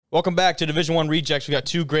Welcome back to Division I Rejects. We got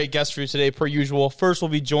two great guests for you today, per usual. First,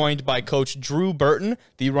 we'll be joined by Coach Drew Burton,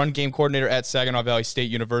 the run game coordinator at Saginaw Valley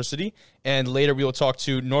State University. And later, we will talk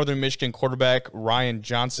to Northern Michigan quarterback Ryan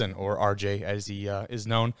Johnson, or RJ as he is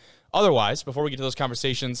known. Otherwise, before we get to those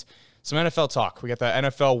conversations, some NFL talk. We got the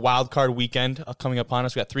NFL wildcard weekend coming upon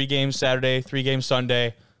us. We got 3 games Saturday, 3 games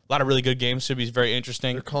Sunday. A lot of really good games. Should be very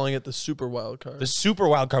interesting. They're calling it the Super Wildcard. The Super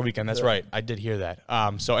Wildcard Weekend. That's right. I did hear that.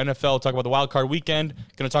 So NFL, talk about the Wildcard Weekend.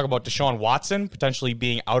 Going to talk about Deshaun Watson potentially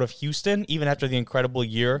being out of Houston, even after the incredible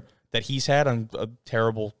year that he's had on a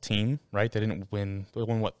terrible team, right? They didn't win. They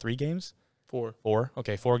won, what, 3 games? 4. 4.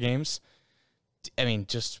 Okay, 4 games. I mean,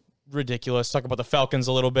 just ridiculous. Talk about the Falcons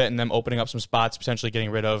a little bit and them opening up some spots, potentially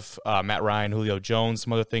getting rid of Matt Ryan, Julio Jones,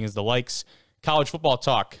 some other things, the likes. College football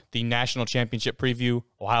talk, the national championship preview,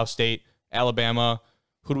 Ohio State, Alabama.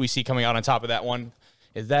 Who do we see coming out on top of that one?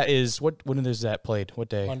 When is that played? What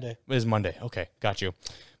day? Monday. It is Monday. Okay, got you.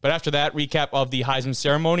 But after that, recap of the Heisman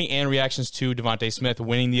ceremony and reactions to Devontae Smith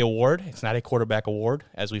winning the award. It's not a quarterback award,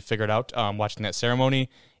 as we figured out watching that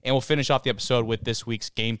ceremony. And we'll finish off the episode with this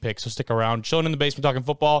week's game pick. So stick around. Chilling in the basement talking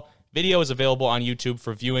football. Video is available on YouTube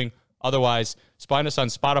for viewing. Otherwise, find us on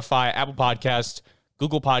Spotify, Apple Podcasts,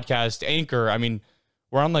 Google Podcast, Anchor. I mean,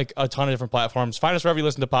 we're on like a ton of different platforms. Find us wherever you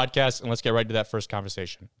listen to podcasts, and let's get right to that first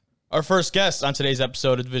conversation. Our first guest on today's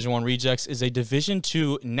episode of Division I Rejects is a Division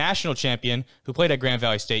II national champion who played at Grand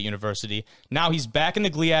Valley State University. Now he's back in the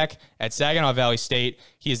GLIAC at Saginaw Valley State.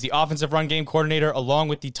 He is the offensive run game coordinator along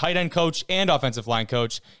with the tight end coach and offensive line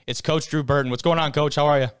coach. It's Coach Drew Burton. What's going on, Coach? How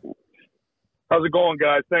are you? How's it going,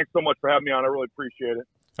 guys? Thanks so much for having me on. I really appreciate it.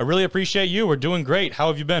 I really appreciate you. We're doing great. How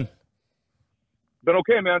have you been? Been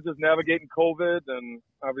okay, man. Just navigating COVID, and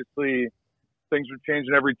obviously things are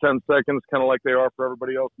changing every 10 seconds, kind of like they are for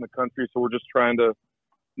everybody else in the country. So we're just trying to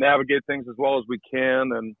navigate things as well as we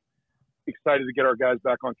can, and excited to get our guys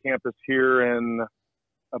back on campus here in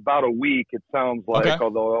about a week, it sounds like, okay.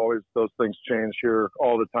 Although always those things change here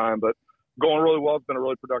all the time. But going really well. It's been a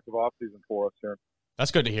really productive offseason for us here. That's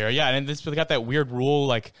good to hear. Yeah, and they got that weird rule,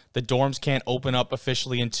 like the dorms can't open up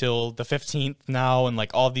officially until the 15th now, and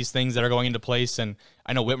like all of these things that are going into place. And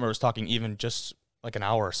I know Whitmer was talking even just like an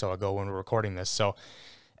hour or so ago when we were recording this. So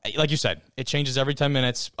like you said, it changes every 10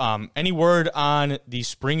 minutes. Any word on the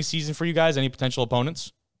spring season for you guys? Any potential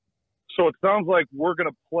opponents? So it sounds like we're going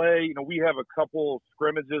to play, we have a couple of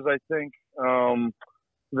scrimmages, I think,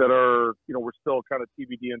 that are, we're still kind of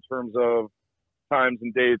TBD in terms of times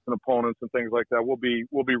and dates and opponents and things like that. We'll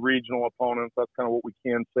be regional opponents. That's kind of what we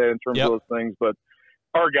can say in terms of those things. But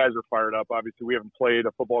our guys are fired up. Obviously, we haven't played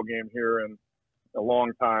a football game here in a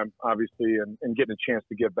long time, obviously, and getting a chance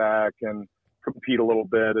to get back and compete a little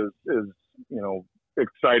bit is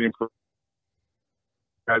exciting for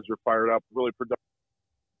guys are fired up, really productive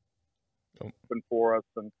for us,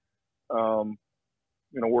 and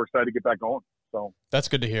we're excited to get back going. So that's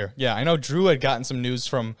good to hear. Yeah, I know Drew had gotten some news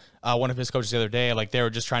from one of his coaches the other day. Like they were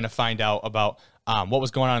just trying to find out about what was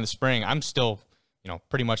going on in the spring. I'm still,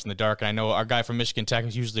 pretty much in the dark. And I know our guy from Michigan Tech,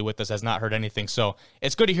 who's usually with us, has not heard anything. So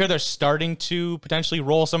it's good to hear they're starting to potentially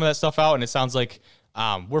roll some of that stuff out. And it sounds like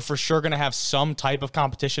we're for sure going to have some type of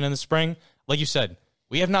competition in the spring. Like you said,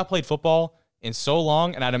 we have not played football in so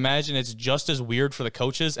long, and I'd imagine it's just as weird for the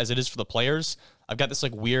coaches as it is for the players. I've got this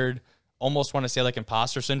like weird, almost want to say like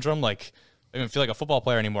imposter syndrome, like I don't even feel like a football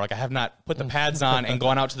player anymore. Like I have not put the pads on and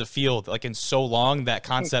gone out to the field like in so long. That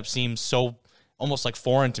concept seems so almost like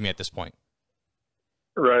foreign to me at this point.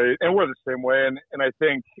 Right. And we're the same way. And I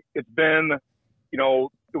think it's been, it was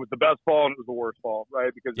the best fall and it was the worst fall,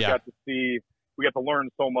 right? Because we got to learn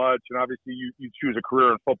so much. And obviously you choose a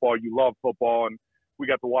career in football. You love football. And we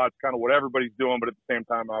got to watch kind of what everybody's doing. But at the same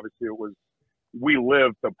time, obviously we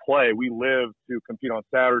live to play. We live to compete on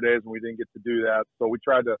Saturdays, and we didn't get to do that. So we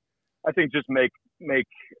tried to, I think, just make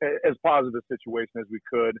as positive a situation as we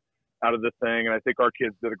could out of the thing. And I think our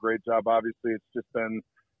kids did a great job. Obviously, it's just been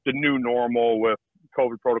the new normal with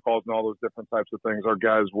COVID protocols and all those different types of things. Our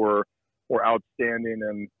guys were outstanding,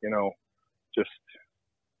 and, just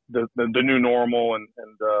the new normal and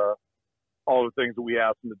all the things that we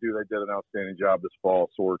asked them to do, they did an outstanding job this fall.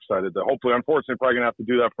 So we're excited to hopefully, unfortunately, probably going to have to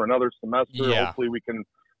do that for another semester. Yeah. Hopefully we can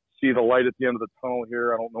see the light at the end of the tunnel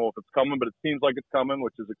here. I don't know if it's coming, but it seems like it's coming,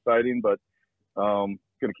 which is exciting. But going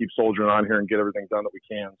to keep soldiering on here and get everything done that we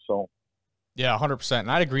can. So, yeah, 100%.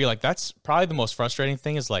 And I'd agree. Like that's probably the most frustrating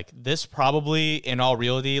thing is like this probably in all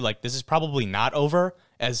reality, like this is probably not over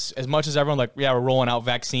as much as everyone like, yeah, we're rolling out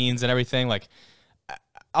vaccines and everything. Like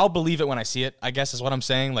I'll believe it when I see it, I guess is what I'm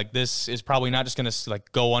saying. Like this is probably not just going to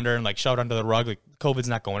like go under and like shove it under the rug. Like COVID's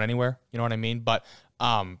not going anywhere. You know what I mean? But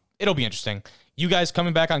it'll be interesting. You guys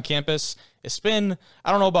coming back on campus, it's been,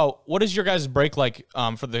 I don't know about, what is your guys' break like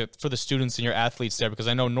for the students and your athletes there? Because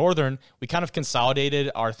I know Northern, we kind of consolidated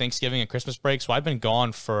our Thanksgiving and Christmas break, so I've been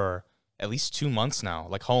gone for at least 2 months now,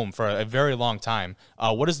 like home for a very long time.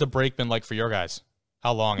 What has the break been like for your guys?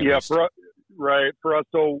 How long at least? For us,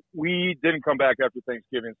 so we didn't come back after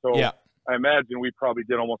Thanksgiving, so yeah. I imagine we probably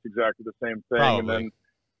did almost exactly the same thing. Probably. And then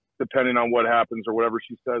depending on what happens or whatever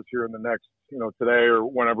she says here in the next, today or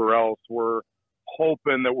whenever else, we're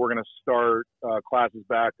hoping that we're going to start classes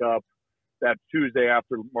back up that Tuesday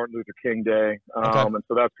after Martin Luther King Day. And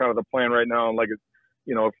so that's kind of the plan right now. And like,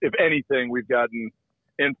 if anything, we've gotten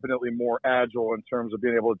infinitely more agile in terms of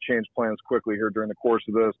being able to change plans quickly here during the course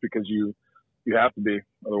of this, because you have to be,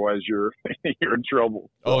 otherwise you're in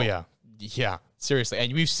trouble. So. Oh yeah, seriously.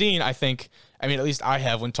 And we've seen, at least I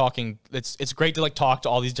have, when talking, it's great to like talk to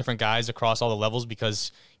all these different guys across all the levels,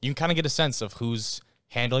 because you can kind of get a sense of who's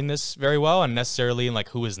handling this very well and necessarily and like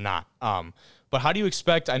who is not. But how do you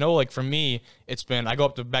expect, I know like for me, it's been, I go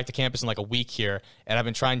back to campus in like a week here, and I've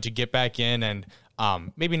been trying to get back in and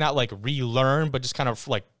maybe not like relearn, but just kind of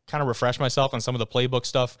refresh myself on some of the playbook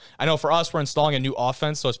stuff. I know for us, we're installing a new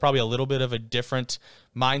offense, so it's probably a little bit of a different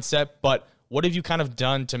mindset, but what have you kind of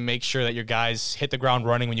done to make sure that your guys hit the ground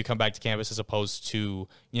running when you come back to campus, as opposed to,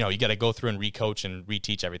 you got to go through and recoach and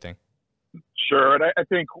reteach everything? Sure. And I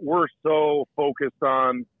think we're so focused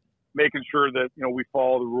on making sure that, we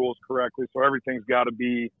follow the rules correctly. So everything's got to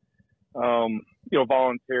be,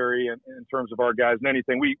 voluntary in terms of our guys and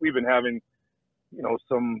anything. We've been having,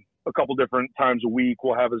 a couple different times a week,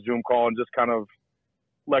 we'll have a Zoom call and just kind of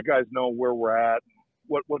let guys know where we're at,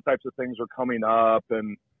 what types of things are coming up,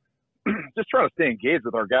 and just trying to stay engaged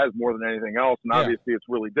with our guys more than anything else. And obviously it's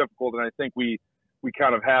really difficult. And I think we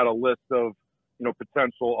kind of had a list of,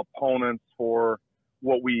 potential opponents for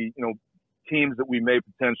what we, teams that we may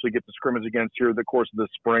potentially get to scrimmage against here in the course of the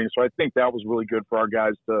spring. So I think that was really good for our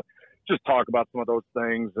guys to just talk about some of those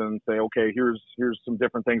things and say, okay, here's some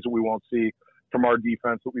different things that we won't see from our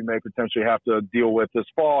defense that we may potentially have to deal with this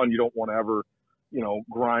fall. And you don't want to ever,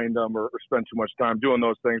 grind them or spend too much time doing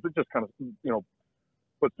those things, but just kind of,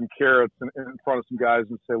 put some carrots in front of some guys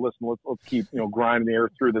and say, listen, let's keep, grinding the air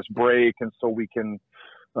through this break. And so we can,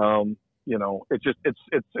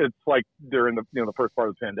 it's like during the first part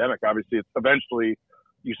of the pandemic. Obviously, it's eventually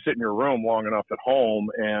you sit in your room long enough at home,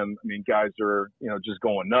 and guys are just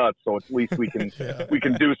going nuts. So at least we can we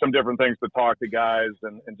can do some different things to talk to guys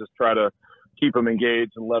and just try to keep them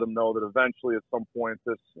engaged and let them know that eventually at some point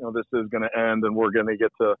this is going to end and we're going to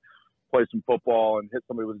get to play some football and hit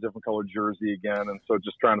somebody with a different colored jersey again. And so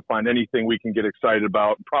just trying to find anything we can get excited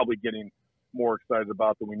about, probably getting more excited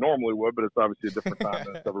about than we normally would, but it's obviously a different time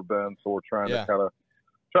than it's ever been. So we're trying to kind of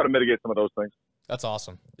try to mitigate some of those things. That's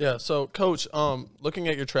awesome. Yeah. So Coach, looking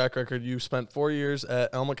at your track record, you spent 4 years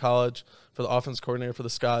at Alma College for the offense coordinator for the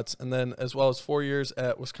Scots, and then as well as 4 years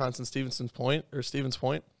at Wisconsin Stevens Point,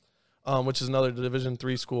 which is another Division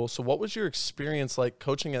III school. So what was your experience like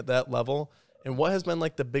coaching at that level? And what has been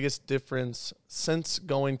like the biggest difference since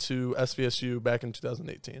going to SVSU back in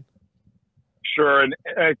 2018? Sure. And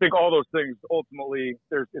I think all those things, ultimately,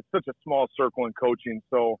 it's such a small circle in coaching.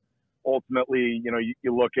 So ultimately,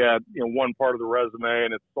 you look at, one part of the resume,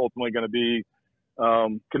 and it's ultimately going to be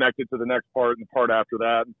connected to the next part and the part after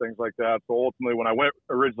that and things like that. So ultimately, when I went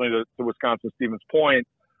originally to Wisconsin Stevens Point,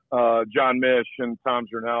 John Mish and Tom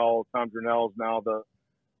Jernell is now the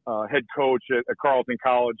head coach at Carleton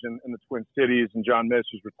College in the Twin Cities, and John Mish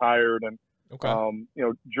is retired. And,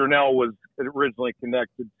 Jernell was originally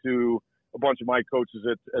connected to a bunch of my coaches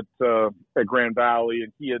at Grand Valley,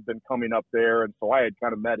 and he had been coming up there. And so I had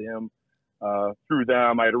kind of met him through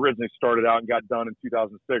them. I had originally started out and got done in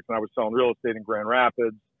 2006, and I was selling real estate in Grand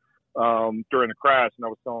Rapids during the crash, and I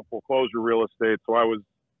was selling foreclosure real estate. So I was,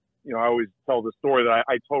 I always tell the story that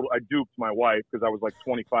I duped my wife because I was like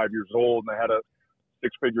 25 years old and I had a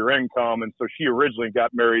 6-figure income. And so she originally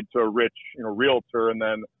got married to a rich, realtor. And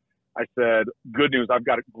then I said, good news, I've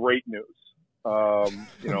got great news.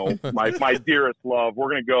 My dearest love, we're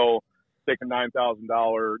going to go take a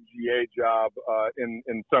 $9,000 GA job in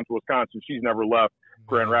central Wisconsin. She's never left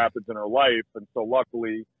Grand Rapids in her life. And so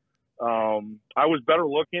luckily, I was better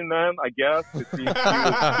looking then, I guess.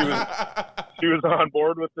 She was on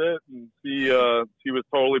board with it, and she was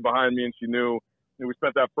totally behind me, and she knew. And we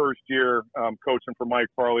spent that first year coaching for Mike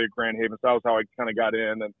Farley at Grand Haven. So that was how I kind of got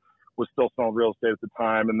in and was still selling real estate at the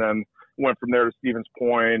time. And then went from there to Stevens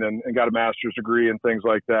Point and got a master's degree and things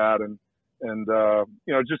like that. And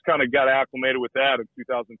just kind of got acclimated with that. In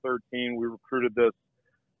 2013, we recruited this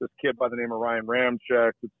kid by the name of Ryan Ramczyk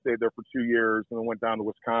that stayed there for 2 years and then went down to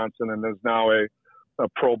Wisconsin and is now a a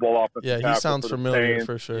Pro Bowl offensive tackle. Yeah, he sounds familiar Saints.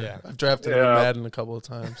 for sure. Yeah. I've drafted him in Madden a couple of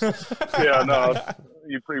times. Yeah, no,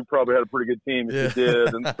 you probably had a pretty good team if you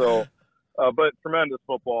did. And so, but tremendous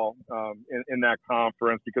football in that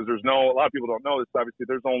conference, because a lot of people don't know this. Obviously,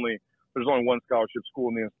 there's only one scholarship school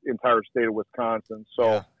in the entire state of Wisconsin.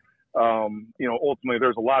 So, ultimately,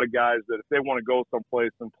 there's a lot of guys that if they want to go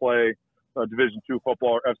someplace and play Division II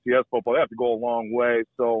football or FCS football, they have to go a long way.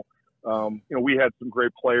 So, we had some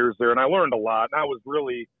great players there, and I learned a lot. And I was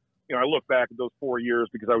really, I look back at those 4 years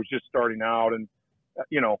because I was just starting out, and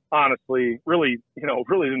honestly, really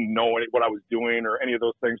didn't know what I was doing or any of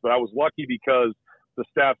those things. But I was lucky because the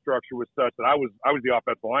staff structure was such that I was the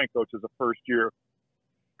offensive line coach as a first-year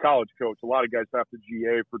college coach. A lot of guys have to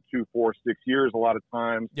GA for 2, 4, 6 years a lot of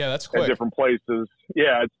times. Yeah, that's quick. At different places.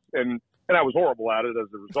 Yeah, and I was horrible at it as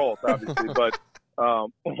a result, obviously, but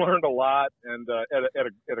learned a lot, and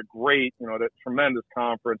at a great, at a tremendous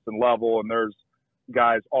conference and level. And there's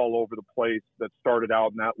guys all over the place that started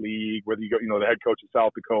out in that league, whether you go, the head coach at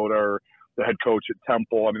South Dakota or the head coach at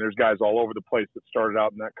Temple. I mean, there's guys all over the place that started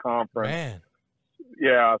out in that conference. Man.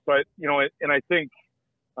 Yeah. So I think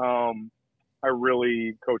I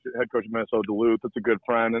really head coach of Minnesota Duluth. That's a good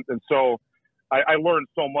friend. And so I learned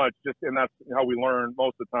so much and that's how we learn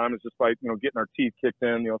most of the time, is just by, getting our teeth kicked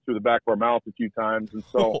in, through the back of our mouth a few times. And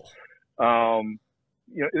so,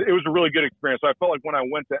 it was a really good experience. So I felt like when I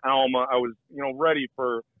went to Alma, I was, ready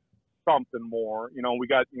for something more. We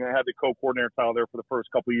got, I had the co-coordinator title there for the first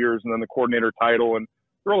couple of years, and then the coordinator title. And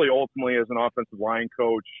really, ultimately, as an offensive line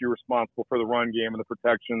coach, you're responsible for the run game and the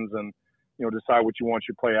protections, and decide what you want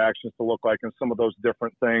your play actions to look like and some of those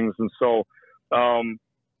different things. And so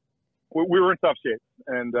we were in tough shape.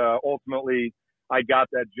 And ultimately, I got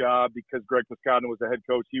that job because Greg Piscotty was the head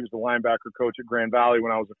coach. He was the linebacker coach at Grand Valley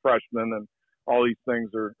when I was a freshman, and all these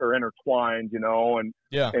things are intertwined, and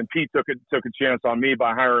Pete took a chance on me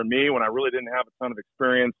by hiring me when I really didn't have a ton of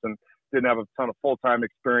experience and didn't have a ton of full-time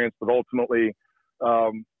experience. But ultimately,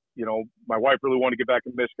 my wife really wanted to get back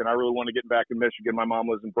in Michigan. I really wanted to get back in Michigan. My mom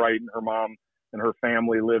lives in Brighton. Her mom and her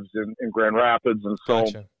family lives in Grand Rapids. And so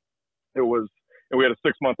it was, and we had a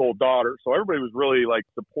 6-month-old daughter. So everybody was really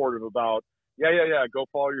supportive about, go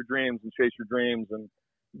follow your dreams and chase your dreams and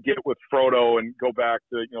get with Frodo and go back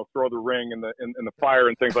to, throw the ring in the fire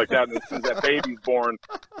and things like that. And as soon as that baby's born,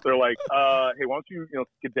 they're like, hey, why don't you,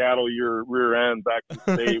 skedaddle your rear end back to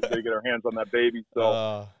the state to get our hands on that baby.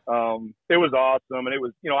 So it was awesome. And it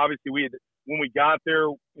was, obviously when we got there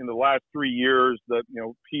in the last 3 years,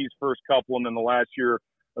 P's first couple, and then the last year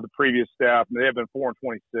of the previous staff, they had been 4-26.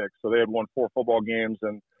 So they had won 4 football games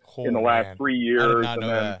in the last 3 years. I did not know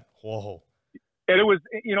that. Whoa. And it was,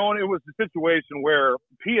 and it was a situation where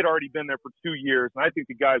P had already been there for 2 years, and I think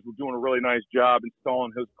the guys were doing a really nice job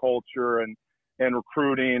installing his culture and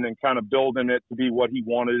recruiting and kind of building it to be what he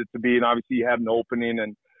wanted it to be. And obviously, he had an opening.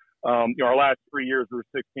 And our last 3 years, we were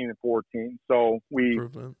 16-14, so we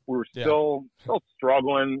were still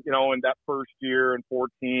struggling, in that first year and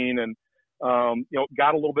 14, and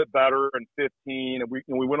got a little bit better in 15,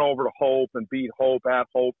 and we went over to Hope and beat Hope at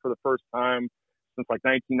Hope for the first time since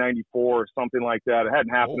 1994 or something like that. It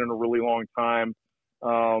hadn't happened in a really long time.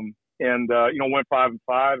 Went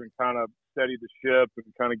 5-5 and kind of steadied the ship and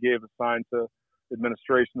kind of gave a sign to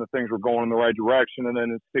administration that things were going in the right direction. And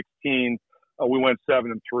then in 16, we went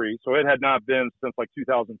 7-3. So it had not been since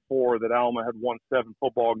 2004 that Alma had won 7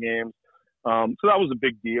 football games. So that was a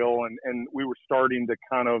big deal. And we were starting to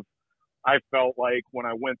kind of, I felt like when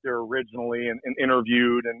I went there originally and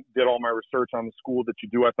interviewed and did all my research on the school that you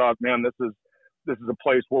do, I thought, man, this is a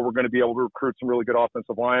place where we're going to be able to recruit some really good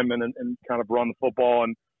offensive linemen and kind of run the football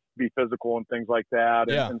and be physical and things like that.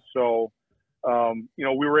 And so,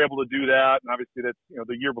 we were able to do that. And obviously that's,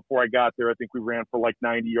 the year before I got there, I think we ran for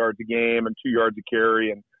 90 yards a game and 2 yards a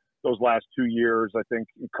carry. And those last 2 years, I think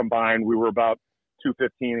combined, we were about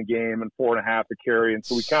 215 a game and 4.5 a carry. And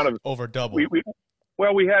so we kind of over double. We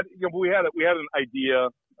had an idea.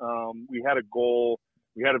 We had a goal.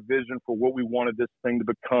 We had a vision for what we wanted this thing to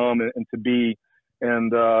become and to be.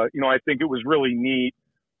 And, I think it was really neat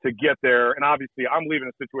to get there. And obviously I'm leaving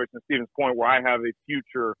a situation at Stevens Point where I have a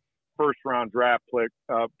future first-round draft pick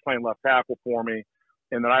playing left tackle for me.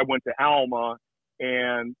 And then I went to Alma,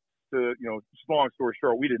 and just long story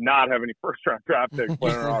short, we did not have any first-round draft picks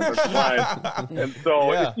playing our offensive line. And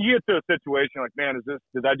so you get to a situation like, man,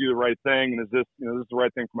 did I do the right thing? And is this the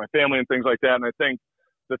right thing for my family and things like that? And I think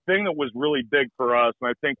the thing that was really big for us, and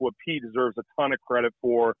I think what Pete deserves a ton of credit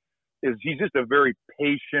for, is he's just a very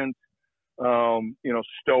patient,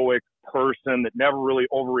 stoic person that never really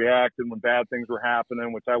overreacted when bad things were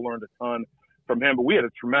happening, which I learned a ton from him. But we had a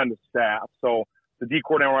tremendous staff. So the D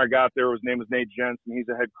coordinator when I got there, his name was Nate Jensen. He's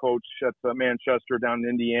a head coach at Manchester down in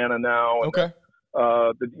Indiana now. And, Okay.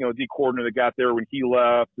 the D coordinator that got there when he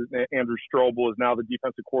left, Andrew Strobel, is now the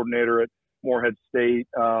defensive coordinator at Morehead State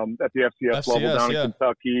at the FCS level down in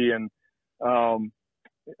Kentucky. And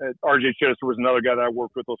RJ Chittister was another guy that I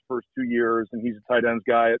worked with those first 2 years, and he's a tight ends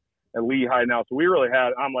guy at Lehigh now. So we really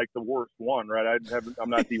I'm like the worst one, right? I'm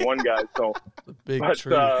not the one guy. So,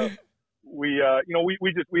 we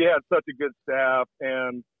had such a good staff,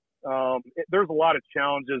 and there's a lot of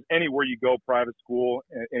challenges anywhere you go, private school,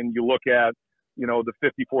 and you look at, the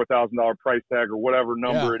 $54,000 price tag or whatever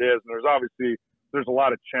number it is. And there's a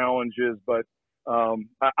lot of challenges, but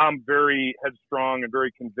I'm very headstrong and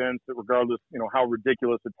very convinced that regardless, how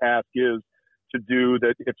ridiculous a task is to do,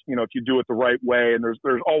 that if you do it the right way, and there's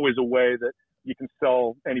always a way that you can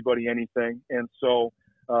sell anybody anything. And so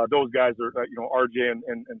those guys are, RJ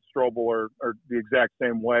and Strobel are the exact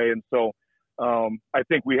same way. And so I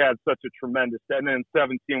think we had such a tremendous, and then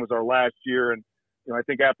 17 was our last year. And, I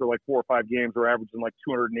think after like 4 or 5 games, we're averaging like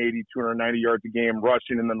 280, 290 yards a game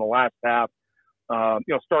rushing. And then the last half,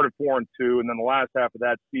 started 4-2. And then the last half of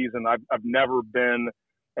that season, I've never been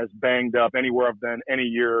as banged up anywhere I've been any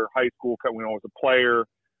year, high school, as a player.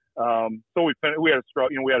 So we had a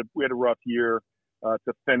struggle, we had a rough year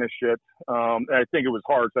to finish it. And I think it was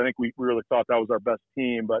hard. So I think we really thought that was our best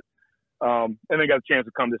team, but and then got a chance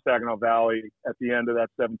to come to Saginaw Valley at the end of that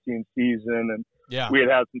 17 season. And we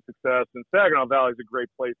had some success, and Saginaw Valley is a great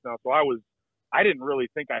place now. So I didn't really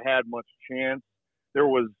think I had much chance. There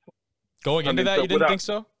was going into that. You didn't think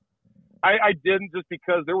so? I didn't, just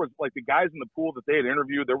because there was like the guys in the pool that they had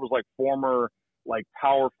interviewed. There was like former like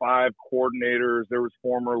Power 5 coordinators. There was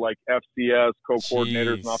former like FCS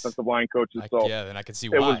co-coordinators and offensive line coaches. So then I can see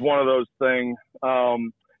why. It was one of those things.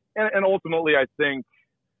 And ultimately, I think,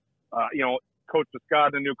 Coach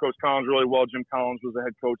Piscotty knew Coach Collins really well. Jim Collins was the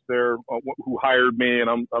head coach there who hired me, and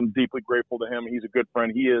I'm deeply grateful to him. He's a good friend.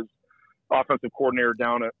 He is offensive coordinator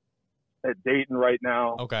down at Dayton right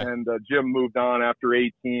now. Okay. And Jim moved on after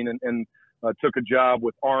 18 and took a job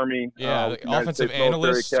with Army. Offensive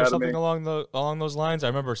analyst or something along those lines. I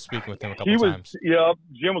remember speaking with him a couple times. Yeah,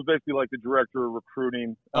 Jim was basically like the director of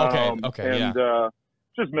recruiting.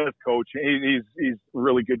 Just miss Coach. He's a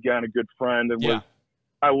really good guy and a good friend, and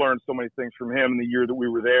I learned so many things from him in the year that we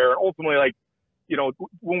were there. Ultimately,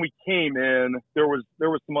 when we came in, there was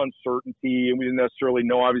some uncertainty, and we didn't necessarily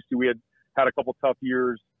know. Obviously, we had a couple tough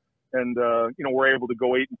years, and we're able to go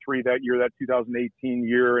 8-3 that year, that 2018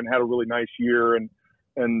 year, and had a really nice year, and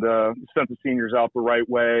sent the seniors out the right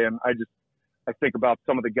way. And I think about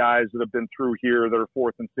some of the guys that have been through here that are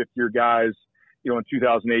 4th and 5th year guys, in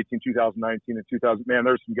 2018, 2019, and 2000. Man,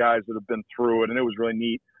 there's some guys that have been through it, and it was really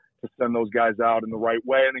neat to send those guys out in the right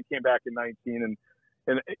way. And then came back in 19,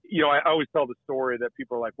 and I always tell the story that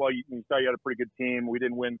people are like, well, you thought you had a pretty good team. We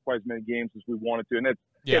didn't win quite as many games as we wanted to, and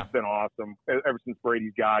it's been awesome ever since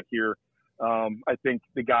Brady's got here. I think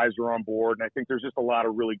the guys are on board, and I think there's just a lot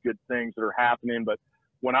of really good things that are happening. But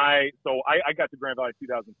I got to Grand Valley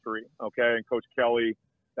 2003, okay, and Coach Kelly,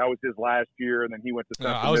 that was his last year, and then he went to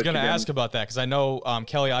Central I was going to ask about that, because I know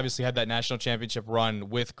Kelly obviously had that national championship run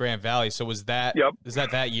with Grand Valley. So is that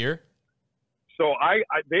that year? So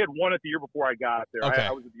they had won it the year before I got there. Okay.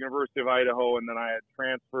 I was at the University of Idaho, and then I had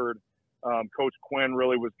transferred. Coach Quinn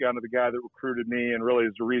really was kind of the guy that recruited me, and really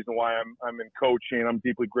is the reason why I'm in coaching. I'm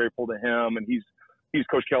deeply grateful to him, and he's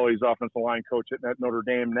Coach Kelly's offensive line coach at Notre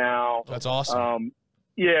Dame now. That's awesome.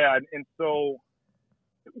 And so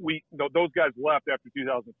those guys left after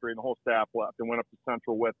 2003, and the whole staff left and went up to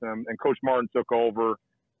Central with them, and Coach Martin took over.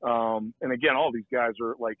 And again, all these guys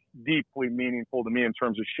are like deeply meaningful to me in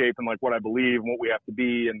terms of shaping like what I believe and what we have to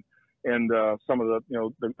be, and some of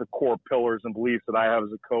the core pillars and beliefs that I have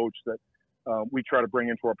as a coach that we try to bring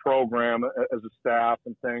into our program as a staff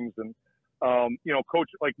and things. And coach,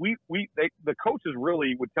 like the coaches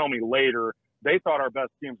really would tell me later they thought our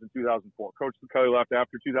best teams in 2004. Coach Kelly left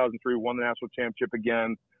after 2003, won the national championship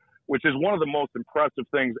again, which is one of the most impressive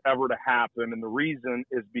things ever to happen. And the reason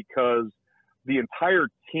is because the entire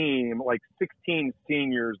team, like 16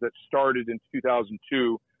 seniors that started in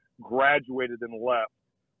 2002, graduated and left.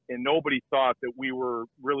 And nobody thought that we were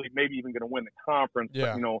really maybe even going to win the conference,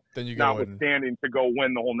 but, notwithstanding to go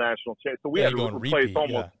win the whole national championship. So we had to replace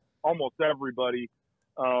almost everybody.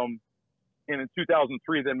 And in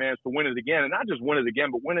 2003, they managed to win it again, and not just win it again,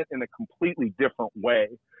 but win it in a completely different way.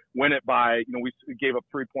 Win it by, we gave up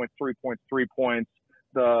 3 points,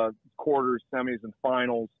 the quarters, semis, and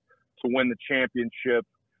finals to win the championship.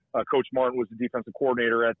 Coach Martin was the defensive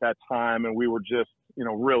coordinator at that time, and we were just,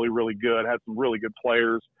 really, really good, had some really good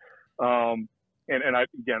players. And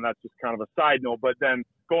again, that's just kind of a side note. But then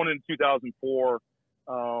going into 2004,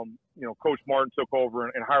 Coach Martin took over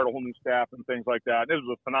and hired a whole new staff and things like that. And it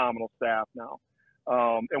was a phenomenal staff now.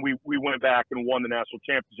 And we went back and won the national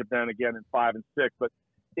championship then again in 5 and 6. But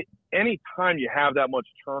any time you have that much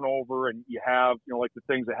turnover and you have, like the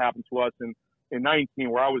things that happened to us in 19,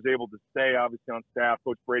 where I was able to stay obviously on staff.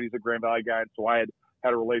 Coach Brady's a Grand Valley guy, and so I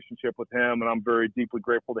had a relationship with him, and I'm very deeply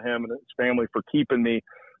grateful to him and his family for keeping me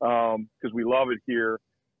because we love it here.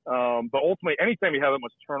 But ultimately, anytime you have that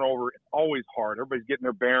much turnover, it's always hard. Everybody's getting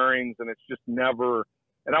their bearings, and it's just never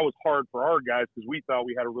 – and that was hard for our guys because we thought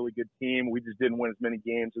we had a really good team. We just didn't win as many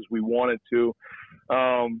games as we wanted to.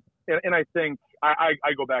 And I think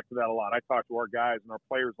I go back to that a lot. I talk to our guys and our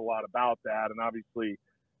players a lot about that, and obviously –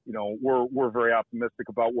 we're very optimistic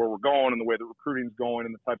about where we're going and the way the recruiting's going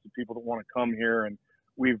and the types of people that want to come here. And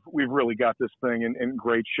we've really got this thing in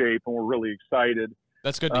great shape, and we're really excited.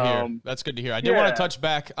 That's good to hear. That's good to hear. I did want to touch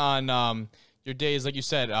back on your days, like you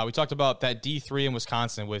said. We talked about that D3 in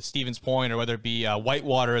Wisconsin with Stevens Point, or whether it be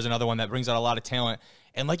Whitewater is another one that brings out a lot of talent.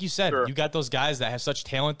 And like you said, you got those guys that have such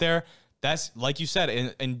talent there. That's like you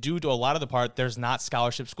said, and due to a lot of the part, there's not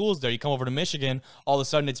scholarship schools there. You come over to Michigan, all of a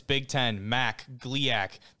sudden it's Big Ten, MAC,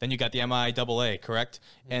 GLIAC. Then you got the MIAA, correct?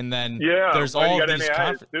 And then there's all these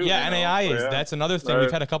conferences. NAIAs. That's another thing. Right.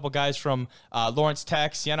 We've had a couple guys from Lawrence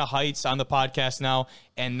Tech, Siena Heights on the podcast now,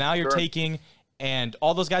 and now you're taking. And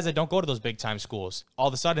all those guys that don't go to those big-time schools, all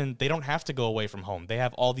of a sudden, they don't have to go away from home. They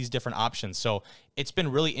have all these different options. So it's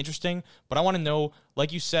been really interesting. But I want to know,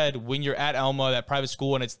 like you said, when you're at Alma, that private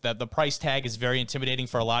school, and it's that the price tag is very intimidating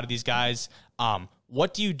for a lot of these guys.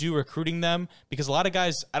 What do you do recruiting them? Because a lot of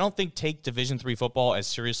guys, I don't think, take Division III football as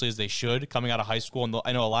seriously as they should coming out of high school. And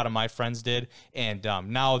I know a lot of my friends did. And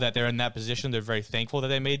now that they're in that position, they're very thankful that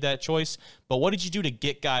they made that choice. But what did you do to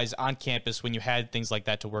get guys on campus when you had things like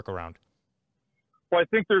that to work around? Well, I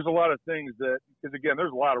think there's a lot of things because again,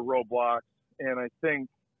 there's a lot of roadblocks, and I think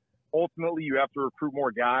ultimately you have to recruit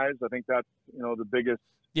more guys. I think that's the biggest.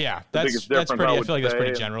 Yeah, that's pretty. I feel like that's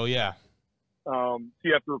pretty general. Yeah. So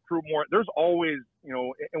you have to recruit more. There's always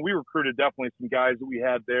and we recruited definitely some guys that we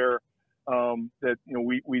had there that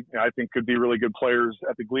we I think could be really good players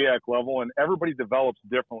at the GLIAC level, and everybody develops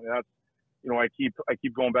differently. That's I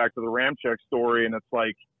keep going back to the Ramczyk story, and it's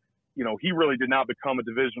like. He really did not become a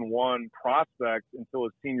Division I prospect until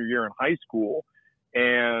his senior year in high school.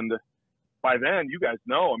 And by then, you guys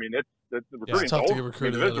know, the recruiting's over. To get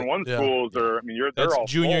recruited. Division I schools are, they're all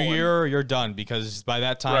junior year, you're done because by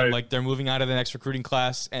that time, they're moving out of the next recruiting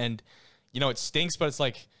class. And, it stinks, but it's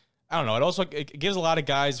like, I don't know. It gives a lot of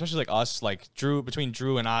guys, especially like us, like between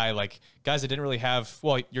Drew and I, like guys that didn't really have,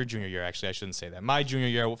 well, your junior year, actually, I shouldn't say that. My junior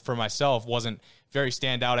year for myself wasn't very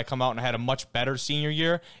standout. I come out and I had a much better senior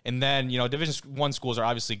year. And then, Division I schools are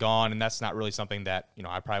obviously gone, and that's not really something that,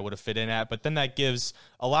 I probably would have fit in at. But then that gives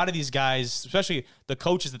a lot of these guys, especially the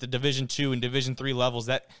coaches at the Division II and Division III levels,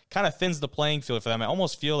 that kind of thins the playing field for them. I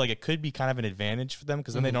almost feel like it could be kind of an advantage for them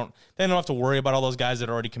because then they don't have to worry about all those guys that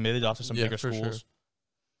are already committed off to some bigger schools. Sure.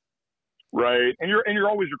 Right, and you're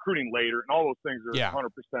always recruiting later, and all those things are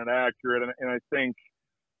 100% accurate. And I think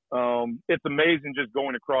it's amazing just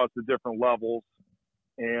going across the different levels.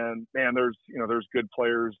 And man, there's good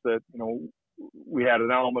players that we had at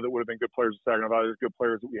Alma that would have been good players at Saginaw Valley. There's good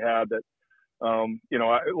players that we had that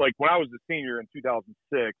like when I was a senior in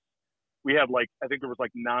 2006, we had I think there was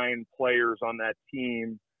 9 players on that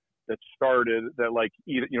team that started that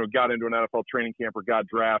either got into an NFL training camp or got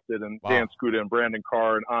drafted, and Dan Scuda and Brandon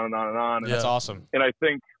Carr and on and on and on. That's awesome. And I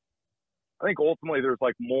think ultimately there's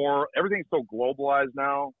more. Everything's so globalized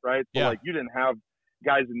now, right? So you didn't have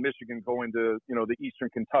guys in Michigan going to the Eastern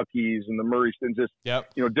Kentuckys and the Murrays and just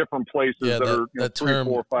different places that are 3,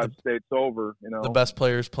 4, 5 states over. The best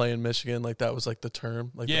players play in Michigan, that was the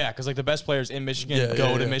term. Because the best players in Michigan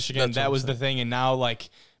go to Michigan. That was the thing, and now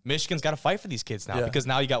Michigan's got to fight for these kids now because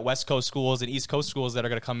now you got West Coast schools and East Coast schools that are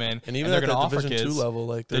going to come in and even they're going to offer Division kids. II level,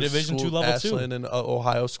 the Division II level Ashland and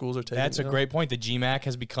Ohio schools are taking. That's a great point. The GMAC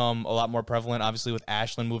has become a lot more prevalent, obviously with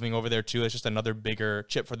Ashland moving over there too. It's just another bigger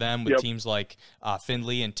chip for them with teams like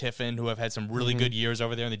Findlay and Tiffin who have had some really good years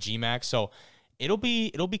over there in the GMAC. So it'll be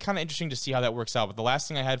kind of interesting to see how that works out. But the last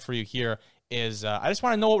thing I had for you here is I just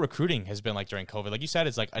want to know what recruiting has been like during COVID. Like you said,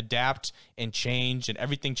 it's adapt and change, and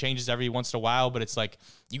everything changes every once in a while, but it's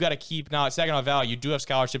you got to keep – now at Saginaw Valley, you do have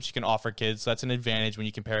scholarships you can offer kids, so that's an advantage when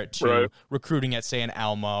you compare it to recruiting at, say, an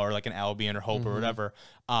Alma or an Albion or Hope or whatever.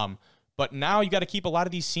 But now you got to keep a lot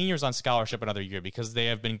of these seniors on scholarship another year because they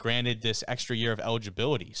have been granted this extra year of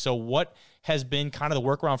eligibility. So what has been kind of the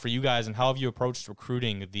workaround for you guys, and how have you approached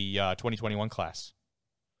recruiting the 2021 class?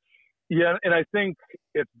 Yeah, and I think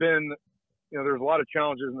it's been – there's a lot of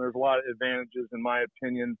challenges and there's a lot of advantages, in my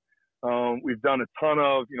opinion. We've done a ton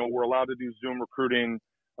of, we're allowed to do Zoom recruiting.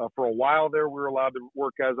 For a while there, we were allowed to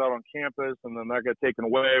work guys out on campus, and then that got taken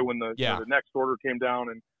away when the next order came down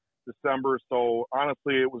in December. So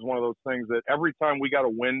honestly, it was one of those things that every time we got a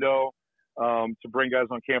window to bring guys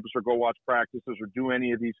on campus or go watch practices or do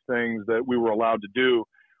any of these things that we were allowed to do,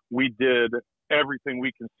 we did everything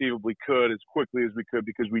we conceivably could as quickly as we could,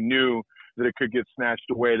 because we knew that it could get snatched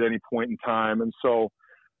away at any point in time. And so,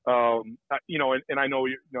 and I know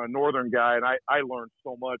you're a Northern guy, and I learned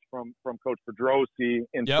so much from Coach Pedrosi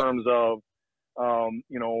in terms of,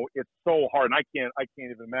 it's so hard, and I can't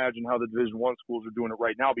even imagine how the Division I schools are doing it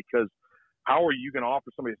right now, because how are you going to offer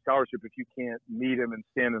somebody a scholarship if you can't meet him and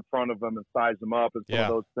stand in front of them and size them up and some of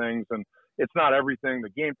those things? And it's not everything. The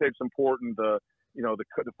game tape's important. The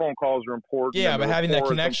phone calls are important. Yeah, but having that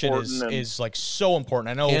connection is like so important.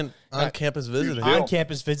 I know. And on-campus visiting.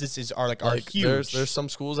 On-campus visits are huge. There's some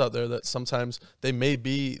schools out there that sometimes they may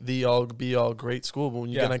be the all great school, but when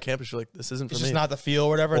you get on campus, you're like, this isn't for me. It's just not the feel or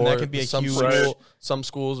whatever, and that can be a huge. Some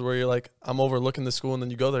schools where you're like, I'm overlooking the school, and then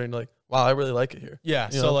you go there and you're like, wow, I really like it here. Yeah,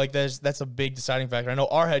 that's a big deciding factor. I know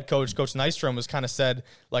our head coach, Coach Nystrom, was kind of said,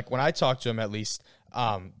 like when I talked to him at least,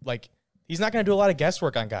 he's not going to do a lot of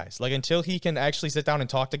guesswork on guys. Like until he can actually sit down and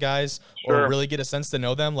talk to guys or really get a sense to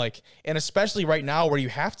know them. And especially right now where you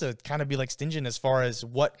have to kind of be stingent as far as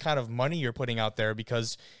what kind of money you're putting out there,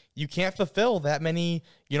 because you can't fulfill that many,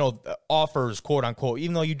 offers, quote unquote,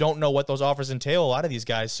 even though you don't know what those offers entail, a lot of these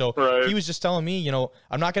guys. So he was just telling me,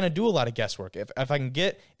 I'm not going to do a lot of guesswork. If I can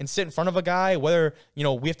get and sit in front of a guy, whether,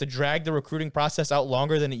 we have to drag the recruiting process out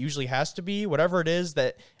longer than it usually has to be, whatever it is,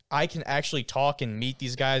 that I can actually talk and meet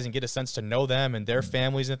these guys and get a sense to know them and their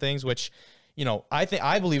families and things, which,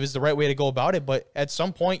 I believe is the right way to go about it. But at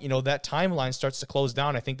some point, that timeline starts to close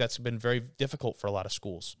down. I think that's been very difficult for a lot of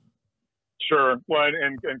schools. Sure. Well,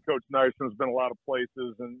 and Coach Nyson's been a lot of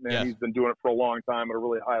places, and he's been doing it for a long time at a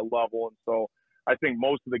really high level. And so I think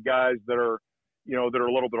most of the guys that are, that are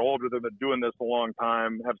a little bit older, that have been doing this a long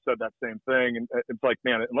time, have said that same thing. And it's like,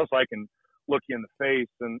 man, unless I can look you in the face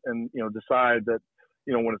and decide that,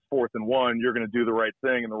 when it's 4th and 1, you're going to do the right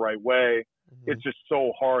thing in the right way. Mm-hmm. It's just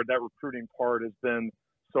so hard. That recruiting part has been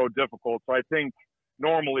so difficult. So I think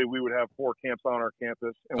normally we would have 4 camps on our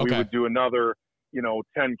campus, and we would do another,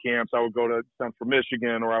 10 camps. I would go to Central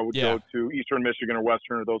Michigan, or I would go to Eastern Michigan or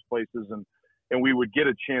Western, or those places. And we would get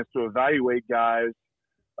a chance to evaluate guys,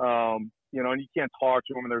 and you can't talk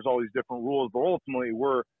to them, and there's all these different rules, but ultimately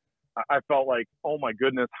I felt like, oh my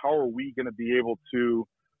goodness, how are we going to be able to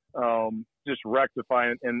just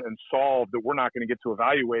rectify and solve that? We're not going to get to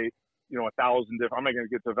evaluate, 1,000 different. I'm not going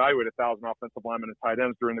to get to evaluate 1,000 offensive linemen and tight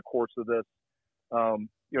ends during the course of this,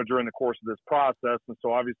 during the course of this process. And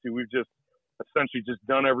so obviously we've just essentially just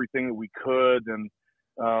done everything that we could, and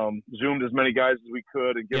Zoomed as many guys as we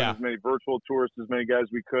could, and given as many virtual tours to as many guys as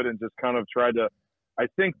we could, and just kind of tried to. I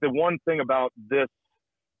think the one thing about this,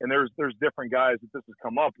 and there's different guys that this has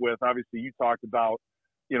come up with. Obviously, you talked about,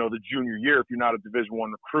 the junior year, if you're not a Division I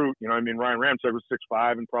recruit, Ryan Ramczyk was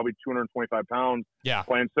 6'5" and probably 225 pounds. Yeah.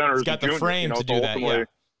 Playing center. He's got the frame to do that. Yeah.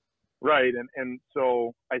 Right. And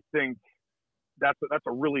so I think that's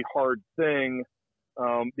a really hard thing,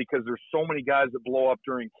 because there's so many guys that blow up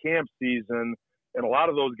during camp season, and a lot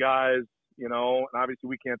of those guys, and obviously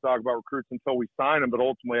we can't talk about recruits until we sign them, but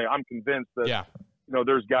ultimately I'm convinced that,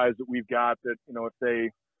 there's guys that we've got that, if they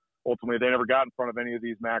never got in front of any of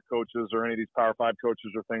these MAC coaches or any of these Power 5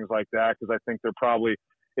 coaches or things like that, because I think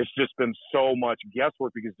it's just been so much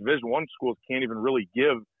guesswork, because Division I schools can't even really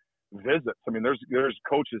give visits. I mean, there's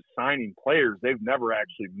coaches signing players they've never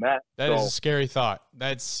actually met. That is a scary thought.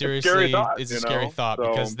 That's seriously a scary thought,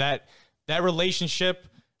 because that relationship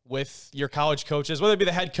with your college coaches, whether it be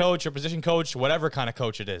the head coach or position coach, whatever kind of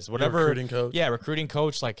coach it is, whatever recruiting coach. Yeah, recruiting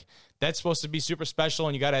coach, that's supposed to be super special,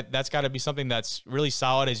 and that's got to be something that's really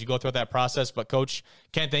solid as you go through that process. But Coach,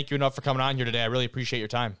 can't thank you enough for coming on here today. I really appreciate your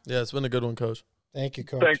time. Yeah, it's been a good one, Coach. Thank you,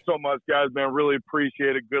 Coach. Thanks so much, guys, man. Really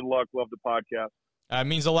appreciate it. Good luck. Love the podcast. It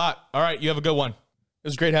means a lot. All right, you have a good one. It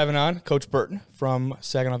was great having on Coach Burton from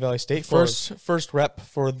Saginaw Valley State. First rep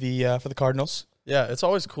for the Cardinals. Yeah, it's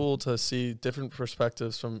always cool to see different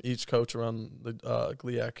perspectives from each coach around the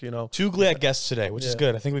GLIAC, 2 GLIAC guests today, which is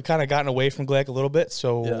good. I think we've kind of gotten away from GLIAC a little bit,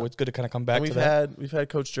 so it's good to kind of come back to that. We've had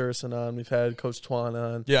Coach Jurison on. We've had Coach Twan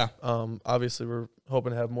on. Yeah. Obviously, we're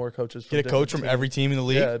hoping to have more coaches. Get a coach from every team in the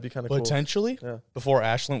league. Yeah, it'd be kind of cool. Potentially. Yeah. Before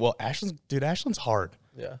Ashland. Well, Ashland's hard.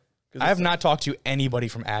 Yeah. I have not talked to anybody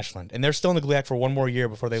from Ashland, and they're still in the GLIAC for one more year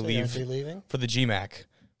before they leave for the GMAC.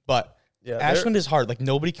 But Ashland is hard.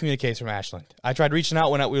 Nobody communicates from Ashland. I tried reaching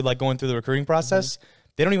out when we were going through the recruiting process.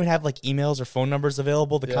 They don't even have like emails or phone numbers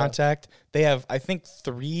available to contact. They have, I think,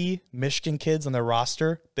 3 Michigan kids on their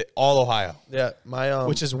roster, all Ohio. Yeah,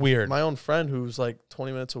 which is weird. My own friend who's like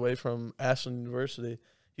 20 minutes away from Ashland University,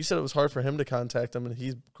 he said it was hard for him to contact them, and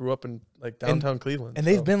he grew up in like downtown Cleveland. And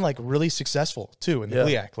they've been like really successful too in the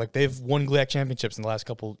GLIAC. Like they've won GLIAC championships in the last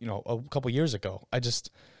couple years ago.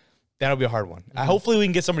 That'll be a hard one. Hopefully we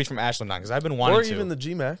can get somebody from Ashland on because I've been wanting to. Or even the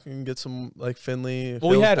GMAC. You can get some like Finley. Well,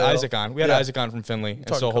 we had Isaac on. We had Isaac on from Finley.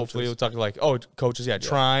 And so hopefully we'll talk to like, coaches. Yeah,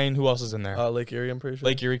 Trine. Who else is in there? Lake Erie, I'm pretty sure.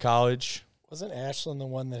 Lake Erie College. Wasn't Ashland the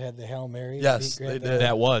one that had the Hail Mary? Yes, they did.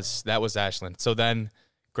 That was Ashland. So then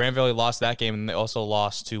Grand Valley lost that game, and they also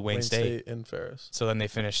lost to Wayne State in Ferris. So then they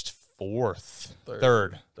finished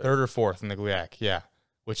third or fourth in the GLIAC. Yeah,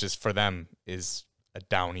 which is for them is a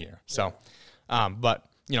down year. So, but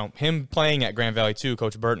him playing at Grand Valley too,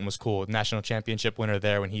 Coach Burton was cool. National championship winner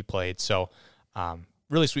there when he played. So,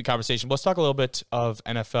 really sweet conversation. But let's talk a little bit of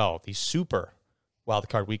NFL. The Super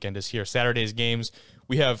Wildcard Weekend is here. Saturday's games.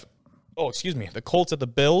 We have, the Colts at the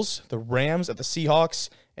Bills, the Rams at the Seahawks,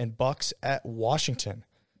 and Bucks at Washington.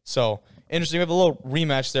 So, interesting. We have a little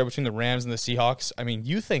rematch there between the Rams and the Seahawks. I mean,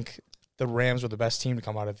 you think the Rams were the best team to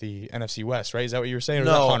come out of the NFC West, right? Is that what you were saying? Or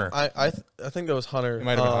no, was that Hunter? I think that was Hunter. It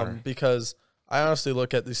might have been Hunter. Because I honestly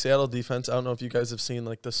look at the Seattle defense. I don't know if you guys have seen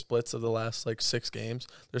like the splits of the last like 6 games.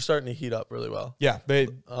 They're starting to heat up really well. Yeah, they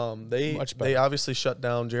obviously shut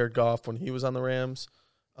down Jared Goff when he was on the Rams,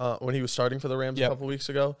 when he was starting for the Rams a couple weeks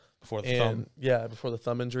ago. Before the thumb. Yeah, before the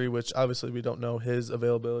thumb injury, which obviously we don't know his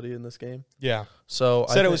availability in this game. Yeah. So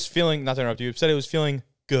it was feeling, not to interrupt you, said it was feeling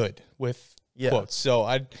good with quotes. So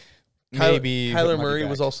Kyler Murray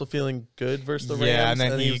was also feeling good versus the Rams,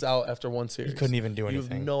 and then he was out after one series. He couldn't even do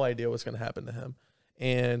anything. You have no idea what's going to happen to him.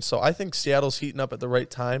 And so I think Seattle's heating up at the right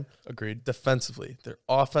time. Agreed. Defensively, their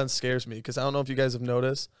offense scares me because I don't know if you guys have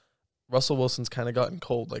noticed, Russell Wilson's kind of gotten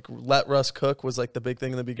cold. Like, let Russ cook was like the big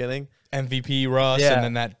thing in the beginning. MVP Russ, and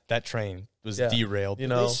then that train was derailed. Did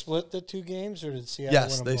they split the 2 games, or did Seattle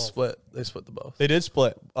win them both? Split. They split the both. They did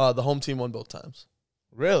split. The home team won both times.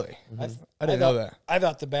 Really? Mm-hmm. I didn't know that. I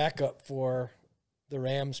thought the backup for the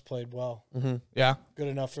Rams played well. Mm-hmm. Yeah. Good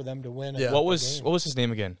enough for them to win. Yeah. What was his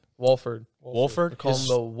name again? Wolford. Wolford? They call him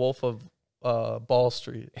the Wolf of Ball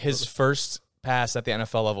Street. His first pass at the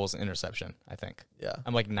NFL level was an interception, I think. Yeah.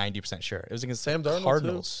 I'm like 90% sure. It was against Sam Darnold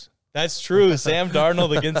Cardinals. Too. That's true. Sam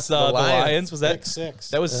Darnold against the Lions. Was that? Pick 6.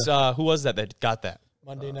 That was who was that got that?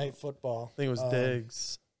 Monday Night Football. I think it was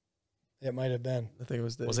Diggs. It might have been. I think it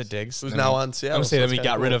was Diggs. Was it Diggs? Who's now on Seattle. I'm going to say that we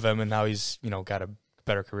got rid of him, and now he's got a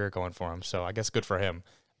better career going for him. So I guess good for him.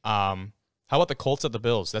 How about the Colts at the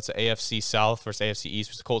Bills? That's the AFC South versus AFC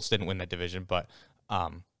East. The Colts didn't win that division, but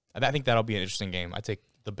I think that'll be an interesting game. I take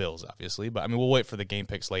the Bills, obviously, but I mean, we'll wait for the game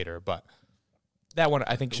picks later. But that one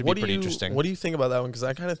I think should be pretty interesting. What do you think about that one? Because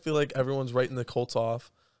I kind of feel like everyone's writing the Colts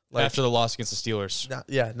off. Like, after the loss against the Steelers.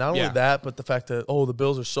 Not only that, but the fact that, the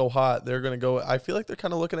Bills are so hot, they're going to go. I feel like they're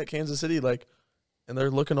kind of looking at Kansas City and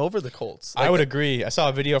they're looking over the Colts. I would agree. I saw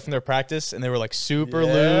a video from their practice, and they were like super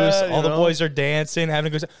loose. All the boys are dancing, having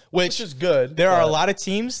a good time, which is good. There are a lot of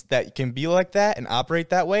teams that can be like that and operate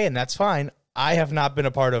that way, and that's fine. I have not been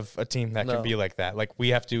a part of a team that can be like that. Like, we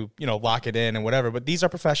have to, lock it in and whatever. But these are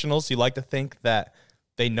professionals. You like to think that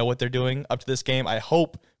they know what they're doing up to this game. I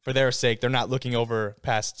hope, for their sake, they're not looking over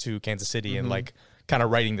past to Kansas City and, kind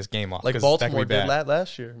of writing this game off. Like Baltimore did that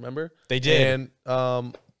last year, remember? They did.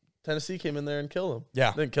 And Tennessee came in there and killed them.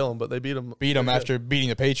 Yeah. They didn't kill them, but they beat them. Beat them after beating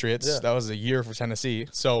the Patriots. Yeah. That was a year for Tennessee.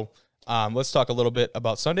 So let's talk a little bit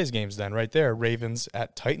about Sunday's games then, right there. Ravens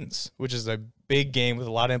at Titans, which is a big game with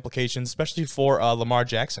a lot of implications, especially for Lamar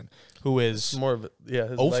Jackson, who is more of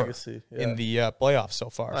his legacy in the playoffs so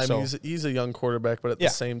far. I mean, he's a young quarterback, but at the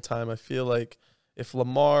same time, I feel like if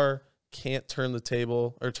Lamar can't turn the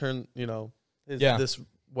table or turn, this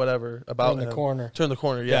whatever about turn the corner. Turn the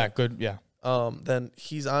corner, yeah. Good, yeah. Then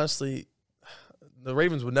he's honestly, the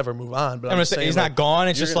Ravens would never move on. But I'm saying he's not gone.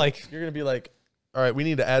 It's just you're gonna be like, all right, we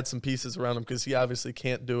need to add some pieces around him because he obviously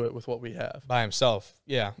can't do it with what we have by himself.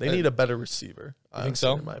 Yeah, they need a better receiver. I think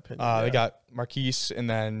so. In my opinion, they got Marquise, and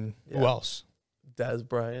then who else? Dez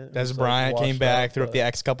Bryant. Dez Bryant came back, threw up the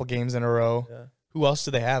X couple games in a row. Yeah. Who else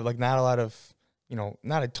do they have? Like, not a lot of.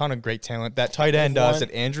 Not a ton of great talent. That tight end is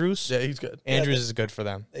it Andrews? Yeah, he's good. Andrews is good for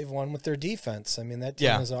them. They've won with their defense. I mean, that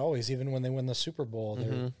team is always, even when they win the Super Bowl.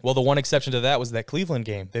 Well, the one exception to that was that Cleveland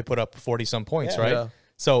game. They put up 40-some points, right? Yeah.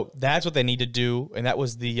 So that's what they need to do, and that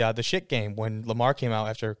was the shit game when Lamar came out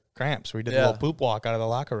after cramps, where he did the little poop walk out of the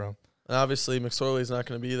locker room. And obviously, McSorley's not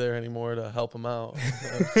going to be there anymore to help him out.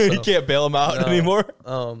 You can't bail him out anymore.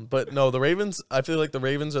 But no, the Ravens, I feel like the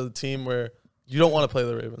Ravens are the team where you don't want to play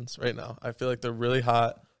the Ravens right now. I feel like they're really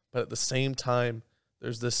hot, but at the same time,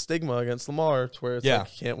 there's this stigma against Lamar to where it's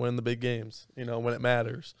like you can't win the big games, when it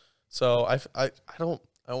matters. So I'm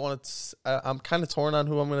kind of torn on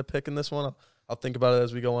who I'm going to pick in this one. I'll think about it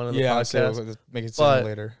as we go on in the podcast. So make it soon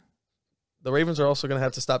later. The Ravens are also going to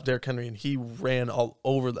have to stop Derrick Henry, and he ran all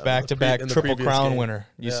over them. Back-to-back Triple Crown winner.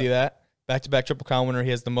 You see that? Back-to-back Triple Crown winner. He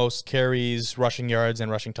has the most carries, rushing yards, and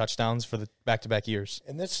rushing touchdowns for the back-to-back years.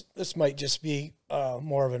 And this might just be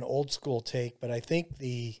more of an old-school take, but I think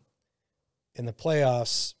in the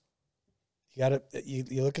playoffs,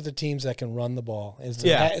 you look at the teams that can run the ball.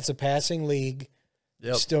 It's a passing league.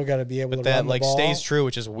 Yep. You still got to be able to run the ball. But that stays true,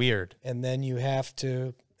 which is weird. And then you got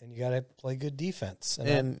to play good defense.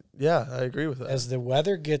 And I agree with that. As the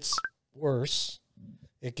weather gets worse,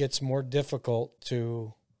 it gets more difficult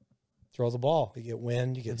to throw the ball. You get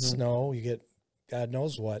wind, you get snow, you get God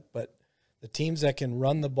knows what. But the teams that can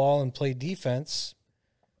run the ball and play defense,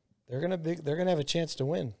 they're gonna have a chance to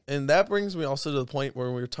win. And that brings me also to the point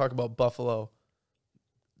where we were talking about Buffalo.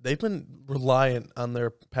 They've been reliant on their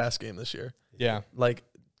pass game this year. Yeah. Like,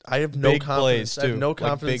 I have no confidence. I have no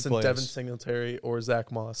confidence in Devin Singletary or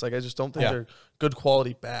Zach Moss. Like, I just don't think they're good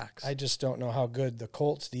quality backs. I just don't know how good the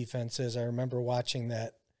Colts defense is. I remember watching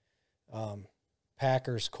that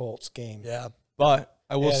Packers-Colts game. Yeah. But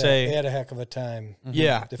I will say they had a heck of a time.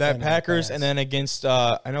 Yeah, that Packers, and then against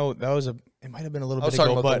I know that was it might have been a little bit ago,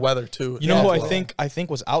 talking about the weather too. You know who I think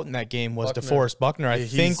was out in that game was DeForest Buckner. I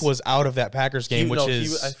think was out of that Packers game, was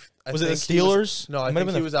it the Steelers? I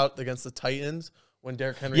think he was out against the Titans when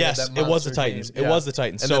Derrick Henry had that it was the Titans. Game. It was the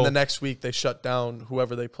Titans. And then the next week they shut down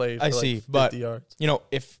whoever they played for 50 yards.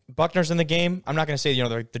 If Buckner's in the game, I'm not going to say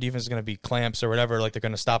the defense is going to be clamps or whatever, like they're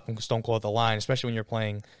going to stop him stone cold at the line, especially when you're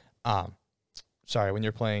playing Josh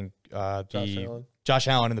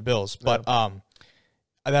Allen and the Bills. But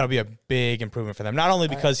that'll be a big improvement for them. Not only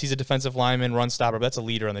because he's a defensive lineman, run stopper, but that's a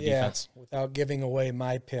leader on the defense. Without giving away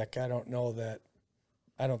my pick, I don't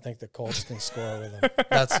think the Colts can score with him.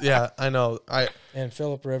 I know. And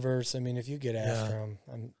Phillip Rivers, if you get after him,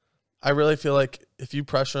 I really feel like if you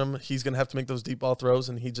pressure him, he's going to have to make those deep ball throws,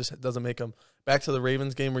 and he just doesn't make them. Back to the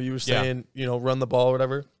Ravens game where you were saying, run the ball or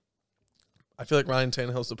whatever. I feel like Ryan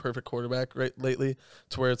Tannehill's the perfect quarterback lately,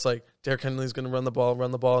 to where it's like Derrick Henry's going to run the ball,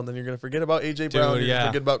 and then you're going to forget about A.J. Brown, you're going to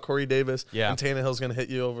forget about Corey Davis, and Tannehill's going to hit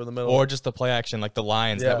you over the middle. Or just the play action, like the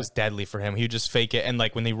Lions, that was deadly for him. He would just fake it, and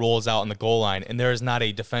like when he rolls out on the goal line, and there is not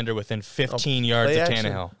a defender within 15 yards of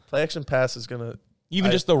Tannehill. Play action pass is going to...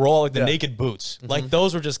 Even just the roll, like the naked boots. Like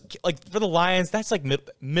those were just, like for the Lions, that's like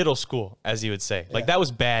middle school, as you would say. Like that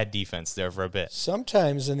was bad defense there for a bit.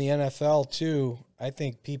 Sometimes in the NFL, too, I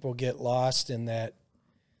think people get lost in that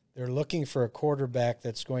they're looking for a quarterback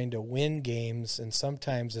that's going to win games, and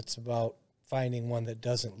sometimes it's about finding one that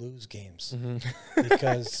doesn't lose games.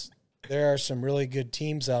 Because there are some really good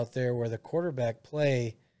teams out there where the quarterback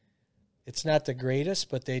play, it's not the greatest,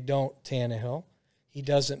 but they don't Tannehill. He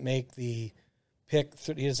doesn't make the pick.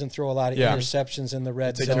 He doesn't throw a lot of interceptions in the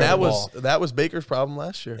red zone. And that was Baker's problem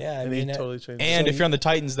last year. Yeah, he totally changed. And if you're on the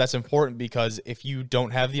Titans, that's important because if you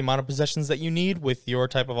don't have the amount of possessions that you need with your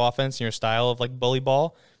type of offense and your style of like bully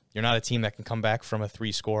ball, you're not a team that can come back from a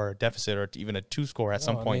 3-score deficit or even a 2-score at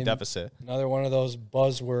some point deficit. Another one of those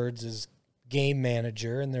buzzwords is game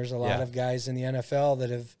manager, and there's a lot of guys in the NFL that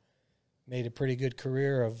have made a pretty good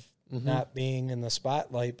career of not being in the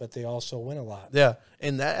spotlight, but they also win a lot. Yeah,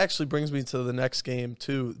 and that actually brings me to the next game,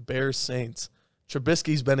 too, Bears-Saints.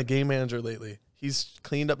 Trubisky's been a game manager lately. He's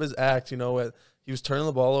cleaned up his act, he was turning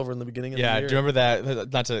the ball over in the beginning of the year. Yeah, do you remember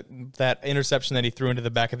that interception that he threw into the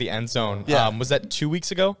back of the end zone? Yeah. Was that 2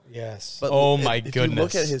 weeks ago? Yes. But my goodness. If you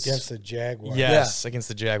look at his against the Jaguars. Yes, against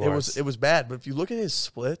the Jaguars. It was bad, but if you look at his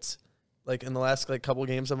splits, like in the last couple of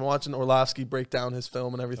games, I've been watching Orlovsky break down his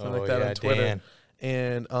film and everything like that on Twitter. Dan.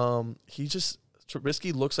 And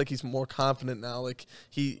Trubisky looks like he's more confident now. Like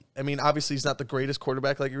obviously he's not the greatest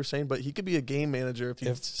quarterback like you were saying, but he could be a game manager if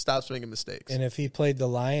he stops making mistakes. And if he played the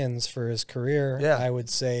Lions for his career, I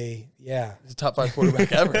would say, he's a top 5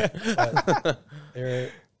 quarterback ever.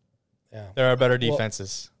 There are better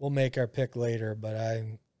defenses. We'll make our pick later, but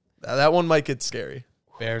that one might get scary.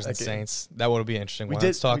 Bears and Saints. That would be an interesting one.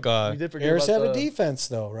 Let's talk. We did forget Bears about have a defense,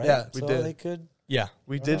 though, right? Yeah, we did. They could. Yeah,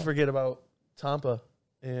 we did forget about Tampa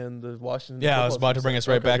and the Washington. Yeah, I was about to bring us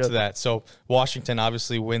right back to that. So Washington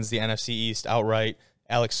obviously wins the NFC East outright.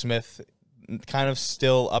 Alex Smith kind of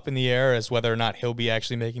still up in the air as whether or not he'll be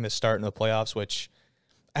actually making the start in the playoffs, which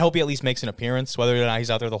I hope he at least makes an appearance, whether or not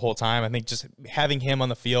he's out there the whole time. I think just having him on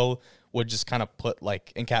the field would just kind of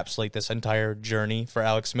encapsulate this entire journey for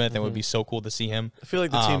Alex Smith, and it would be so cool to see him. I feel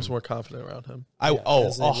like the team's more confident around him.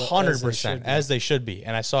 100%, as they should be.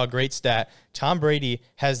 And I saw a great stat. Tom Brady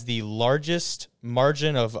has the largest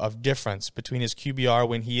margin of difference between his QBR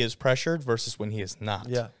when he is pressured versus when he is not.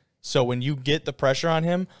 Yeah. So when you get the pressure on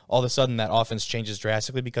him, all of a sudden that offense changes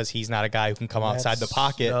drastically because he's not a guy who can come outside the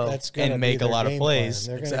pocket and make a lot of plays.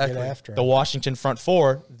 They're going to get after him. The Washington front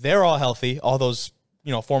four, they're all healthy. All those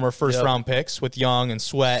former first-round picks with Young and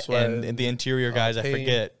Sweat and the interior guys, I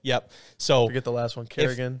forget. Yep. So forget the last one,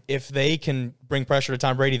 Kerrigan. If they can bring pressure to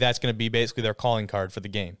Tom Brady, that's going to be basically their calling card for the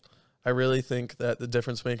game. I really think that the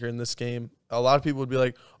difference maker in this game, a lot of people would be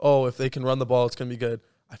like, oh, if they can run the ball, it's going to be good.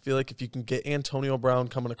 I feel like if you can get Antonio Brown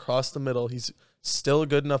coming across the middle, he's still a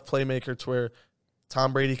good enough playmaker to where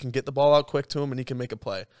Tom Brady can get the ball out quick to him and he can make a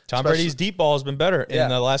play. Tom Brady's deep ball has been better in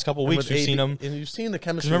the last couple of weeks. We've seen him, and you've seen the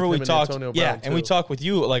chemistry. Remember, we talked, Antonio Brown and we talked with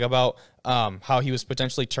you about how he was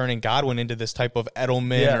potentially turning Godwin into this type of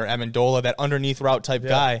Edelman or Amendola, that underneath route type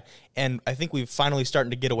guy. And I think we've finally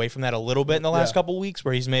starting to get away from that a little bit in the last couple of weeks,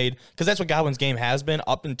 where he's made, because that's what Godwin's game has been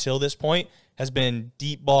up until this point, has been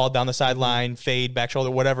deep ball down the sideline, fade, back shoulder,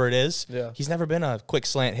 whatever it is. Yeah. He's never been a quick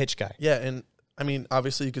slant hitch guy. Yeah, and I mean,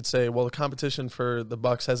 obviously you could say, well, the competition for the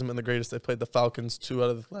Bucs hasn't been the greatest. They played the Falcons 2 out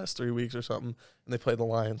of the last 3 weeks or something, and they played the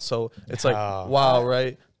Lions. So it's like, wow,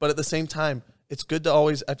 right? But at the same time, it's good to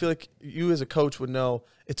always, I feel like you as a coach would know,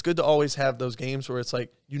 it's good to always have those games where it's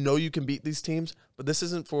like, you can beat these teams, but this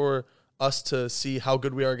isn't for us to see how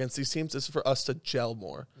good we are against these teams. This is for us to gel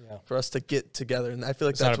more, for us to get together. And I feel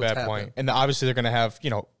like that's not a bad point. And obviously they're going to have,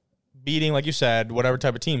 beating, like you said, whatever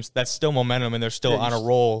type of teams, that's still momentum, and they're still on a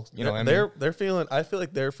roll. They're feeling. I feel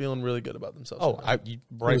like they're feeling really good about themselves.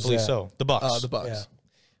 Rightfully so. The Bucs. The Bucs.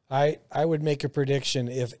 Yeah. I would make a prediction: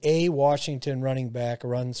 if a Washington running back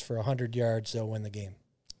runs for 100 yards, they'll win the game.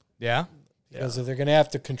 Yeah. Because they're going to have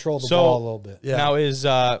to control the ball a little bit. Yeah. Now is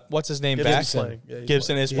what's his name back?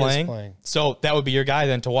 Gibson is playing. So that would be your guy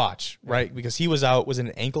then to watch, right? Because he was out. Was it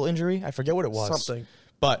an ankle injury? I forget what it was. Something.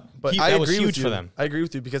 But that was huge for them. I agree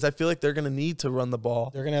with you, because I feel like they're going to need to run the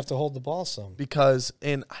ball. They're going to have to hold the ball some. Because,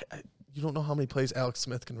 and you don't know how many plays Alex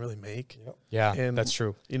Smith can really make. Yep. Yeah, and that's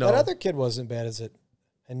true. That other kid wasn't bad. Is it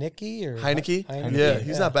Heineke? Yeah,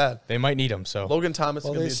 he's not bad. They might need him. So Logan Thomas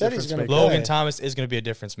is going to be a difference maker. Logan Thomas is going to be a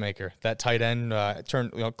difference maker. That tight end,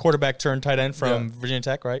 quarterback turned tight end from Virginia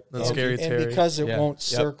Tech, right? That's scary Terry. And because it won't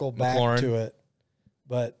circle back to it,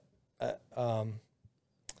 but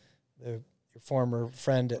your former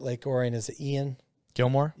friend at Lake Orion, is it Ian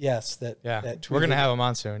Gilmore? Yes, that tweeted, we're going to have him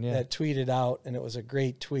on soon. Yeah, that tweeted out, and it was a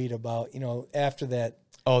great tweet about after that.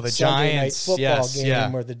 Oh, the Sunday Giants night football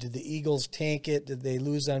game where did the Eagles tank it? Did they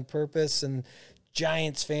lose on purpose? And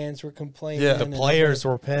Giants fans were complaining. Yeah, the players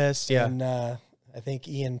were pissed. Yeah, and I think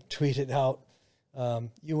Ian tweeted out,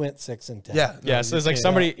 "You went 6-10." Yeah. So it's like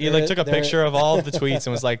somebody took a picture of all of the tweets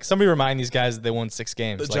and was like, "Somebody remind these guys that they won 6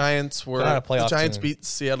 games." The Giants beat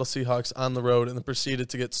Seattle Seahawks on the road and then proceeded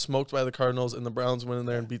to get smoked by the Cardinals, and the Browns went in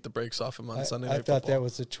there and beat the brakes off them on Sunday Night Football. I thought that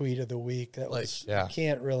was the tweet of the week. That was you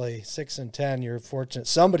can't really 6-10. You're fortunate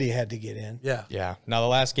somebody had to get in. Yeah. Now the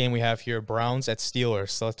last game we have here, Browns at Steelers.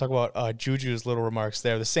 So let's talk about Juju's little remarks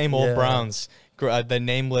there. The same old Browns. The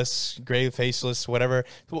nameless, gray faceless, whatever,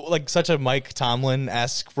 like such a Mike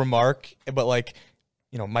Tomlin-esque remark, but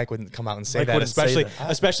Mike wouldn't come out and say that,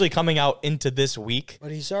 especially coming out into this week. But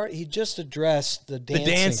he just addressed the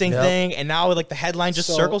dancing thing, and now the headline just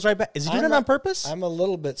circles right back. Is he doing it on purpose? I'm a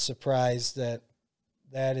little bit surprised that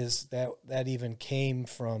even came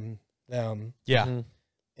from them. Yeah. Mm-hmm.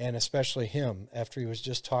 And especially him, after he was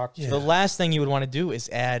just talked to. The last thing you would want to do is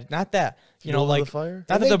add, not that, the fire?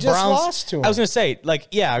 Not that the Browns lost to him. I was going to say,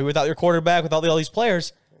 without your quarterback, without all these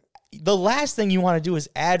players, the last thing you want to do is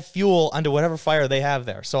add fuel onto whatever fire they have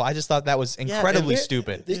there. So I just thought that was incredibly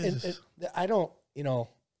stupid. I don't,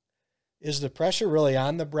 is the pressure really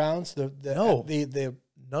on the Browns? No.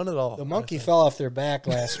 None at all. The monkey fell off their back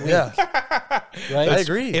last week. Right? I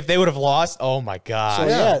agree. If they would have lost, oh my God.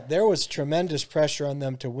 So there was tremendous pressure on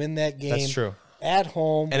them to win that game. That's true. At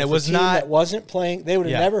home, and it was that wasn't playing. They would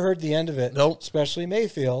have never heard the end of it. Nope. Especially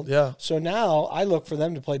Mayfield. Yeah. So now I look for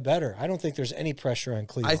them to play better. I don't think there's any pressure on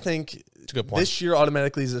Cleveland. I think it's a good point. This year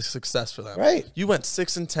automatically is a success for them. Right. You went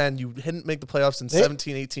 6-10. You didn't make the playoffs in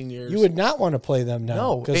 17, 18 years. You would not want to play them now.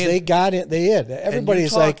 No, because they got it. They did.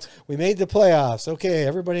 Everybody's like, we made the playoffs. Okay,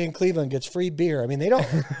 everybody in Cleveland gets free beer. I mean, they don't.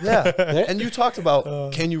 And you talked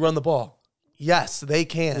about, can you run the ball? Yes, they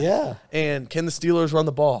can. Yeah. And can the Steelers run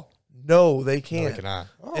the ball? No, they can't. No, they cannot.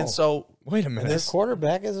 And so Wait a minute. Their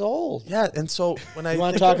quarterback is old. Yeah, and so when I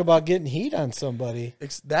want to talk about getting heat on somebody,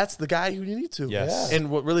 that's the guy who you need to. Yes. Yeah.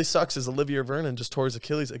 And what really sucks is Olivier Vernon just tore his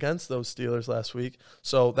Achilles against those Steelers last week.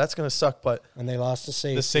 So that's going to suck. But and they lost a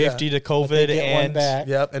safety. The safety to But COVID they get one and back.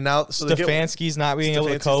 yep, and now so Stefanski's not being able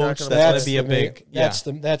to Stefanski's not coach. gonna That's play. going to be a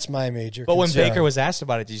big. That's my major. But when concern. Baker was asked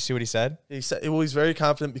about it, did you see what he said? he said he's very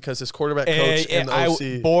confident because his quarterback coach and the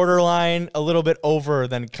OC. Borderline a little bit over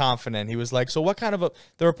than confident. He was like, so what kind of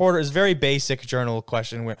the reporter is very basic journal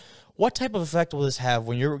question where what type of effect will this have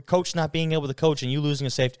when your coach not being able to coach and you losing a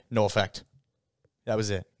safety? No effect. That was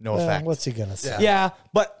it. No effect. What's he gonna say? Yeah,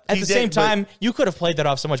 but at He the did, same but- time, you could have played that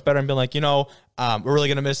off so much better and been like, we're really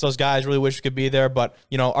gonna miss those guys. Really wish we could be there, but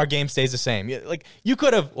our game stays the same. Like you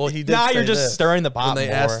could have. Well, he did. Now say you're just this stirring the pot. when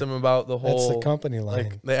they more. asked him about the whole. That's the company line.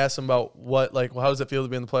 Like they asked him about what, like, well, how does it feel to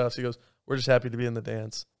be in the playoffs? He goes, "We're just happy to be in the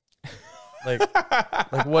dance." like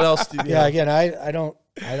what else do you? Yeah, again, I don't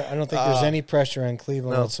think there's any pressure on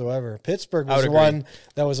Cleveland No. whatsoever. Pittsburgh I was would the agree. one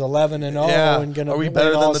that was 11-0 Yeah. and going to Are we win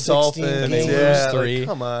better than all the 16 Dolphins? And they games lose Yeah, three. like,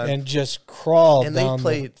 come on. and just crawled And they down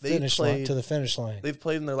played- the they finish line played- to the finish line. They've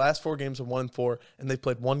played in their last 4 games of 1-4, and they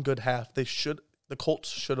played one good half. The Colts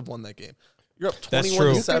should have won that game. You're up That's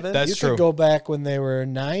 21-7. That's you true. could go back when they were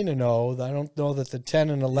 9-0. I don't know that the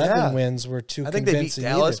 10 and 11 Yeah. wins were too I think they beat convincing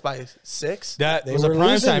Dallas either. by 6. That They was a were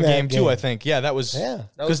losing primetime that game too. game. I think. Yeah, that was. Yeah.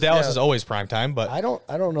 Because Dallas is always primetime, but I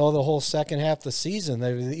don't know the whole second half of the season.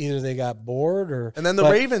 Either they got bored or. And then the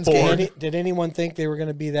but Ravens did game. Did anyone think they were going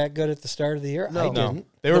to be that good at the start of the year? No. I didn't.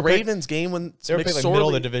 they The were picked- Ravens game when They were picked like middle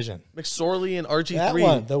of the McSorley, division. McSorley and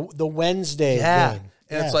RG3. That one, the Wednesday Yeah. game.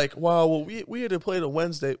 And it's like, wow, well, we had to play it on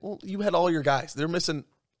Wednesday. Well, you had all your guys. They're missing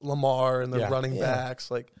Lamar and their Yeah. running Yeah.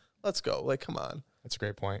 backs. Like, let's go. Like, come on. That's a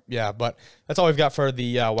great point. Yeah, but that's all we've got for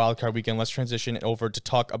the wild card weekend. Let's transition over to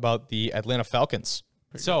talk about the Atlanta Falcons.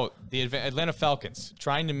 So the Atlanta Falcons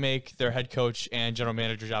trying to make their head coach and general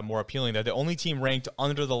manager job more appealing. They're the only team ranked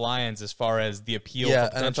under the Lions as far as the appeal. Yeah,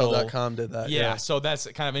 for potential. NFL.com did that. Yeah, so that's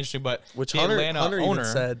kind of interesting. But Which the Hunter Atlanta even owner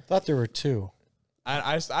said. I thought there were 2.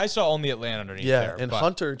 I saw only Atlanta underneath Yeah, there. and but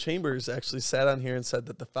Hunter Chambers actually sat on here and said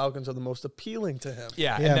that the Falcons are the most appealing to him.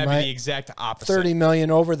 Yeah, Yeah, and that'd my- be the exact opposite. $30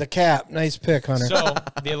 million over the cap. Nice pick, Hunter. So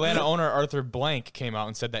the Atlanta owner, Arthur Blank, came out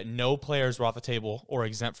and said that no players were off the table or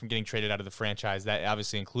exempt from getting traded out of the franchise, that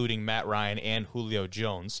obviously including Matt Ryan and Julio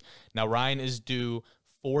Jones. Now, Ryan is due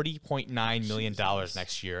 $40.9 million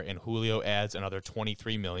next year, and Julio adds another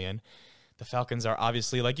 $23 million. The Falcons are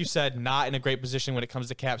obviously, like you said, not in a great position when it comes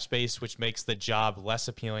to cap space, which makes the job less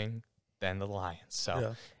appealing than the Lions.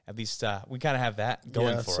 So at least we kind of have that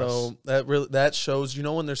going for us. So that shows,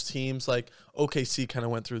 when there's teams like OKC kind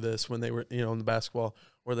of went through this when they were, in the basketball,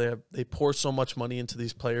 where they pour so much money into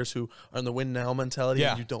these players who are in the win now mentality.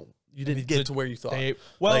 Yeah. And you didn't get to where you thought.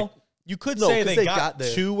 You could No, say 'cause they they got got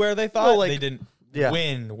there. to where they thought. Well, like, they didn't yeah.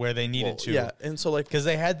 win where they needed to. Yeah, and so like Because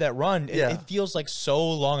they had that run. It feels like so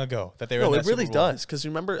long ago that they were in that it really Super Bowl. does. Because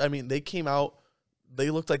remember, they came out, they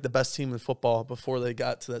looked like the best team in football before they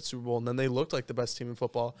got to that Super Bowl, and then they looked like the best team in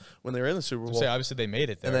football when they were in the Super Bowl. Say, obviously, they made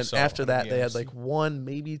it there. And then so, after that, they had games. like 1,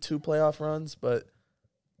 maybe 2 playoff runs, but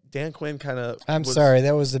Dan Quinn kind of. I'm sorry.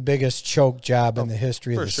 That was the biggest choke job in the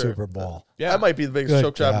history of for the sure. Super Bowl. That might be the biggest Good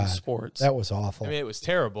choke job in God. sports. That was awful. I mean, it was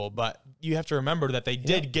terrible, but you have to remember that they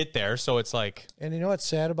did get there, so it's like. And you know what's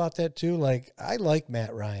sad about that, too? Like, I like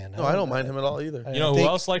Matt Ryan. no, I don't mind him at all either. I You know who think-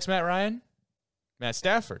 else likes Matt Ryan? Matt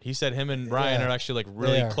Stafford. He said him and Ryan Yeah. are actually like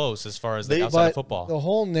really They are. close as far as They- like outside of But football. the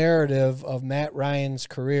whole narrative of Matt Ryan's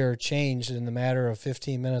career changed in the matter of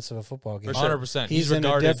 15 minutes of a football game. For sure. 100%. He's in a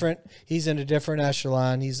regarded. different. He's in a different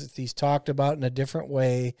echelon. He's talked about in a different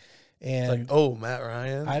way, It's like, and oh, Matt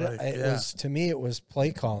Ryan. it was, to me, it was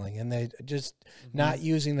play calling, and they just not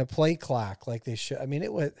using the play clock like they should. I mean,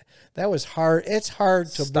 that was hard. It's hard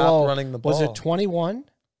to Stop blow. running the Was ball. it 21?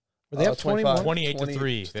 Were they up 25. 21?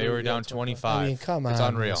 28-3. They were down 25. I mean, come on, It's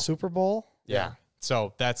unreal. Super Bowl. Yeah.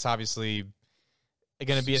 So that's obviously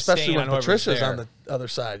going to be a Especially stain when on whoever's Patricia's there. on the other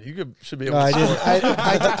side. You should be able No, to I score.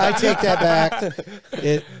 didn't. I take that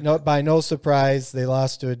back. By no surprise, they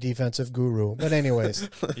lost to a defensive guru. But anyways,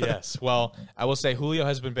 Yes. Well, I will say Julio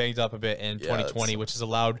has been banged up a bit in 2020, which has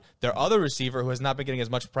allowed their other receiver, who has not been getting as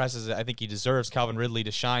much press as I think he deserves, Calvin Ridley,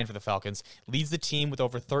 to shine for the Falcons. Leads the team with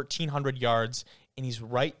over 1,300 yards, and he's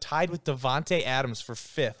tied with Devontae Adams for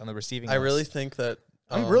 5th on the receiving I list. really think that.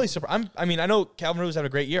 I'm really surprised. I know Calvin Ridley was having a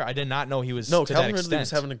great year. I did not know he was No, to Calvin that Ridley was extent.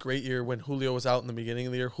 having a great year when Julio was out in the beginning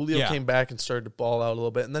of the year. Julio Yeah. came back and started to ball out a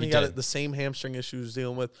little bit, and then He he got did. the same hamstring issues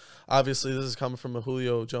dealing with. Obviously, this is coming from a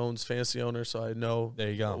Julio Jones fantasy owner, so I know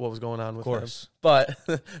There you go. what was going on with him. course. But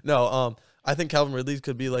no, I think Calvin Ridley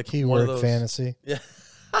could be like one of keyword those fantasy. Yeah.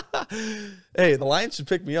 Hey, the Lions should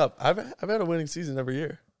pick me up. I've had a winning season every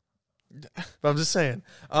year. But I'm just saying.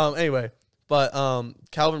 Anyway, but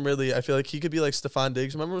Calvin Ridley, I feel like he could be like Stephon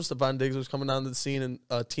Diggs. Remember when Stephon Diggs was coming onto the scene and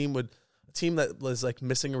a team that was like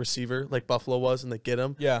missing a receiver like Buffalo was, and they get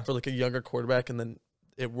him for like a younger quarterback, and then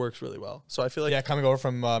it works really well. So I feel like coming over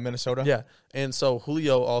from Minnesota. Yeah, and so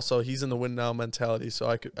Julio also, he's in the win now mentality. So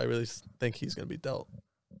I really think he's going to be dealt.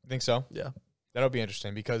 You think so? Yeah, that'll be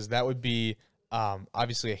interesting because that would be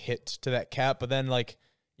obviously a hit to that cap. But then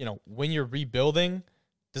when you're rebuilding,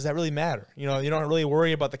 does that really matter? You don't really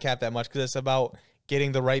worry about the cap that much because it's about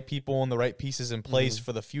getting the right people and the right pieces in place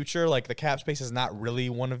for the future. Like the cap space is not really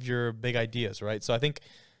one of your big ideas, right? So I think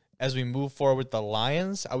as we move forward with the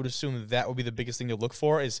Lions, I would assume that would be the biggest thing to look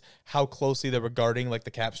for is how closely they're regarding like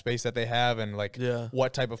the cap space that they have and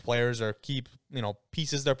what type of players or key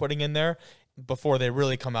pieces they're putting in there before they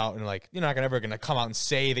really come out and you're not ever going to come out and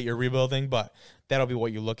say that you're rebuilding, but that'll be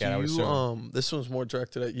what you look at. I would assume. This one's more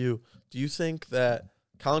directed at you. Do you think that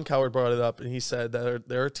Colin Cowherd brought it up and he said that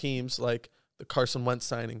there are teams like the Carson Wentz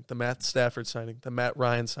signing, the Matt Stafford signing, the Matt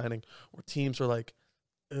Ryan signing, where teams are like,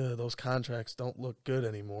 those contracts don't look good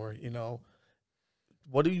anymore,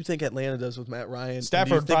 What do you think Atlanta does with Matt Ryan?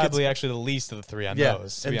 Stafford probably actually the least of the three on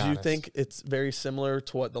those, and do you think it's very similar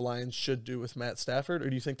to what the Lions should do with Matt Stafford, or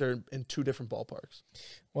do you think they're in two different ballparks?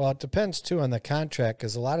 Well, it depends, too, on the contract,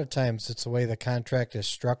 because a lot of times it's the way the contract is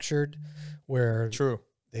structured where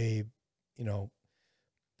they,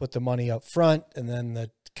 put the money up front, and then the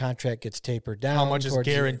contract gets tapered down. How much is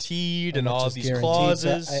guaranteed and all of these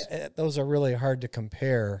clauses. So those are really hard to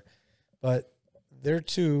compare, but they're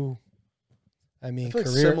two. I mean,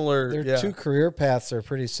 two career paths are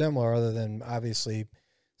pretty similar, other than obviously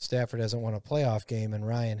Stafford hasn't won a playoff game and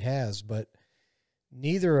Ryan has, but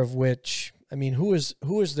neither of which. I mean, who is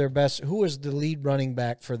their best? Who was the lead running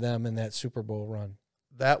back for them in that Super Bowl run?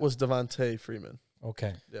 That was Devontae Freeman.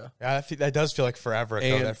 Okay. Yeah. That does feel like forever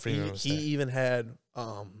ago that Freeman was there. He even had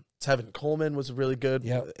Tevin Coleman was really good.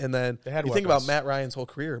 Yep. And then you think about Matt Ryan's whole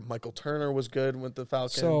career. Michael Turner was good with the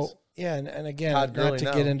Falcons. So, yeah, and again, not to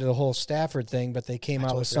get into the whole Stafford thing, but they came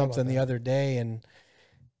out with something the other day, and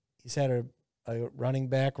he's had a running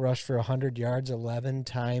back rush for 100 yards 11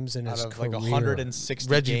 times in his career.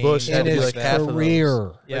 160 Reggie games. Bush had to be like half of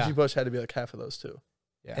those. Yeah. Reggie Bush had to be like half of those, too.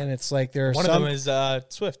 Yeah. And it's like there are one of them is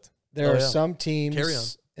Swift. There are some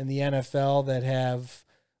teams in the NFL that have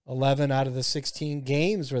 11 out of the 16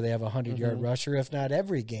 games where they have a 100-yard rusher, if not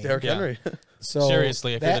every game. Derrick Henry. So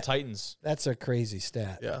seriously, if you're the Titans. That's a crazy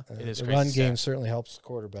stat. Yeah, it is the crazy run stat. game certainly helps the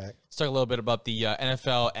quarterback. Let's talk a little bit about the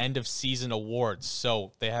NFL end-of-season awards.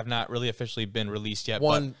 So they have not really officially been released yet.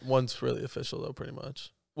 One's really official, though, pretty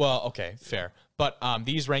much. Well, okay, fair. But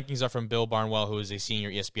these rankings are from Bill Barnwell, who is a senior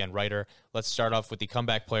ESPN writer. Let's start off with the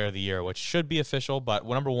Comeback Player of the Year, which should be official. But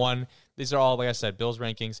number one, these are all, like I said, Bill's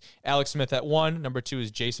rankings. Alex Smith at 1. Number 2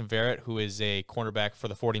 is Jason Verrett, who is a cornerback for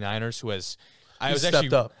the 49ers, who has I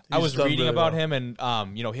was reading about him, and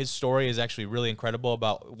his story is actually really incredible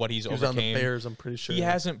about what he's overcame. On the Bears, I'm pretty sure. He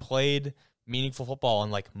hasn't played meaningful football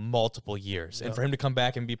in multiple years. And for him to come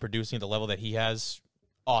back and be producing at the level that he has,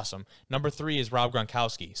 awesome. Number 3 is Rob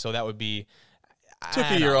Gronkowski. So that would be took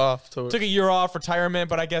a year off, retirement,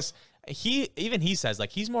 but I guess he says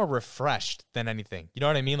he's more refreshed than anything. You know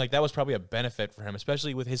what I mean? That was probably a benefit for him,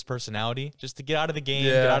 especially with his personality, just to get out of the game,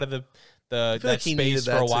 get out of that space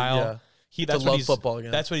for a while. That's what football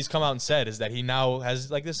again. That's what he's come out and said, is that he now has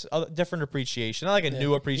this different appreciation, not a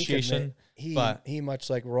new appreciation. He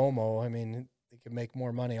much like Romo. I mean, he can make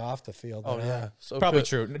more money off the field. Oh yeah, so probably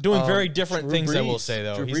true. Doing very different things. I will say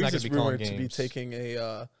though, Drew he's not going to be calling games. To be taking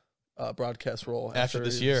a broadcast role after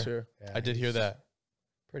this year. Yeah, I did hear that.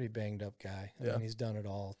 Pretty banged up guy. I mean, he's done it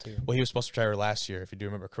all too. Well, he was supposed to retire last year, if you do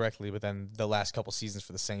remember correctly, but then the last couple seasons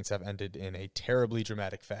for the Saints have ended in a terribly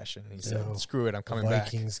dramatic fashion. He said, "Screw it, I'm coming back."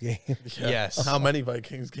 Vikings game. Yes. How many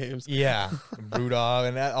Vikings games? Yeah, Brewdog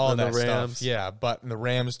and all that the Rams. stuff. Yeah, but the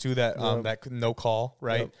Rams too. That that no call,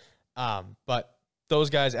 right? Yep. But those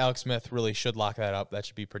guys, Alex Smith, really should lock that up. That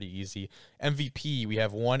should be pretty easy. MVP, we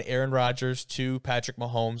have 1, Aaron Rodgers, 2, Patrick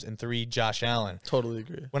Mahomes, and 3, Josh Allen. Totally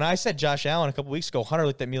agree. When I said Josh Allen a couple weeks ago, Hunter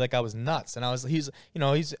looked at me like I was nuts, and he's.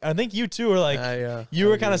 I think you two were you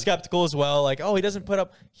were kind of skeptical as well. He doesn't put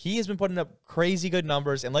up. He has been putting up crazy good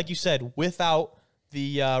numbers, and like you said, without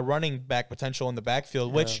the running back potential in the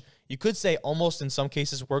backfield, which you could say almost in some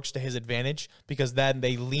cases works to his advantage, because then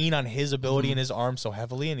they lean on his ability and his arm so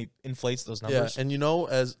heavily, and he inflates those numbers. Yeah, and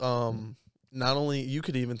as not only, you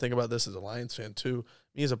could even think about this as a Lions fan too.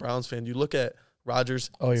 Me as a Browns fan, you look at Rodgers.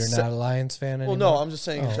 Oh, you're not a Lions fan anymore? Well, no, I'm just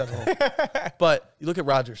saying in general. But you look at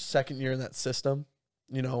Rodgers' second year in that system,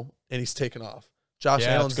 and he's taken off. Josh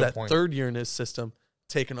Allen's that point. third year in his system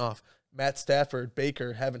taken off. Matt Stafford,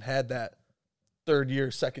 Baker haven't had that third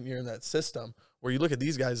year, second year in that system. Where you look at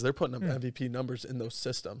these guys, they're putting up MVP numbers in those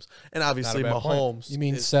systems. And obviously Mahomes. You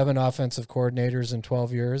mean 7 offensive coordinators in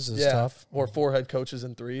 12 years is tough? Or 4 head coaches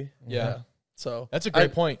in 3. Yeah. So that's a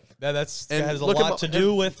great point. That has a lot to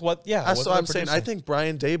do with what. Yeah, that's what I'm saying. I think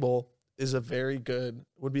Brian Daboll is would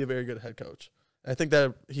be a very good head coach. I think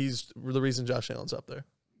that he's the reason Josh Allen's up there.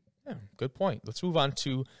 Yeah, good point. Let's move on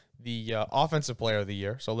to the offensive player of the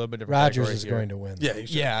year. So a little bit different. Rodgers is going to win.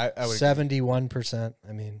 Yeah, I would 71%.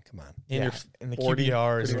 I mean, come on. In the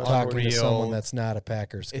QBRs, you're talking to someone that's not a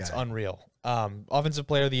Packers guy. It's unreal. Offensive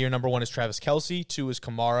player of the year, number 1 is Travis Kelce, 2 is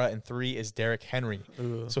Kamara, and 3 is Derrick Henry.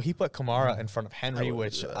 So he put Kamara in front of Henry,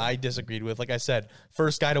 which I disagreed with. Like I said,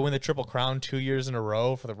 first guy to win the Triple Crown 2 years in a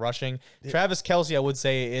row for the rushing. Travis Kelce, I would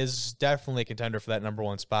say, is definitely a contender for that number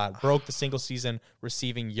 1 spot. Broke the single season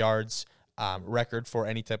receiving yards record for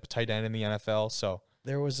any type of tight end in the NFL. So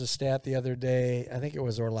there was a stat the other day, I think it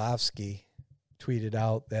was Orlovsky, tweeted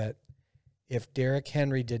out that if Derrick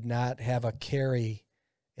Henry did not have a carry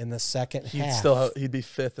in the second half, he'd be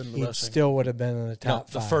 5th in the rushing. He still would have been in the top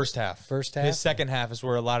 5. The first half. First half? His second half is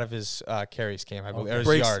where a lot of his carries came, I believe,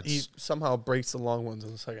 or his yards. He somehow breaks the long ones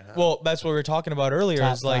in the second half. Well, that's what we were talking about earlier.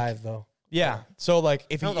 Top is like 5, though. Yeah. So, like,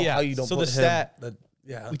 if I don't know how you don't so put the stat,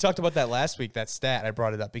 yeah. we talked about that last week, that stat, I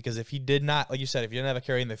brought it up, because if he did not, like you said, if he didn't have a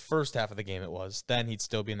carry in the first half of the game, then he'd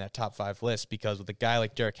still be in that top 5 list, because with a guy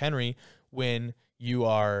like Derrick Henry, when you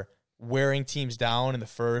are wearing teams down in the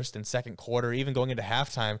first and second quarter, even going into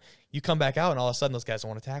halftime, you come back out and all of a sudden those guys don't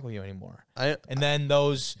want to tackle you anymore. And then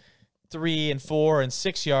those 3 and 4 and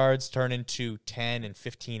 6 yards turn into 10 and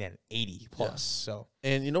 15 and 80 plus. Yeah. So,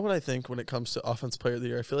 and you know what I think when it comes to offensive player of the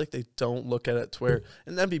year, I feel like they don't look at it to where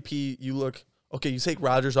in the MVP you look, okay, you take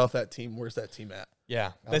Rodgers off that team, where's that team at?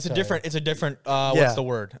 Yeah, it's a different what's the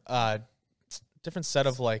word? Different set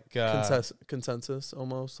of like consensus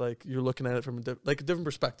almost, like you're looking at it from a different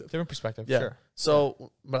perspective. Different perspective, yeah. Sure.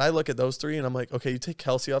 So, but I look at those 3 and I'm like, okay, you take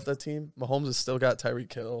Kelce off that team, Mahomes has still got Tyreek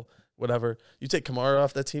Kittle, whatever. You take Kamara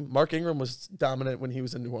off that team. Mark Ingram was dominant when he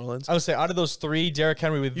was in New Orleans. I would say out of those 3, Derrick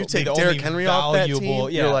Henry would you take Derrick Henry off that team.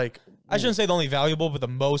 Yeah. You're like, I shouldn't say the only valuable, but the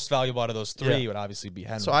most valuable out of those 3 would obviously be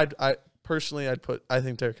Henry. So Personally, I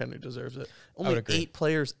think Derrick Henry deserves it. Only 8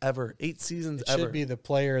 players ever, 8 seasons ever. It should be the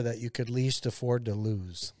player that you could least afford to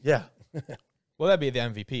lose. Yeah. Well, that'd be the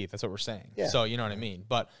MVP. That's what we're saying. Yeah. So you know what I mean.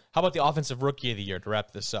 But how about the offensive rookie of the year to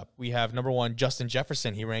wrap this up? We have number 1, Justin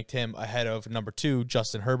Jefferson. He ranked him ahead of number 2,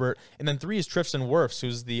 Justin Herbert. And then 3 is Tristan Wirfs,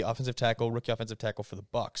 who's the rookie offensive tackle for the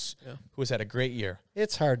Bucs, who has had a great year.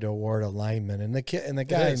 It's hard to award a lineman, and the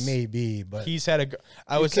guy may be, but he's had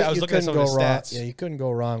I was looking at some of his stats. Yeah, you couldn't go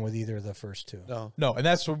wrong with either of the first 2. No, and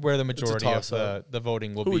that's where the majority of the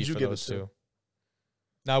voting will be for those 2.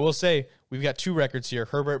 Now, I will say, we've got 2 records here.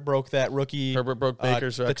 Herbert broke that rookie. Herbert broke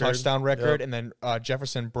Baker's record. The touchdown record. Yep. And then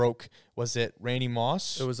Jefferson broke, was it Randy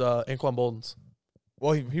Moss? It was Anquan Boldin's.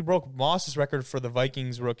 Well, he broke Moss's record for the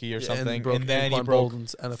Vikings rookie or something. And then he broke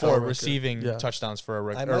Bolden's NFL 4 record. receiving touchdowns for a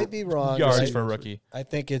rookie. I might be wrong. Yards for a rookie. I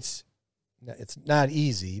think it's not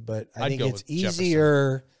easy, but I think it's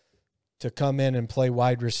easier Jefferson to come in and play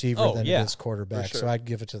wide receiver than it is quarterback. Sure. So I'd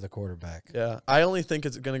give it to the quarterback. Yeah. I only think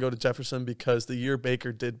it's going to go to Jefferson because the year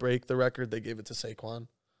Baker did break the record, they gave it to Saquon.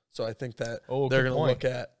 So I think that they're going to look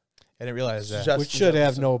at. I didn't realize that. Which should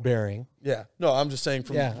have no bearing. Yeah. No, I'm just saying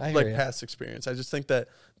from past experience. I just think that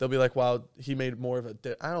they'll be like, wow, he made more of a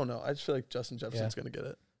I don't know. I just feel like Justin Jefferson's going to get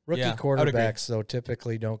it. Rookie quarterbacks, though,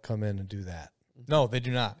 typically don't come in and do that. No, they do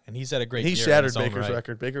not. And he's had a great year. He shattered Baker's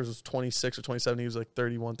record. Baker's was 26 or 27. He was like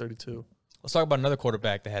 31, 32. Let's talk about another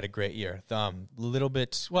quarterback that had a great year. Little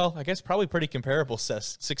bit, well, I guess probably pretty comparable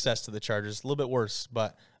success to the Chargers. A little bit worse,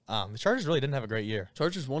 but the Chargers really didn't have a great year.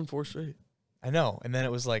 Chargers won 4 straight. I know, and then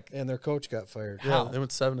it was like... And their coach got fired. Yeah, they went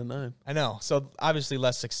 7-9. I know, so obviously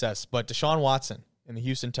less success. But Deshaun Watson and the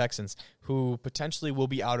Houston Texans, who potentially will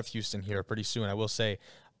be out of Houston here pretty soon, I will say,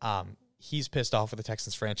 he's pissed off with the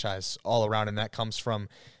Texans franchise all around, and that comes from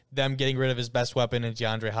them getting rid of his best weapon in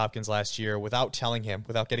DeAndre Hopkins last year without telling him,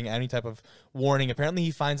 without getting any type of warning. Apparently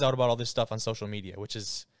he finds out about all this stuff on social media, which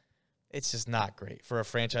is, it's just not great for a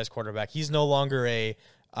franchise quarterback. He's no longer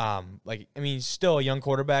he's still a young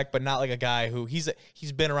quarterback, but not like a guy who he's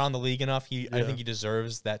been around the league enough. I think he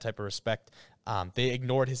deserves that type of respect. They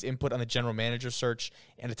ignored his input on the general manager search,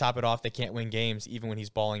 and to top it off, they can't win games even when he's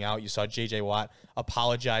balling out. You saw J.J. Watt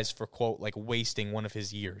apologize for, quote, like wasting one of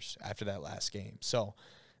his years after that last game. So,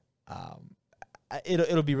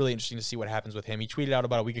 it'll be really interesting to see what happens with him. He tweeted out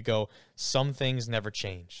about a week ago, some things never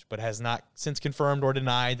change, but has not since confirmed or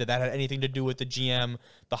denied that had anything to do with the GM,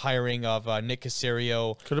 the hiring of Nick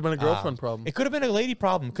Caserio. Could have been a girlfriend problem. It could have been a lady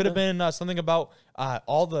problem. Could have been something about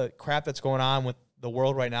all the crap that's going on with the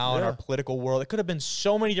world right now in our political world. It could have been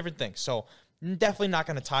so many different things. So definitely not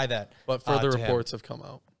going to tie that. But further reports have come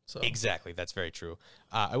out. So. Exactly. That's very true.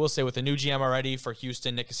 I will say with the new GM already for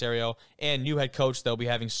Houston, Nick Caserio, and new head coach they'll be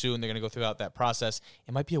having soon, they're going to go throughout that process.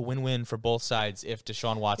 It might be a win-win for both sides if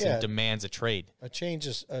Deshaun Watson demands a trade. A change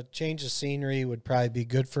of scenery would probably be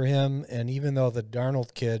good for him. And even though the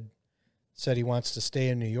Darnold kid said he wants to stay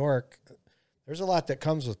in New York, there's a lot that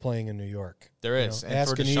comes with playing in New York. There is. And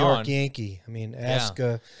ask for a New York Yankee. I mean, ask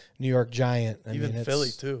a New York Giant. Even Philly,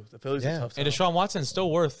 too. The Philly's a tough time. And Deshaun Watson's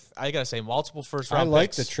still worth, I got to say, multiple first-round picks. I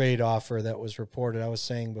like the trade offer that was reported. I was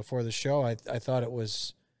saying before the show, I thought it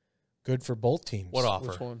was good for both teams. What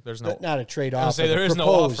offer? Which one? There's no. Not a trade I offer. was say there is no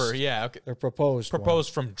offer. Yeah. Okay. They're proposed.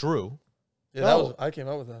 Proposed from Drew. Yeah, I came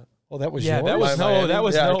up with that. Well, that was yours? I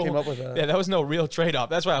came up with that. Yeah, that was no real trade-off.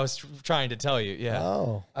 That's what I was trying to tell you. Yeah.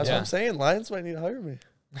 Oh. That's what I'm saying. Lions might need to hire me.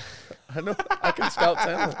 I know I can scout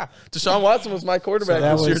talent. Deshaun Watson was my quarterback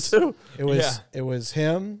this year too. It was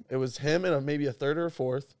him. It was him and maybe a third or a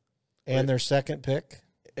fourth, and their second pick.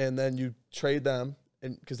 And then you trade them,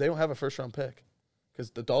 and because they don't have a first-round pick,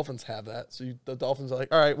 because the Dolphins have that. So the Dolphins are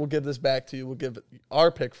like, all right, we'll give this back to you. We'll give our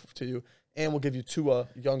pick to you, and we'll give you Tua,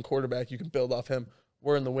 young quarterback. You can build off him.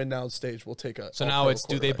 We're in the win-now stage. We'll take a. So now it's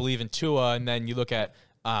do they believe in Tua, and then you look at.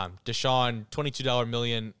 Deshaun,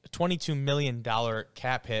 $22 million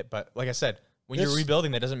cap hit. But like I said, when you're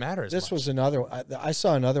rebuilding, that doesn't matter as much. This was another. I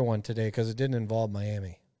saw another one today because it didn't involve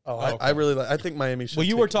Miami. Okay. I really like. I think Miami should. Well,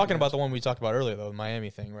 you were talking about the one we talked about earlier, though, the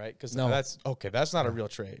Miami thing, right? Because that's okay. That's not a real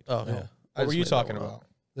trade. Oh no. Yeah. What were you talking about?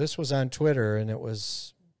 This was on Twitter, and it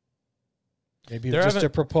was. Maybe it was just a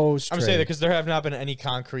proposed trade. I'm saying that because there have not been any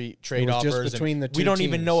concrete trade offers. Just between the two we don't teams.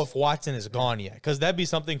 even know if Watson is gone yet because that'd be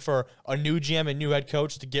something for a new GM and new head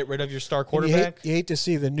coach to get rid of your star quarterback. You hate to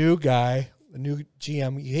see the new guy, the new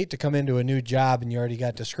GM. You hate to come into a new job and you already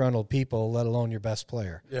got disgruntled people, let alone your best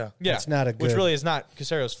player. Yeah. It's not a good. Which really is not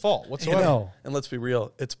Caserio's fault whatsoever. No. And let's be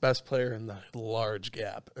real, it's best player in the large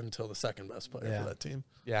gap until the second best player for that team.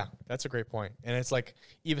 Yeah, that's a great point. And it's like,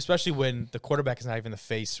 especially when the quarterback is not even the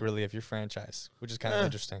face, really, of your franchise, which is kind of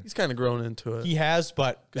interesting. He's kind of grown into it. He has,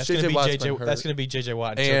 but that's going to be JJ. That's going to be JJ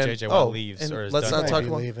Watt until JJ Watt leaves. Or is let's not talk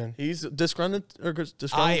about leaving. He's disgruntled.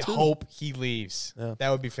 I hope he leaves. Yeah.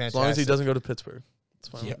 That would be fantastic. As long as he doesn't go to Pittsburgh. It's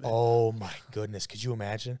fine. Yeah. Oh my goodness! Could you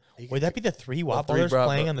imagine? Would that be the three Wobblers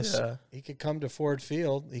playing on the? Yeah. He could come to Ford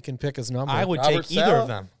Field. He can pick his number. I would take either of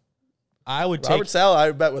them. Robert Saleh,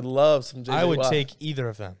 I bet, would love some JJ I would Watt. take either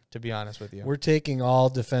of them, to be honest with you. We're taking all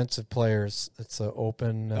defensive players. It's an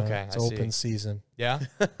open, open season. Yeah?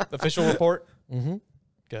 Official report? Mm-hmm.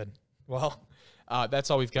 Good. Well, that's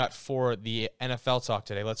all we've got for the NFL talk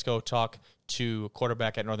today. Let's go talk to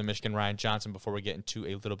quarterback at Northern Michigan, Ryan Johnson, before we get into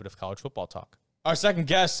a little bit of college football talk. Our second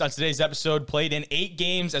guest on today's episode played in 8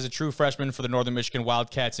 games as a true freshman for the Northern Michigan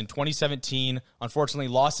Wildcats in 2017. Unfortunately,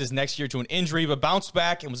 lost his next year to an injury, but bounced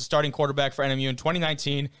back and was a starting quarterback for NMU in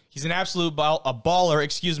 2019. He's an absolute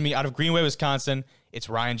baller, out of Greenway, Wisconsin. It's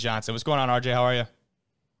Ryan Johnson. What's going on, RJ? How are you?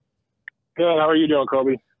 Good. How are you doing,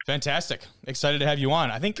 Kobe? Fantastic. Excited to have you on.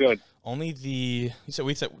 I think only we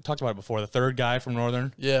talked about it before, the third guy from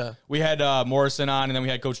Northern. Yeah. We had Morrison on, and then we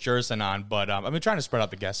had Coach Jurison on, but I've been trying to spread out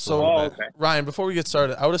the guests a little bit. Okay. Ryan, before we get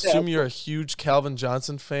started, I would assume you're a huge Calvin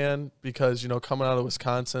Johnson fan because, coming out of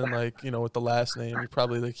Wisconsin, with the last name, you're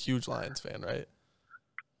probably a huge Lions fan, right?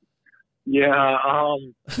 Yeah.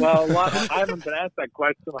 Well, I haven't been asked that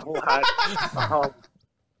question a lot.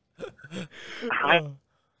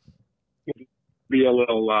 Be a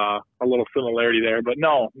little similarity there, but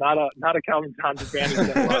no, not a Calvin Johnson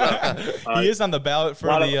fan. He is on the ballot for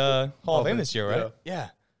the Hall of Fame this year, right? Yeah.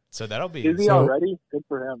 So that'll be. Is he already? Good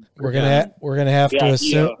for him. We're gonna have to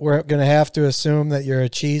assume we're gonna have to assume that you're a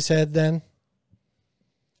cheesehead then.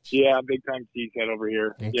 Yeah, big time cheesehead over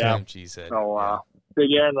here. Big time cheesehead. So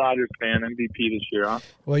big Aaron Rodgers fan, MVP this year, huh?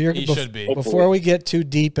 Well, he should be. Before we get too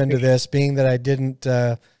deep into this, being that I didn't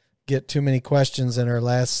get too many questions in our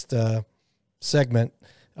last segment.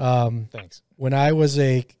 Thanks. When I was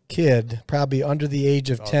a kid, probably under the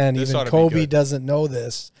age of 10, even Kobe doesn't know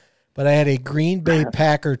this, but I had a Green Bay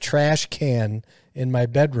Packer trash can in my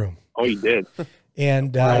bedroom. Oh, you did?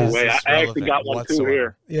 And no way. I actually got one too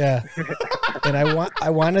here. Yeah. And I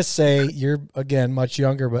want to say you're again much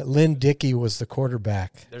younger, but Lynn Dickey was the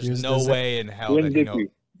quarterback. There's no way in hell Lynn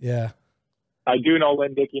Dickey. Yeah. I do know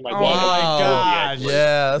Lynn Dickey. My Oh, dad. my gosh.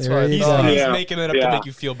 Yeah, that's There what I you thought. go. He's Yeah. making it up to make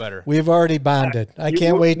you feel better. We've already bonded. I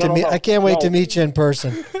can't wait to meet. I can't wait to meet you in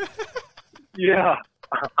person. Yeah,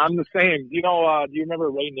 I'm the same. Do you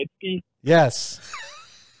remember Ray Nitsky? Yes.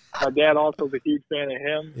 My dad also is a huge fan of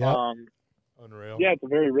him. Yep. Unreal. Yeah, it's a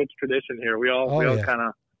very rich tradition here. We all yeah. kind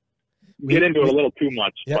of get into it a little too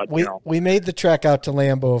much. Yeah, but, we made the trek out to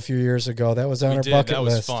Lambeau a few years ago. That was on our bucket That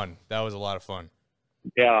was list. fun. That was a lot of fun.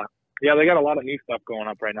 Yeah, they got a lot of new stuff going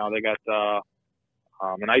up right now. They got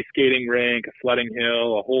an ice skating rink, a sledding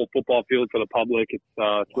hill, a whole football field for the public. It's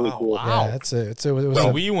really cool. Wow. Yeah, it was When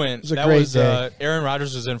a, we went, it was a that great was day. Aaron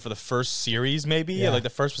Rodgers was in for the first series, maybe like the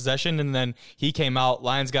first possession, and then he came out.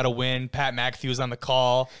 Lions got a win. Pat McAfee was on the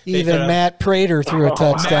call. Even Matt Prater threw a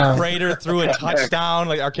touchdown. Matt Prater threw a touchdown,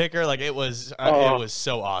 like our kicker. Like it was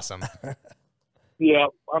so awesome. Yeah,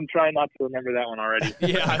 I'm trying not to remember that one already.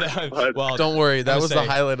 Yeah, well, Don't worry, that was the say,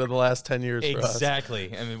 highlight of the last 10 years for us.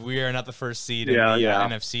 exactly. I mean, we are not the first seed in the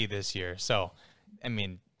NFC this year, so I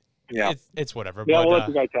mean, it's whatever. Yeah, but, we'll let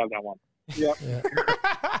you guys have that one. Yeah.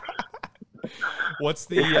 What's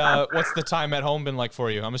the time at home been like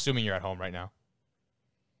for you? I'm assuming you're at home right now.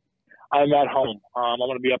 I'm at home. I'm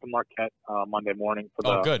going to be up in Marquette Monday morning for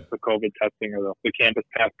the COVID testing or the campus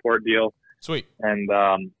passport deal. Sweet. And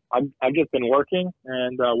I've just been working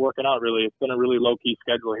and working out. Really, it's been a really low key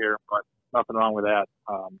schedule here, but nothing wrong with that.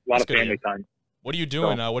 A lot of family time. What are you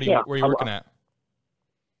doing? So, where are you working at?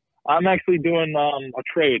 I'm actually doing a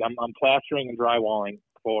trade. I'm plastering and drywalling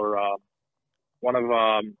for one of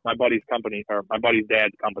my buddy's company or my buddy's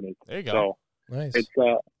dad's companies. There you go. So Nice.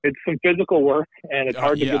 it's some physical work and it's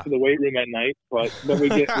hard to get to the weight room at night, but we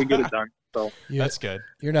get it done. So that's good.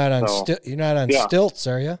 You're not on stilts,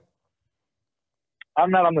 are you? I'm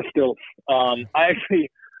not on the stilts. I actually,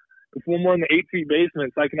 it's when we're in the 8 feet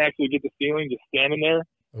basement, so I can actually get the ceiling just standing there.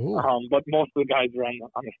 Ooh. But most of the guys are on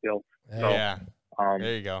the stilts. So, yeah.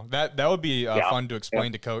 There you go. That would be fun to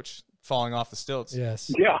explain to Coach, falling off the stilts. Yes.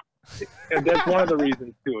 Yeah. And that's one of the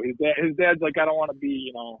reasons too. His dad's like, I don't want to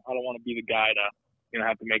be the guy to,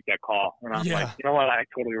 have to make that call. And I'm like, you know what? I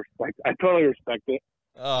totally respect it.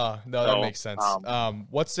 Oh, no, that makes sense.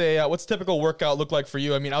 What's a typical workout look like for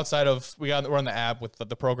you? I mean, outside of we're on the app with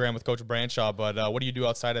the program with Coach Branshaw, but what do you do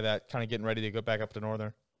outside of that? Kind of getting ready to go back up to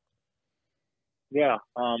Northern. Yeah.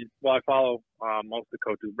 Well, I follow most of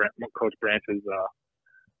Coach Branch's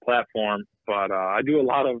platform, but I do a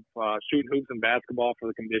lot of shooting hoops and basketball for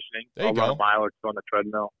the conditioning. I'll run a mile or so on the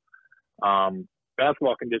treadmill.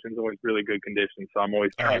 Basketball condition is always really good condition, so I'm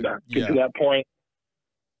always trying to get to that point.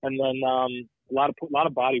 And then a lot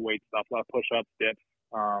of body weight stuff, a lot of push-ups, dips,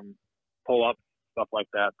 pull-ups, stuff like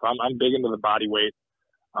that. So I'm big into the body weight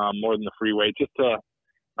more than the free weight.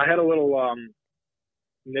 I had a little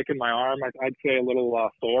nick in my arm. I'd say a little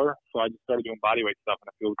sore, so I just started doing body weight stuff, and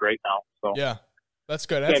it feels great now. So yeah. That's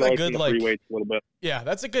good. That's a good free weights a little bit. Yeah,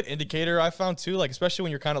 that's a good indicator I found too. Like especially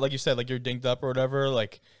when you're kind of like you said, like you're dinged up or whatever.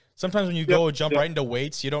 Like sometimes when you go jump right into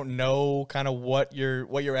weights, you don't know kind of what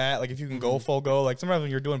you're at. Like if you can go full go. Like sometimes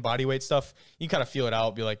when you're doing body weight stuff, you kind of feel it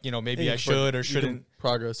out. Be like, maybe I should or shouldn't.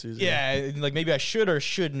 Progress easy. Yeah, like maybe I should or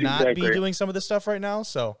should not be doing some of this stuff right now.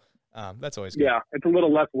 So that's always good. Yeah, it's a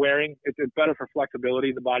little less wearing. It's better for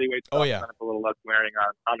flexibility, the body weight stuff. Oh yeah, and it's a little less wearing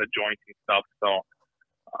on the joints and stuff. So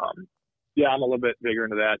yeah, I'm a little bit bigger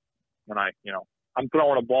into that. When I'm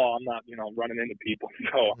throwing a ball, I'm not, running into people.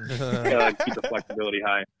 So keep the flexibility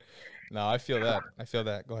high. No, I feel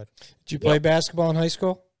that. Go ahead. Did you play basketball in high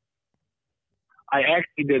school? I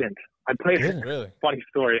actually didn't. I played. Really? Funny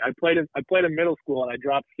story. I played in middle school and I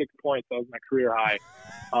dropped 6 points. That was my career high.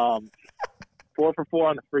 4 for 4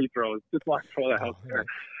 on the free throws. Just want to throw that out there.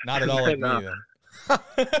 Not at all like me then.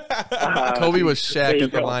 Kobe was Shaq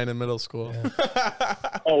at the line in middle school. Yeah.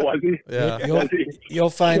 Oh, was he? Yeah. You'll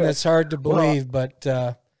find that's hard to believe, but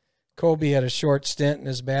Kobe had a short stint in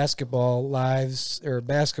his basketball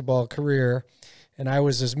career, and I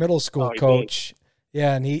was his middle school coach. Did.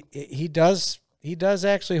 Yeah, and he does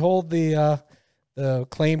actually hold the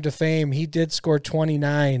claim to fame. He did score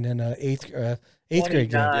 29 in a eighth grade game.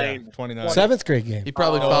 Yeah, 29. 7th grade game. He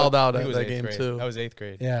probably fouled out at that game grade. too. That was 8th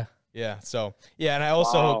grade. Yeah. Yeah. So and I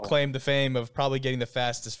also claimed the fame of probably getting the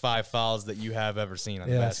fastest 5 fouls that you have ever seen on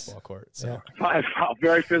the basketball court. So 5 fouls,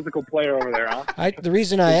 very physical player over there, huh? The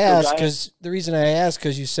reason I asked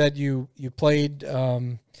because you said you played,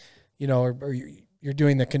 or you're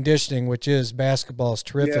doing the conditioning, which is basketball is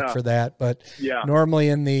terrific for that. But normally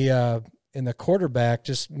in the quarterback,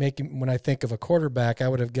 when I think of a quarterback, I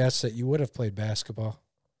would have guessed that you would have played basketball.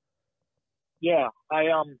 Yeah, I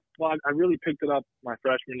really picked it up my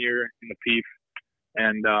freshman year in the PEEF,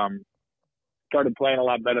 and started playing a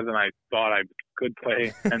lot better than I thought I could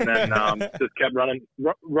play, and then just kept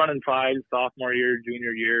running fives sophomore year,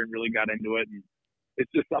 junior year, and really got into it. And it's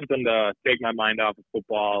just something to take my mind off of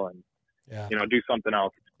football and do something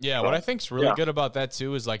else. Yeah, so, what I think's really good about that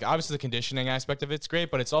too is like obviously the conditioning aspect of it's great,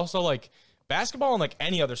 but it's also like basketball and like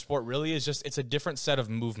any other sport really is just it's a different set of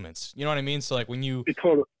movements. You know what I mean? So like when you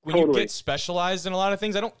you get specialized in a lot of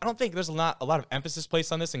things, I don't think there's not a lot of emphasis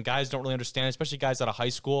placed on this, and guys don't really understand it, especially guys out of high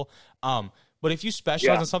school. But if you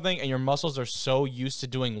specialize in something and your muscles are so used to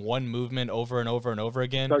doing one movement over and over and over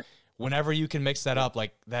again, whenever you can mix that up,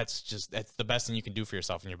 like that's the best thing you can do for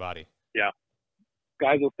yourself and your body. Yeah.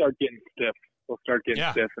 Guys will start getting stiff. They'll start getting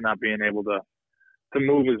stiff and not being able to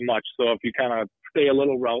move as much. So if you kind of stay a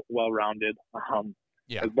little well-rounded,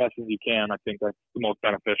 as best as you can, I think that's the most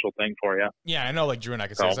beneficial thing for you. Yeah, I know, like Drew and I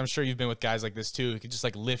could say this. I'm sure you've been with guys like this too, who could just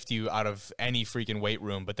like lift you out of any freaking weight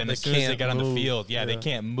room, but then as soon as they get on the field, they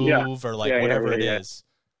can't move or like whatever it is.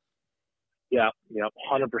 Yeah,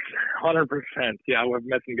 100%. Yeah, we've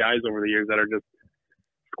met some guys over the years that are just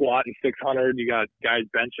squatting 600. You got guys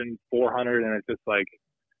benching 400, and it's just like,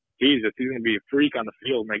 Jesus, he's going to be a freak on the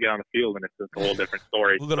field when they get on the field, and it's just a whole different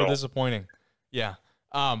story. A little disappointing. Yeah.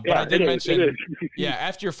 But I did mention,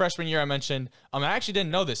 after your freshman year, I mentioned, I actually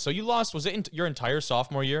didn't know this. So you lost, was it your entire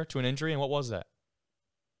sophomore year to an injury, and what was that?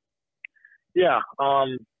 Yeah.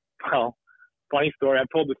 Well, funny story. I've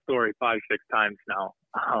told this story 5-6 times now.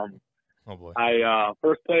 Oh boy.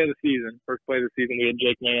 First play of the season, we had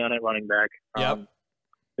Jake May on at running back.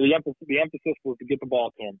 The emphasis was to get the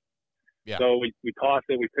ball to him. Yeah. So we toss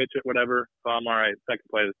it, we pitch it, whatever. So I'm all right. Second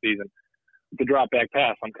play of the season. The drop back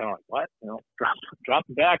pass, I'm kind of like, what? Drop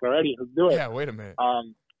it back already. Let's do it. Yeah, wait a minute.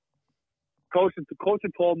 Coach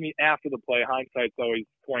had told me after the play, hindsight's always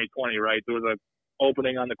 20/20, right? There was an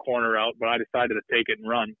opening on the corner route, but I decided to take it and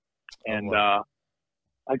run. And I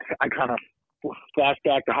kind of flashed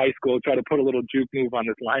back to high school, tried to put a little juke move on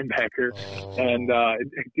this linebacker, and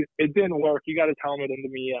it didn't work. He got his helmet into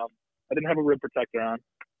me. I didn't have a rib protector on.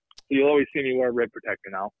 So you'll always see me wear a rib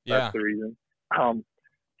protector now. That's the reason.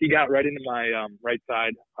 He got right into my right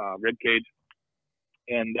side rib cage,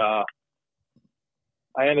 and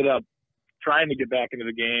I ended up trying to get back into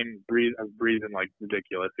the game. I was breathing like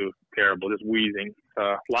ridiculous. It was terrible, just wheezing.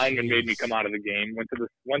 Lineman made me come out of the game. Went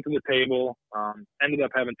to the table. Ended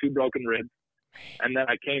up having 2 broken ribs, and then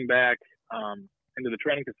I came back into the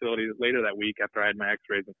training facility later that week after I had my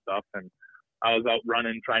X-rays and stuff, and I was out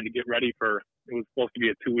running, trying to get ready for. It was supposed to be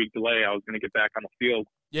a 2-week delay. I was going to get back on the field.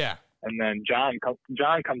 Yeah. And then John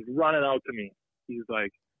comes running out to me. He's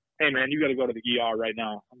like, "Hey man, you got to go to the ER right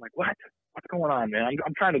now." I'm like, "What? What's going on, man?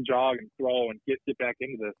 I'm trying to jog and throw and get back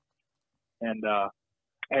into this." And I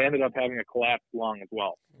ended up having a collapsed lung as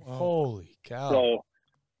well. Holy cow! So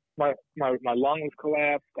my lung was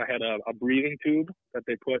collapsed. I had a breathing tube that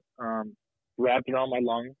they put wrapped around my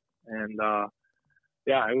lung, and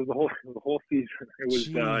it was the whole season. It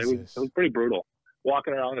was pretty brutal.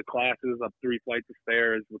 Walking around the classes up 3 flights of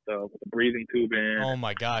stairs with the breathing tube in. Oh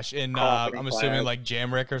my gosh! And I'm assuming like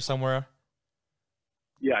Jamrick or somewhere.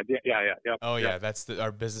 Yeah. Oh yeah, that's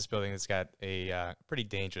our business building. That's got a pretty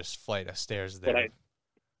dangerous flight of stairs there. That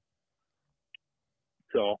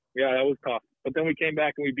was tough. But then we came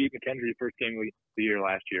back and we beat McKendree first game of the year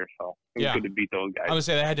last year. So it was good to beat those guys. I would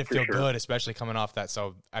say that had to feel good, especially coming off that.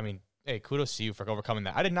 So I mean, hey, kudos to you for overcoming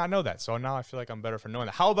that. I did not know that, so now I feel like I'm better for knowing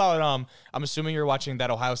that. How about I'm assuming you're watching that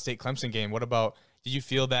Ohio State Clemson game. What about? Did you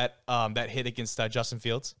feel that that hit against Justin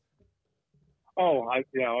Fields? I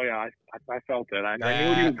felt it. I knew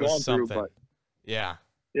what he was going through, but yeah,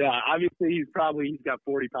 obviously he's got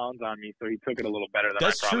 40 pounds on me, so he took it a little better than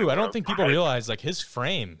That's true. I don't think people realize like his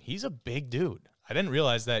frame. He's a big dude. I didn't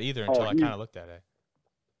realize that either until I kind of looked at it.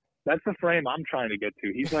 That's the frame I'm trying to get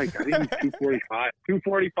to. He's like, I think he's 245.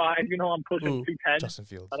 245. You know, I'm pushing 210 Justin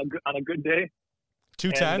Fields. on a good day.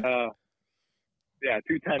 210?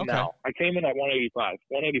 210 now. I came in at 185.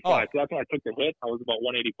 185. So that's when I took the hit. I was about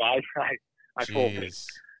 185. I folded.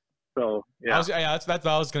 So, yeah. That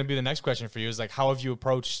was going to be the next question for you is like, how have you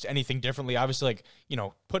approached anything differently? Obviously, like, you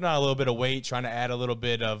know, putting on a little bit of weight, trying to add a little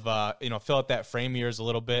bit of, fill out that frame of yours a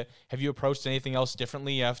little bit. Have you approached anything else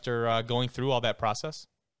differently after going through all that process?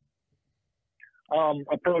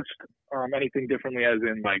 Approached anything differently as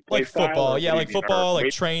in like play football, style, like football,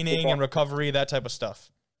 like training football. And recovery, that type of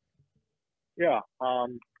stuff. Yeah. Well,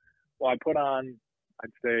 I put on, I'd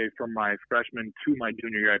say from my freshman to my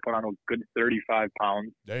junior year, I put on a good 35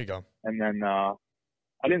 pounds. There you go. And then I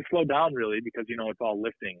didn't slow down really because it's all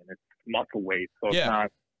lifting and it's muscle weight, so it's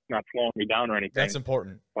not slowing me down or anything. That's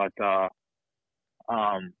important. But after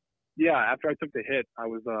I took the hit, I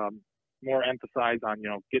was more emphasis on, you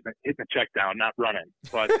know, hitting the check down, not running.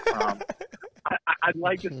 But I'd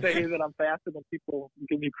like to say that I'm faster than people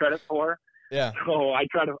give me credit for. Yeah. So I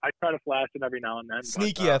try to flash it every now and then.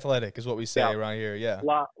 Sneaky athletic is what we say around here. Yeah.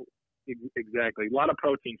 Exactly. A lot of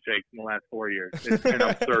protein shakes in the last 4 years. It's an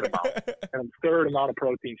absurd amount. An absurd amount of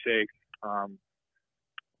protein shakes.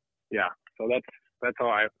 Yeah. So that's how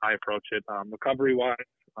I approach it. Recovery wise,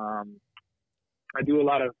 I do a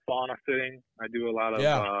lot of sauna sitting. I do a lot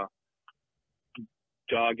of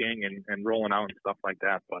jogging and rolling out and stuff like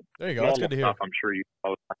that. But there you go. That's good to hear. I'm sure you.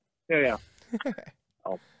 Yeah.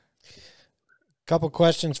 Couple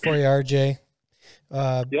questions for you, RJ.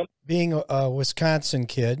 Yep. Being a Wisconsin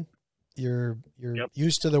kid, you're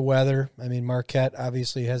used to the weather. I mean, Marquette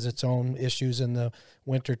obviously has its own issues in the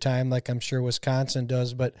wintertime, like I'm sure Wisconsin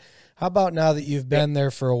does. But how about now that you've been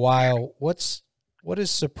there for a while? What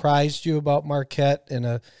has surprised you about Marquette in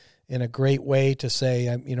a great way to say,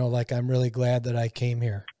 I'm really glad that I came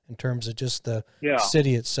here in terms of just the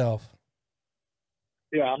city itself?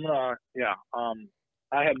 Yeah,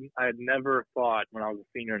 I had never thought when I was a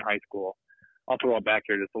senior in high school. I'll throw it back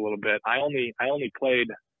here just a little bit. I only played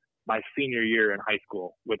my senior year in high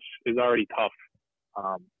school, which is already tough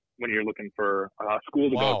when you're looking for a school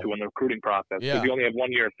to go to in the recruiting process, because you only have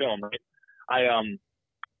 1 year of film, right?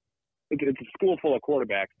 It's a school full of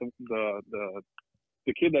quarterbacks.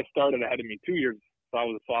 The kid that started ahead of me 2 years, so I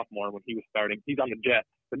was a sophomore when he was starting. He's on the Jets,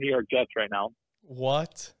 the New York Jets right now.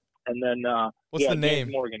 What? And then what's the name?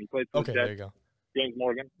 James Morgan. He played for the Jets. There you go. James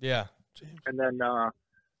Morgan. Yeah. And then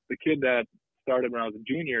the kid that started when I was a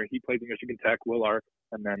junior, he played at Michigan Tech, Will Ark.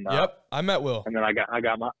 And then I met Will. And then I got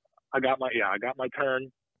my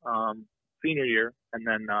turn senior year, and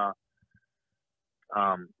then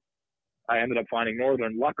I ended up finding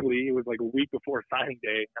Northern. Luckily, it was like a week before signing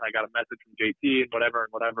day, and I got a message from JT and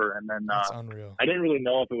whatever. And then that's unreal. I didn't really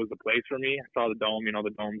know if it was the place for me. I saw the dome. You know, the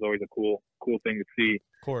dome's always a cool thing to see.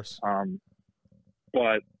 Of course.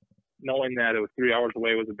 But knowing that it was 3 hours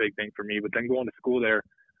away was a big thing for me. But then going to school there,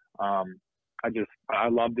 I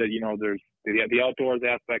loved it. You know, there's the outdoors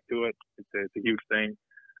aspect to it. It's a huge thing.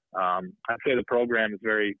 I'd say the program is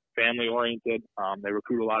very family oriented. They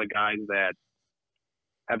recruit a lot of guys that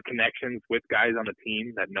have connections with guys on the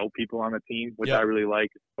team, that know people on the team, which I really like.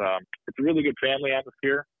 It's a really good family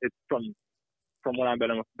atmosphere. It's from when I've been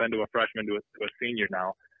to a freshman to a senior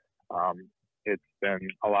now. It's been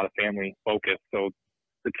a lot of family focused. So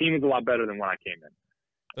the team is a lot better than when I came in.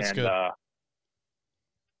 That's good.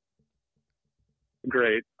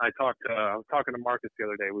 Great. I was talking to Marcus the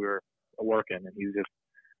other day. We were working, and he's just,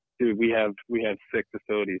 dude, we have 6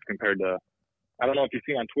 facilities compared to, I don't know if you've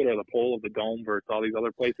seen on Twitter the poll of the dome versus all these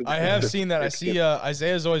other places. I have seen that. I see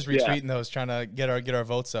Isaiah's always retweeting those, trying to get our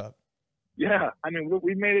votes up. Yeah, I mean,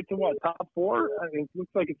 we made it to top 4. I mean, it looks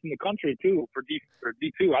like it's in the country too for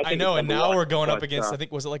D2. I know, and now we're going up against, I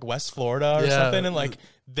think, was it like West Florida or something, and like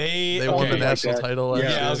they won the national title.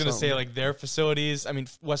 Yeah, I was gonna say like their facilities. I mean,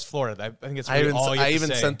 West Florida. I think it's. Really I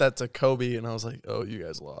even sent that to Kobe, and I was like, "Oh, you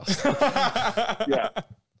guys lost." Yeah.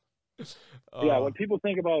 Yeah. When people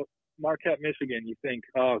think about Marquette, Michigan, you think,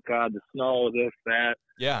 "Oh God, the snow, this, that."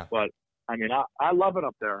 Yeah. But I mean, I love it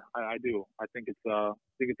up there. I do. I think it's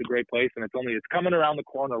a great place, and it's coming around the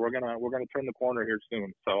corner. We're gonna turn the corner here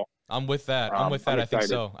soon. So I'm with that. I think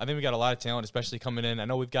so. I think we got a lot of talent, especially coming in. I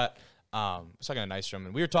know we've got. I was talking to Nystrom,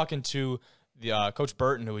 and we were talking to the Coach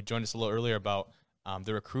Burton, who had joined us a little earlier about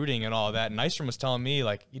the recruiting and all of that. And Nystrom was telling me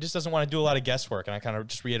like he just doesn't want to do a lot of guesswork, and I kind of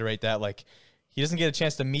just reiterate that like. He doesn't get a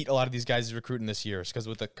chance to meet a lot of these guys he's recruiting this year because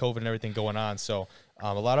with the COVID and everything going on. So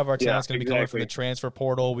a lot of our talent's going to be coming from the transfer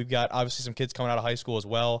portal. We've got obviously some kids coming out of high school as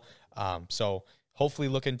well. So hopefully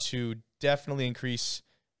looking to definitely increase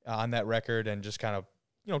on that record and just kind of,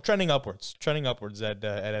 trending upwards at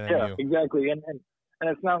NMU. Yeah, exactly. And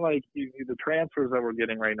it's not like the transfers that we're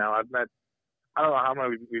getting right now. I don't know how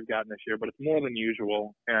many we've gotten this year, but it's more than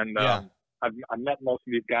usual. And I've met most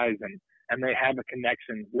of these guys and they have a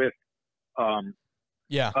connection with, a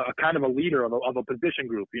kind of a leader of a position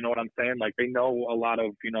group. You know what I'm saying? Like they know a lot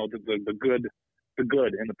of, the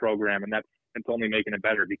good in the program, and it's only making it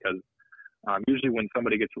better because usually when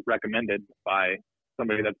somebody gets recommended by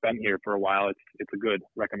somebody that's been here for a while, it's a good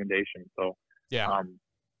recommendation. So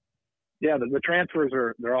the transfers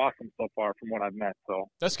they're awesome so far from what I've met. So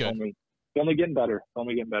that's good. It's only getting better.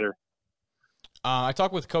 I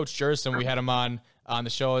talked with Coach Jurison. We had him on the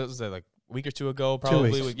show. It was like week or two ago,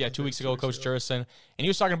 probably. 2 weeks ago, Coach Jurison. And he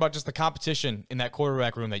was talking about just the competition in that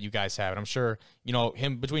quarterback room that you guys have. And I'm sure,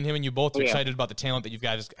 between him and you both are excited about the talent that you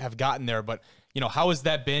guys have gotten there. But, how has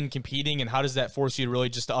that been competing, and how does that force you to really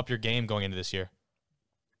just to up your game going into this year?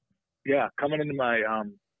 Yeah, coming into my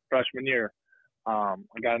freshman year, I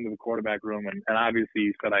got into the quarterback room, and obviously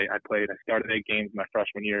you said I started 8 games my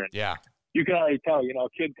freshman year. And yeah. You can already tell, a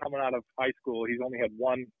kid coming out of high school, he's only had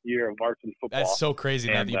 1 year of varsity football. That's so crazy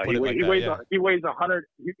now that you put it like he that. Weighs, he weighs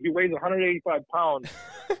 185 pounds,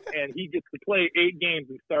 and he gets to play 8 games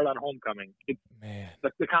and start on homecoming.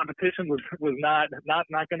 The competition was not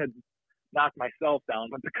going to knock myself down,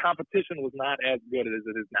 but the competition was not as good as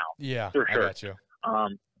it is now. Yeah, for sure. I got you.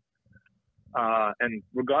 And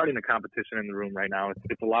regarding the competition in the room right now,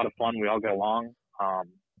 it's a lot of fun. We all get along.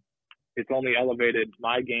 It's only elevated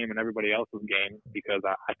my game and everybody else's game because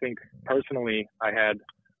I think personally I had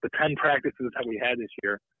the 10 practices that we had this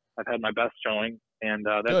year. I've had my best showing, and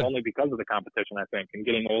that's Good. only because of the competition, I think, and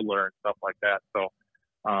getting older and stuff like that. So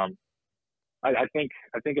I think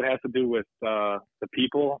it has to do with the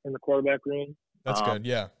people in the quarterback room. That's good,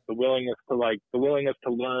 yeah. The willingness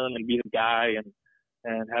to learn and be the guy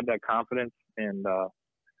and have that confidence and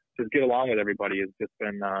just get along with everybody has just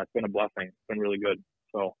been it's been a blessing. It's been really good.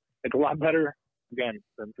 So it's a lot better, again,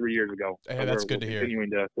 than 3 years ago. Hey, so that's good to hear.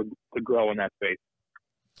 Continuing to grow in that space.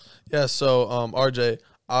 Yeah, so RJ,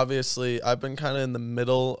 obviously I've been kind of in the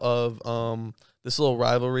middle of this little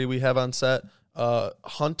rivalry we have on set.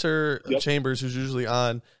 Hunter Chambers, who's usually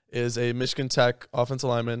on, is a Michigan Tech offensive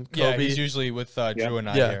lineman. Yeah, he's usually with Drew and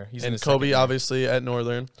I here. He's in Kobe, obviously, at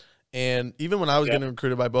Northern. And even when I was getting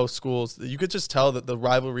recruited by both schools, you could just tell that the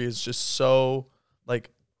rivalry is just so,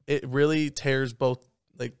 like, it really tears both,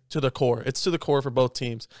 like, to the core. It's to the core for both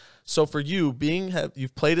teams. So for you,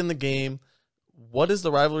 you've played in the game, what does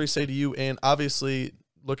the rivalry say to you? And obviously,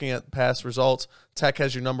 looking at past results, Tech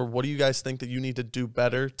has your number. What do you guys think that you need to do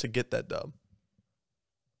better to get that dub?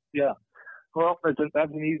 Yeah, well,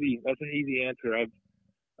 that's an easy answer. I've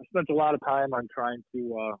spent a lot of time on trying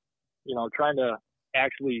to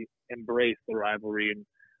actually embrace the rivalry, and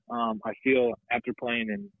I feel after playing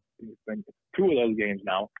in 2 of those games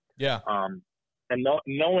now, and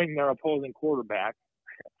knowing their opposing quarterback,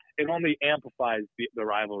 it only amplifies the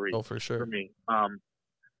rivalry. Oh, for sure. For me,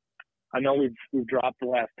 I know we've dropped the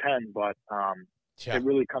last 10, but it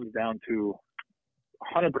really comes down to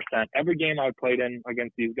 100%. Every game I've played in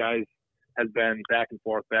against these guys has been back and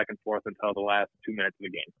forth until the last 2 minutes of the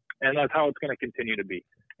game. And that's how it's going to continue to be.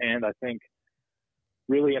 And I think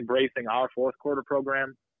really embracing our fourth quarter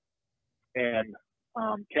program and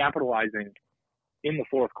capitalizing in the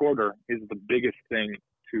fourth quarter is the biggest thing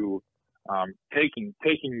to taking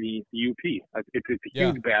the UP. It's a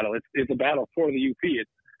huge battle. It's a battle for the UP.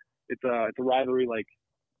 It's a rivalry like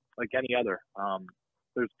any other.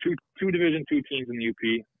 There's two Division II teams in the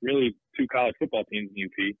UP, really 2 college football teams in the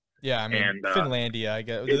UP. Yeah, I mean, Finlandia, I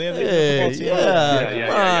guess. Do they have a football team?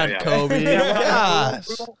 Come on, Kobe. Gosh.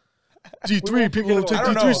 G3, people don't take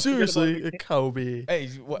G3 seriously. Kobe. Hey,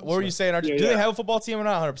 what were you saying, Archie? Do they have a football team? I'm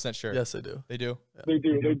not 100% sure. Yes, they do. They do? Yeah. They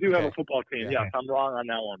do have a football team. Yes, I'm wrong on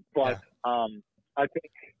that one. But I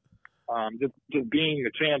think just being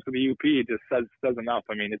the champs of the UP just says enough.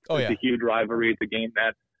 I mean, it's a huge rivalry. It's a game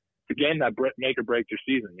that make or break your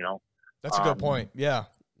season, That's a good point. Yeah.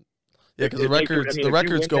 Yeah, because the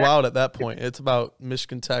records go out at that point. It's about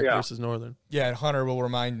Michigan Tech versus Northern. Yeah, and Hunter will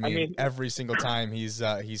remind me every single time he's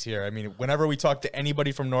here. I mean, whenever we talk to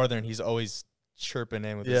anybody from Northern, he's always chirping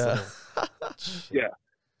in with his little... Yeah.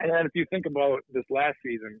 And then if you think about this last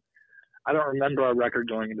season, I don't remember our record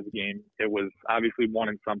going into the game. It was obviously 1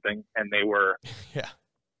 and something, and they were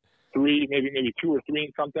 3, maybe 2 or 3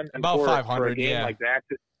 and something. And about 500, for a game like that,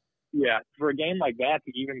 for a game like that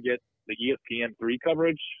to even get the ESPN3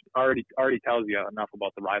 coverage already tells you enough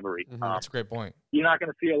about the rivalry. Mm-hmm. That's a great point. You're not going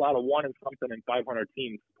to see a lot of 1 and something and 500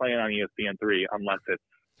 teams playing on ESPN3 unless it's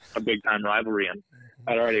a big time rivalry. And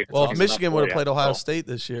that already. Well, if Michigan would have played Ohio State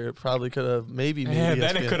this year, it probably could have maybe.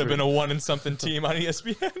 Then it could have been a 1 and something team on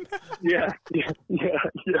ESPN. Yeah.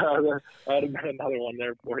 That would have been another one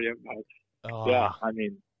there for you. But, I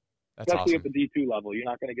mean, especially at the D2 level, you're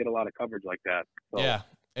not going to get a lot of coverage like that. So. Yeah.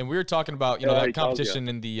 And we were talking about, that competition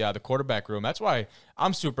in the quarterback room. That's why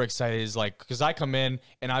I'm super excited is because I come in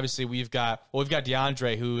and obviously we've got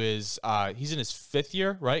DeAndre who is, he's in his 5th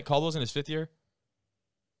year, right? Caldwell's in his 5th year?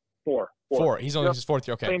 4. He's only his 4th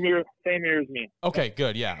year. Okay. Same year as me. Okay,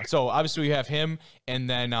 good. Yeah. So obviously we have him and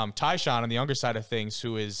then Tyshawn on the younger side of things,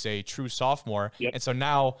 who is a true sophomore. Yep. And so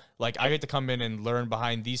now I get to come in and learn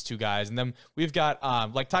behind these 2 guys. And then we've got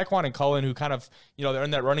Taekwon and Cullen, who kind of, they're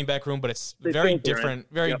in that running back room, but it's very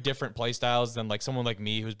different play styles than someone like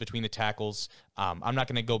me who's between the tackles. I'm not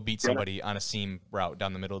going to go beat somebody on a seam route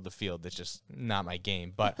down the middle of the field. That's just not my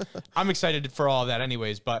game. But I'm excited for all of that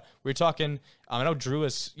anyways. But we were talking, I know Drew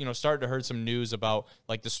has, started to heard some news about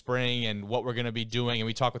like the spring and what we're going to be doing, and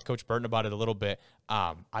we talked with Coach Burton about it a little bit.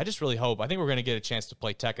 I just really hope. I think we're going to get a chance to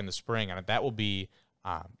play Tech in the spring, and that will be,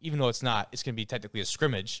 even though it's going to be technically a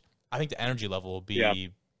scrimmage. I think the energy level will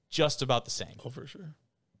be just about the same. Oh, for sure.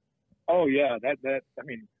 Oh yeah, that I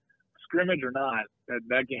mean, scrimmage or not,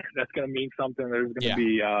 that game that's going to mean something. There's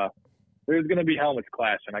going to be helmets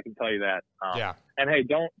clashing. I can tell you that. And hey,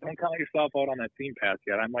 don't count yourself out on that team pass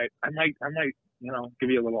yet. I might, give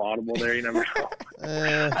you a little audible there. You never know.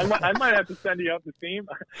 I might have to send you up the team.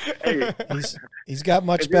 Hey, he's got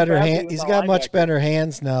much better He's got much better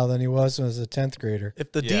hands now than he was when he was a 10th grader.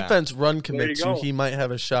 If the defense run commits you, he might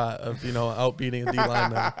have a shot of outbeating a D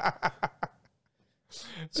lineman.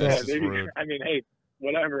 So I mean, hey,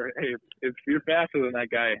 whatever. Hey, if you're faster than that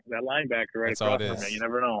guy, that linebacker right across from you, you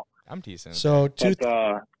never know. I'm decent. So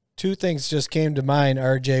two things just came to mind,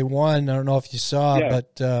 RJ. One, I don't know if you saw,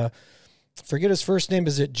 but forget his first name.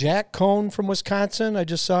 Is it Jack Cohn from Wisconsin? I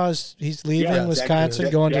just saw he's leaving Wisconsin,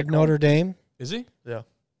 going to Notre Dame. Is he? Yeah.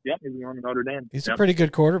 Yep, he's going to Notre Dame. He's a pretty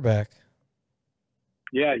good quarterback.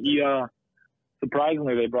 Yeah, he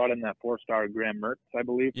surprisingly they brought in that 4-star Graham Mertz, I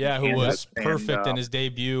believe. Yeah, who was perfect in his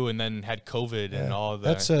debut and then had COVID and all of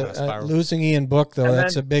that. That's a losing Ian Book, though.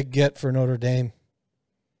 That's a big get for Notre Dame.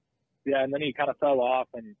 Yeah, and then he kind of fell off.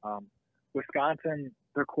 And Wisconsin,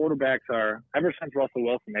 their quarterbacks are, ever since Russell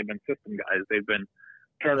Wilson, they've been system guys. They've been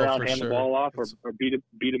turn around, hand the ball off, or beat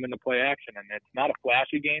him into play action. And it's not a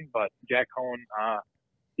flashy game, but Jack Cohn,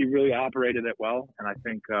 he really operated it well. And I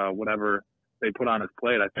think whatever they put on his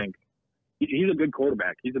plate, I think he's a good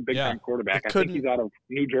quarterback. He's a big-time quarterback. I think he's out of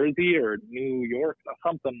New Jersey or New York,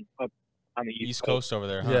 something up on the East Coast over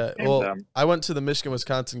there. Huh? Yeah, well, I went to the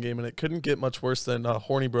Michigan-Wisconsin game, and it couldn't get much worse than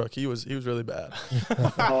Hornibrook. He was really bad.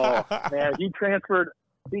 Oh, man, he transferred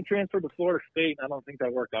to Florida State, and I don't think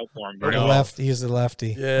that worked out for him. He's the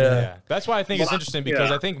lefty. Yeah. That's why I think it's interesting,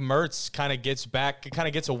 because I think Mertz kind of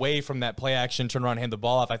gets away from that play action, turn around, hand the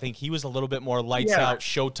ball off. I think he was a little bit more lights out,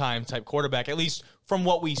 showtime type quarterback, at least from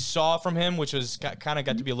what we saw from him, which was kind of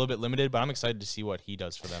got to be a little bit limited. But I'm excited to see what he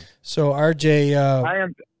does for them. So RJ,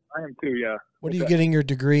 I am too. Yeah. What are you getting your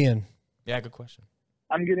degree in? Yeah, good question.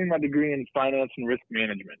 I'm getting my degree in finance and risk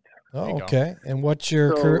management. Oh, okay. And what's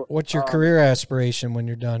your career aspiration when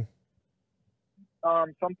you're done?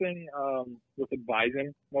 Something with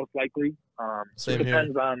advising, most likely. Same it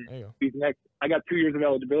depends on these next. I got 2 years of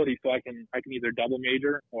eligibility, so I can either double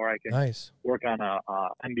major or I can work on a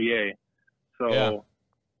MBA. So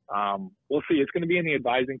we'll see. It's going to be in the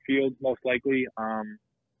advising field, most likely.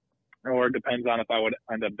 Or it depends on if I would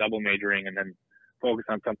end up double majoring and then focus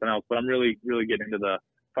on something else. But I'm really, really getting into the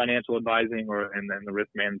financial advising and then the risk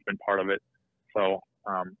management part of it. So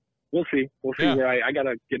we'll see. We'll see where I got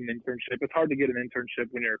to get an internship. It's hard to get an internship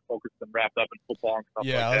when you're focused and wrapped up in football and stuff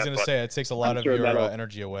like that. Yeah, I was going to say, it takes a lot of your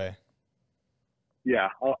energy away. Yeah.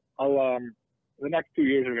 I'll the next 2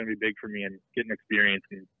 years are going to be big for me and getting experience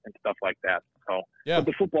and stuff like that. So, but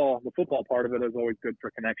the football part of it is always good for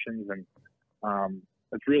connections, and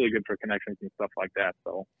it's really good for connections and stuff like that.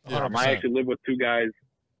 So I actually live with two guys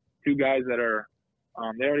that are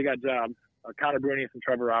they already got jobs. Connor Brunius and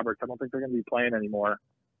Trevor Roberts. I don't think they're going to be playing anymore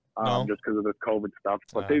just because of this COVID stuff.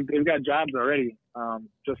 But they've got jobs already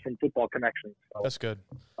just from football connections. So, that's good.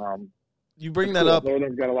 You bring that up.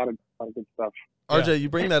 Northern's got a lot of good stuff. RJ, you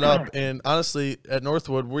bring that up, and honestly, at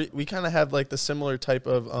Northwood, we kind of have like the similar type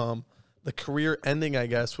of the career ending, I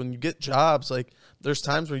guess. When you get jobs, like there's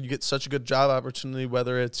times where you get such a good job opportunity,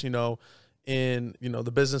 whether it's in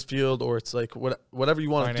the business field or it's like whatever you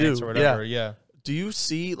want to do. Or whatever, yeah. Do you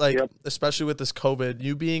see, like, especially with this COVID,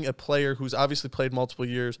 you being a player who's obviously played multiple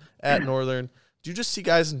years at Northern, do you just see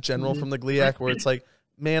guys in general from the GLIAC where it's like,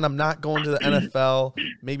 man, I'm not going to the NFL.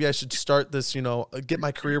 Maybe I should start this, get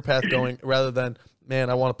my career path going rather than, man,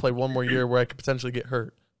 I want to play one more year where I could potentially get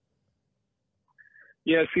hurt.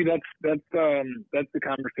 Yeah, see, that's the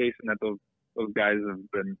conversation that those guys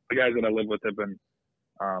have been, the guys that I live with have been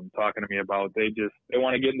talking to me about. They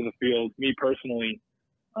want to get into the field. Me personally,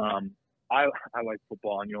 I like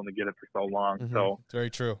football, and you only get it for so long. Mm-hmm. So it's very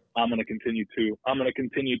true. I'm going to continue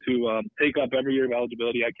to take up every year of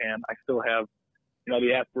eligibility I can. I still have,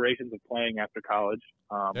 the aspirations of playing after college.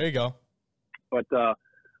 There you go. But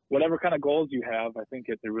whatever kind of goals you have, I think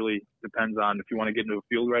it really depends on if you want to get into a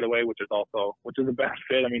field right away, which is a best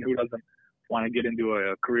fit. I mean, who doesn't want to get into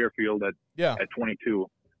a career field at 22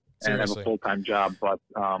 and have a full-time job? But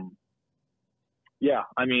I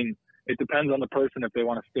mean, it depends on the person if they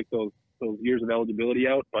want to stick those years of eligibility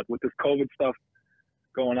out. But with this COVID stuff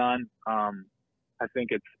going on, I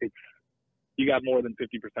think it's you got more than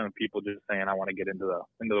 50% of people just saying, I want to get into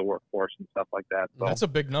the workforce and stuff like that. So, that's a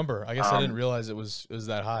big number. I guess I didn't realize it was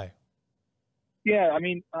that high. Yeah, I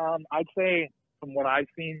mean, I'd say from what I've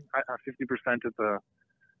seen, 50%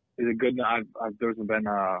 is a good. There's been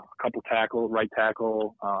a couple tackles, right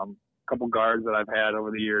tackle, a couple guards that I've had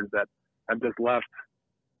over the years that have just left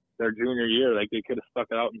their junior year. Like they could have stuck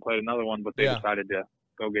it out and played another one, but they decided to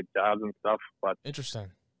go get jobs and stuff. But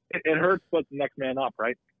interesting. It hurts, but the next man up,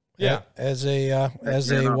 right? Yeah. As a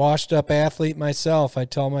washed up athlete myself, I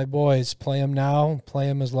tell my boys, play them now, play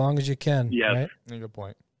them as long as you can. Yes. Right? Good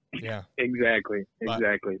point. Yeah. Exactly.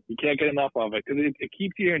 You can't get enough of it because it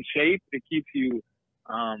keeps you in shape. It keeps you.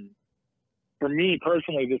 For me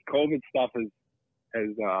personally, this COVID stuff has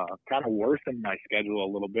kind of worsened my schedule a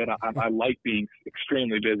little bit. I like being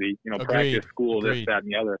extremely busy. Agreed. Practice, school, Agreed. this, that,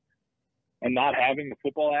 and the other, and not having the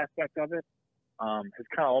football aspect of it has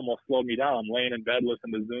kind of almost slowed me down. I'm laying in bed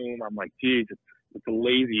listening to Zoom. I'm like, geez, it's a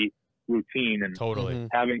lazy routine, and Totally.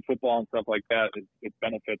 having football and stuff like that, it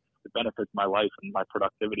benefits my life and my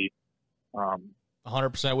productivity.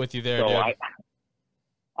 100% with you there, so dude.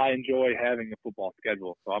 I enjoy having a football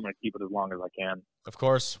schedule, so I'm going to keep it as long as I can. Of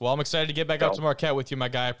course. Well, I'm excited to get back up to Marquette with you, my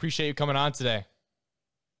guy. I appreciate you coming on today.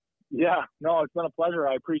 Yeah, no, it's been a pleasure.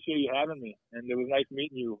 I appreciate you having me, and it was nice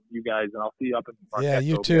meeting you guys, and I'll see you up in Marquette. Yeah,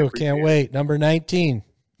 you too. Can't wait. Number 19.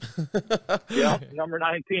 Yeah, number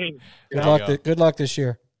 19. Good luck this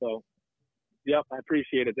year. So, yep, I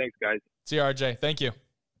appreciate it. Thanks, guys. See you, RJ. Thank you.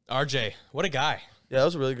 RJ, what a guy. Yeah, that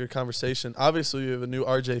was a really good conversation. Obviously, we have a new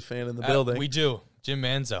RJ fan in the building. We do. Jim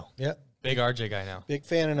Manzo. Yep. Big RJ guy now. Big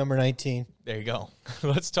fan of number 19. There you go.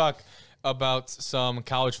 Let's talk about some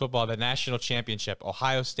college football, the national championship,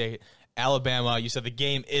 Ohio State, Alabama. You said the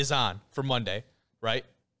game is on for Monday, right?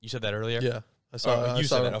 You said that earlier? Yeah. I saw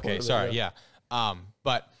that. Okay, sorry. Yeah.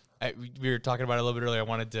 But we were talking about it a little bit earlier. I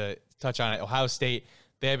wanted to touch on it. Ohio State,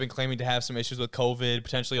 they have been claiming to have some issues with COVID,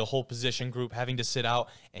 potentially a whole position group having to sit out,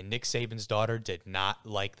 and Nick Saban's daughter did not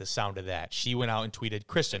like the sound of that. She went out and tweeted,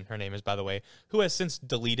 Kristen, her name is, by the way, who has since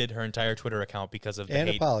deleted her entire Twitter account because of the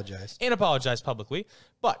hate. And apologized publicly.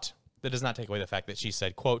 But that does not take away the fact that she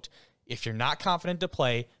said, quote, if you're not confident to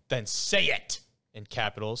play, then say it, in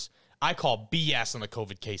capitals. I call BS on the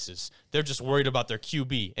COVID cases. They're just worried about their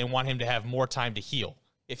QB and want him to have more time to heal.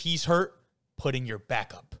 If he's hurt, put in your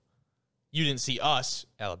backup. You didn't see us,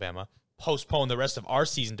 Alabama, postpone the rest of our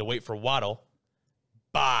season to wait for Waddle.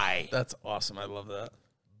 Bye. That's awesome. I love that.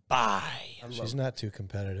 Bye. She's not too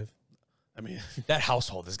competitive. I mean, that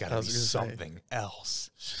household has got to be something else.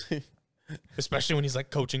 Especially when he's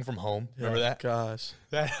like coaching from home. Remember that? Gosh.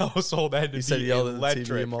 That household had to be said yelled at the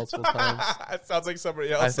TV multiple times. It sounds like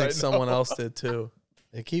somebody else. I think someone else did too.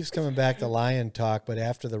 It keeps coming back to Lion talk, but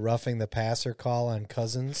after the roughing the passer call on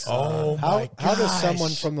Cousins, how does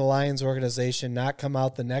someone from the Lions organization not come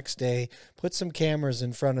out the next day, put some cameras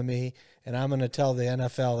in front of me, and I'm going to tell the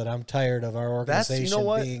NFL that I'm tired of our organization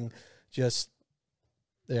being just.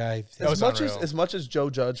 Yeah, as much as Joe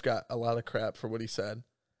Judge got a lot of crap for what he said,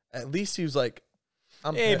 at least he was like,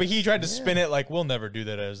 but he tried to spin it like we'll never do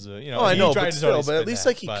that as I know, but still, but at least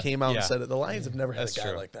he came out and said it. The Lions have never had a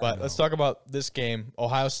guy like that. But let's talk about this game: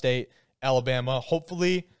 Ohio State, Alabama.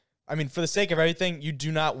 Hopefully, I mean, for the sake of everything, you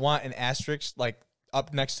do not want an asterisk like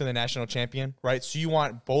up next to the national champion, right? So you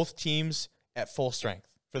want both teams at full strength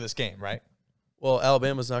for this game, right? Well,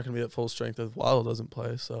 Alabama's not going to be at full strength if Waddle doesn't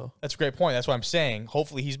play. So that's a great point. That's what I'm saying.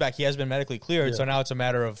 Hopefully, he's back. He has been medically cleared, so now it's a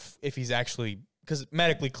matter of if he's actually. Because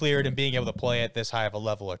medically cleared and being able to play at this high of a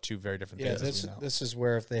level are two very different things. Yeah, this is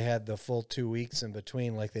where if they had the full 2 weeks in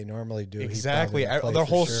between like they normally do. Exactly. Their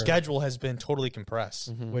whole schedule has been totally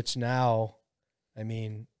compressed. Mm-hmm. Which now, I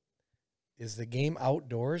mean, is the game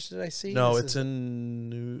outdoors, did I see? No, it's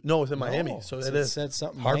in Miami. So it is. It said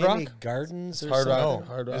something. Hard Miami Rock? Gardens or Hard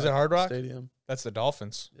something? Rock. Is it Hard Rock? Stadium. That's the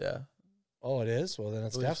Dolphins. Yeah. Oh, it is? Well, then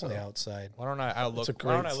it's definitely outside. Why don't I look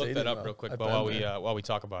that up real quick while we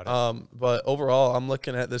talk about it? But overall, I'm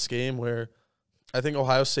looking at this game where I think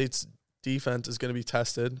Ohio State's defense is going to be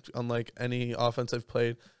tested, unlike any offense I've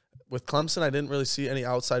played. With Clemson, I didn't really see any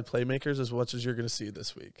outside playmakers as much as you're going to see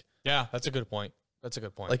this week. Yeah, that's a good point.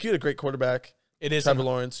 Like, you had a great quarterback. It is. Trevor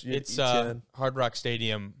Lawrence. It's Hard Rock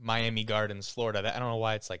Stadium, Miami Gardens, Florida. I don't know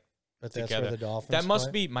why it's like. But that's together. where the Dolphins That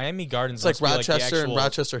must be Miami Gardens. It's like Rochester and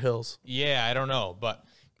Rochester Hills. Yeah, I don't know. But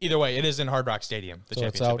either way, it is in Hard Rock Stadium. The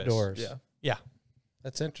championship it's outdoors. Yeah.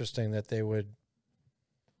 That's interesting that they would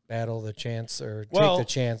battle the chance or take the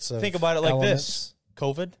chance of think about it like elements. this.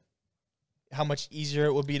 COVID, how much easier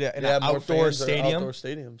it would be to an outdoor stadium. Outdoor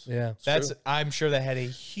stadiums. Yeah. I'm sure that had a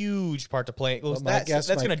huge part to play. Well, that's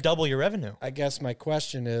going to double your revenue. I guess my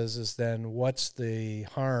question is then what's the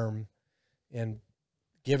harm in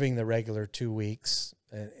giving the regular 2 weeks,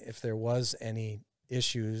 if there was any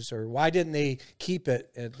issues, or why didn't they keep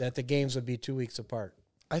it that the games would be 2 weeks apart?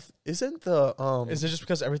 Isn't the is it just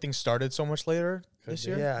because everything started so much later this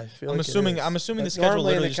year? Yeah, I feel I'm like assuming the schedule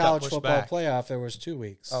normally in literally the just got college pushed football back. playoff there was 2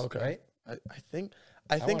 weeks. Oh, okay. Right?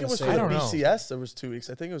 I think it was say for the I don't know. BCS. There was 2 weeks.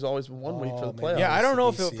 I think it was always 1 week for the maybe. playoffs. Yeah, I don't know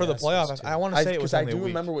if the it, for the BCS was playoffs. too. I want to say it was because I only do a week.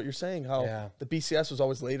 remember what you're saying. How the BCS was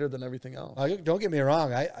always later than everything else. Don't get me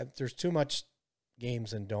wrong. There's too much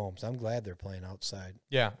games in domes. I'm glad they're playing outside.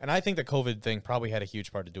 Yeah, and I think the COVID thing probably had a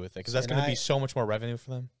huge part to do with it because that's going to be so much more revenue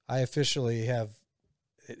for them. I officially have.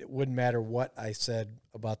 It wouldn't matter what I said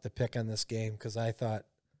about the pick on this game because I thought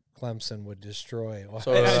Clemson would destroy.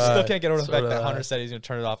 So I still can't get over the so fact did that I. Hunter said he's going to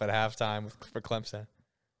turn it off at halftime for Clemson.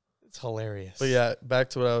 It's hilarious. But yeah,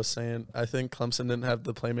 back to what I was saying. I think Clemson didn't have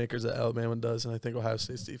the playmakers that Alabama does, and I think Ohio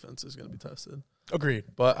State's defense is going to be tested. Agreed.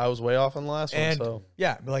 But I was way off on the last And one. So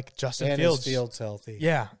yeah, like Justin and Fields. his Fields healthy.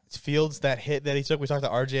 Yeah, it's Fields, that hit that he took. We talked to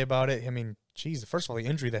RJ about it. I mean, geez, first of all, the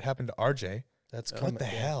injury that happened to RJ. That's What the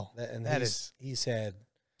hell? He's had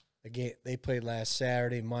the game. They played last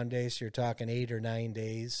Saturday, Monday, so you're talking 8 or 9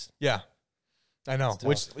 days. Yeah, I know. It's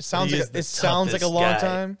Which tough. sounds He like is the it sounds like a long toughest guy.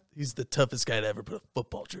 time. he's the toughest guy to ever put a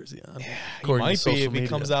football jersey on. He according to might be social if he media.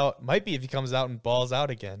 comes out. Might be if he comes out and balls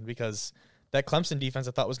out again because that Clemson defense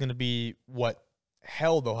I thought was going to be what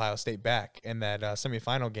held Ohio State back in that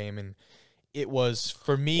semifinal game, and it was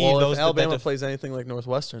for me. Well, if Alabama plays anything like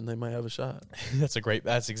Northwestern, they might have a shot. That's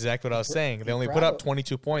exactly what I was saying. They only put up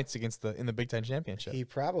 22 points in the Big Ten championship. He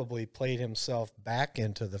probably played himself back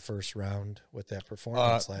into the first round with that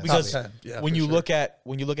performance last because week. when you look at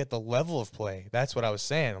the level of play, that's what I was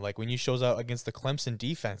saying. Like when you shows out against the Clemson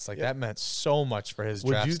defense, that meant so much for his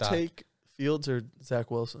draft stock. Would you take Fields or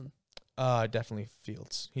Zach Wilson? Definitely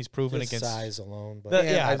Fields. He's proven Just against size alone, but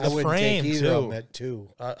the I wouldn't frame take either of too. them at 2.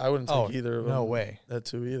 I wouldn't take either of them. No way. At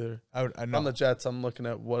 2 either. I know. On the Jets, I'm looking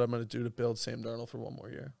at what I'm going to do to build Sam Darnold for 1 more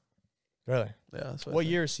year. Really? Yeah. That's What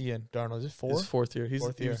year is he in? Darnold, is it 4? His 4th year. He's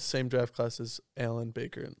Fourth the year. same draft class as Allen,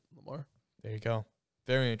 Baker, and Lamar. There you go.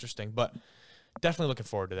 Very interesting. But definitely looking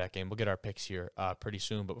forward to that game. We'll get our picks here pretty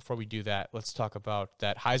soon. But before we do that, let's talk about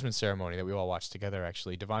that Heisman ceremony that we all watched together,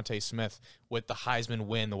 actually. Devontae Smith with the Heisman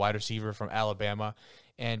win, the wide receiver from Alabama.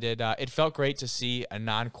 And it felt great to see a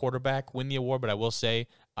non-quarterback win the award. But I will say,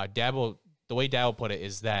 the way Dabo put it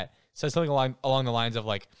is that says something along the lines of,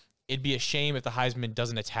 like, it'd be a shame if the Heisman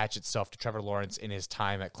doesn't attach itself to Trevor Lawrence in his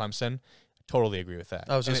time at Clemson. Totally agree with that.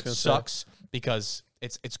 I was just and gonna it say. sucks because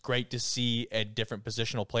it's great to see a different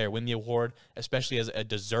positional player win the award, especially as a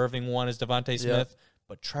deserving one as Devontae Smith.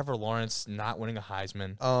 But Trevor Lawrence not winning a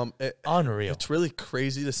Heisman, unreal. It's really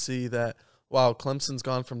crazy to see that. Wow, Clemson's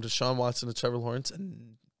gone from Deshaun Watson to Trevor Lawrence,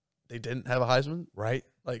 and they didn't have a Heisman, Right?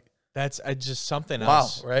 Like, That's just something wow,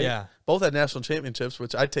 else. right? Yeah. Both had national championships,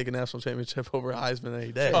 which I'd take a national championship over a Heisman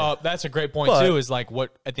any day. That's a great point, But- too, is like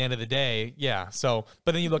what at the end of the day, yeah. So,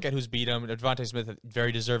 but then you look at who's beat him. Devontae Smith, a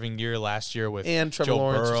very deserving year last year with And Trevor Joe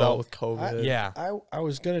Lawrence was Burrow. out with COVID. Yeah. I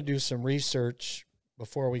was going to do some research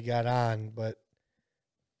before we got on, but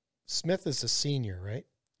Smith is a senior, right?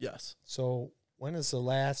 Yes. So when is the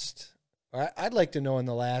last? I'd like to know in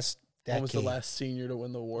the last decade. When was the last senior to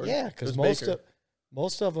win the award? Yeah, It because was Baker.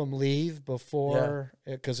 most of them leave before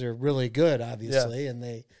because they're really good, obviously, and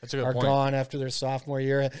they That's a good are point. gone after their sophomore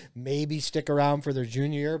year. Maybe stick around for their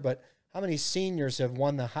junior year, but how many seniors have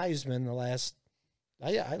won the Heisman the last?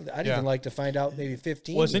 I'd even like to find out. Maybe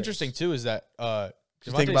 15. What's years. interesting, too, is that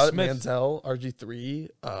You think Devontae about Smith, it, Manziel, RG3,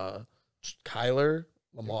 Kyler,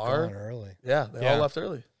 Lamar. Gone early. Yeah, they Yeah. all left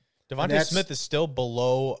early. Devontae Smith is still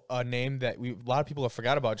below a name that a lot of people have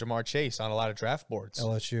forgot about, Jamar Chase, on a lot of draft boards,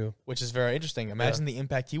 LSU. which is very interesting. Imagine the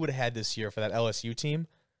impact he would have had this year for that LSU team.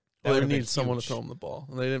 That Well, they would have been needed someone to huge. throw him the ball,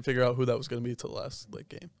 and they didn't figure out who that was going to be until the last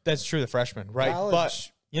game. That's true, the freshman, right? College.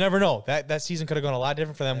 But you never know. That season could have gone a lot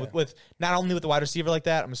different for them with not only with the wide receiver like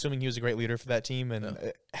that. I'm assuming he was a great leader for that team,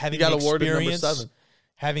 and having He got the awarded number experience, 7.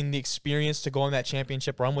 having the experience to go on that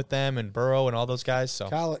championship run with them and Burrow and all those guys. So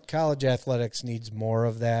College athletics needs more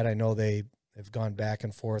of that. I know they have gone back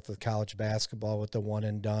and forth with college basketball with the one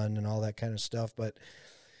and done and all that kind of stuff, but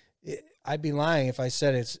I'd be lying if I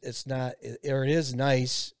said it's not, or it is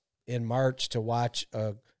nice in March to watch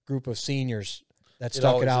a group of seniors that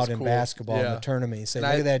stuck it always out is in cool. basketball in Yeah. the tournament. You say, And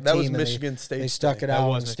look at that that team. was and Michigan State. They stuck it That out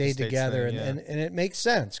was and Michigan stayed State's together, thing, and it makes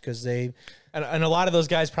sense because they and a lot of those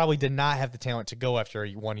guys probably did not have the talent to go after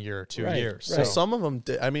 1 year or 2 years. Well, So some of them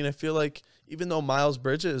did. I mean, I feel like even though Miles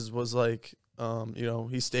Bridges was like,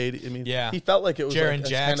 he stayed. I mean, he felt like it was Jaren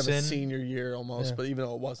like kind of a Jackson. senior year almost, but even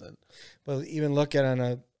though it wasn't. But even look at on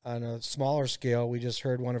a smaller scale, we just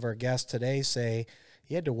heard one of our guests today say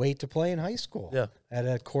he had to wait to play in high school. Yeah. At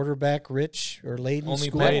a quarterback-rich or laden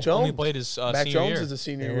school. Only played his Mac senior Jones year. is a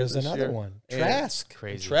senior There year. was another one. And Trask.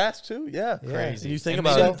 Crazy. Trask, too? Yeah. Crazy. You think and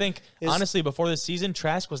about they it. didn't think, honestly, before this season,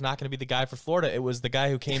 Trask was not going to be the guy for Florida. It was the guy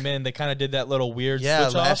who came in. They kind of did that little weird switch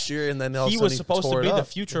off. last year, and then he was supposed to be the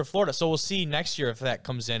future of Florida. So we'll see next year if that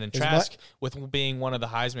comes in. And Trask, with being one of the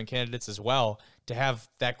Heisman candidates as well, to have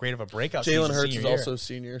that great of a breakout season. Jalen Hurts is year. also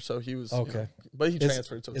senior, so he was okay. But he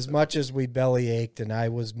transferred. So as much as we belly ached and I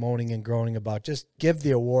was moaning and groaning about just give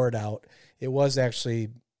the award out, it was actually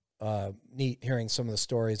neat hearing some of the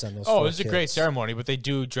stories on those. Oh, it was a great ceremony, but they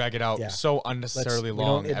do drag it out so unnecessarily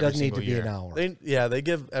long. It doesn't need to be an hour. They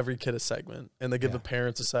give every kid a segment, and they give the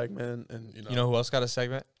parents a segment, and you know who else got a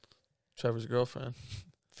segment? Trevor's girlfriend,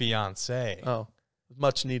 fiance. Oh,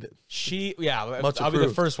 much needed. I'll be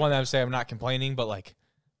the first one that I'm saying I'm not complaining, but like,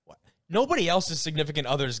 nobody else's significant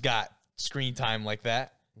others got screen time like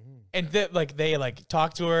that, and they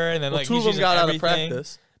talk to her, and then two of them got out of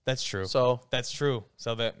practice. That's true. So that's true.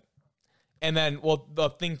 So that, and then the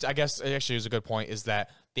thing I guess actually is a good point is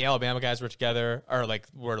that the Alabama guys were together or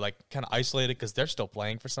were kind of isolated because they're still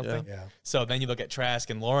playing for something. Yeah. So then you look at Trask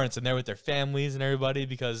and Lawrence, and they're with their families and everybody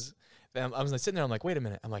because I was sitting there. I'm like, wait a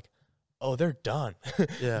minute. I'm like, oh, they're done.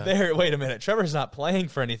 Yeah. Wait a minute. Trevor's not playing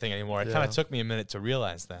for anything anymore. It kind of took me a minute to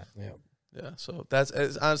realize that. Yeah. Yeah, so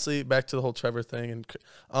it's honestly back to the whole Trevor thing, and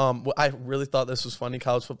I really thought this was funny.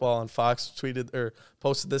 College football on Fox tweeted or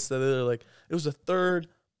posted this that they're like it was the third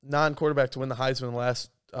non-quarterback to win the Heisman in the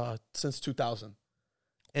last since 2000,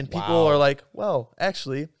 and people are like, well,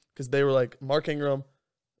 actually, because they were like Mark Ingram,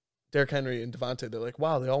 Derrick Henry, and Devontae. They're like,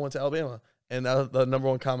 wow, they all went to Alabama, and the number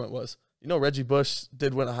one comment was, Reggie Bush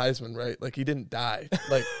did win a Heisman, right? Like he didn't die,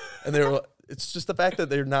 and they were. It's just the fact that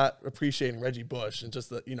they're not appreciating Reggie Bush and just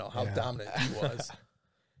the, how dominant he was.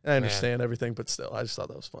 And I understand everything, but still, I just thought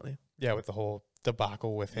that was funny. Yeah, with the whole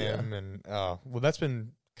debacle with him, and that's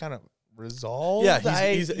been kind of resolved. Yeah,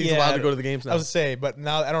 he's allowed to go to the games now. I was say, but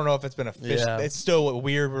now I don't know if it's been official. Yeah. It's still a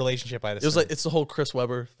weird relationship. It's the whole Chris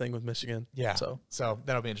Webber thing with Michigan. Yeah, so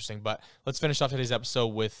that'll be interesting. But let's finish off today's episode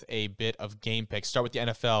with a bit of game picks. Start with the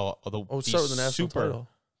NFL. Start with the national title.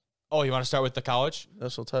 Oh, you want to start with the college?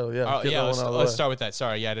 National title, yeah. Let's start with that.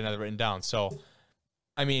 Sorry, I didn't have it written down. So,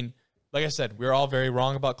 I mean, like I said, we're all very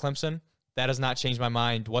wrong about Clemson. That has not changed my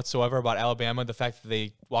mind whatsoever about Alabama. The fact that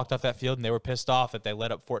they walked off that field and they were pissed off that they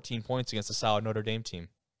let up 14 points against a solid Notre Dame team.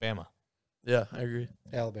 Bama. Yeah, I agree.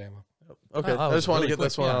 Alabama. Okay, I just wanted to get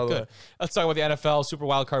this one out of the way. Let's talk about the NFL Super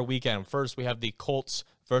Wildcard Weekend. First, we have the Colts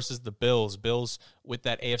versus the Bills. Bills with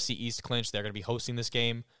that AFC East clinch. They're going to be hosting this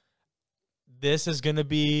game. This is going to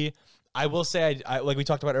be, I will say, I like we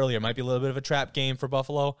talked about earlier, it might be a little bit of a trap game for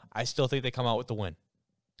Buffalo. I still think they come out with the win.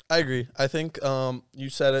 I agree. I think you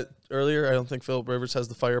said it earlier. I don't think Phillip Rivers has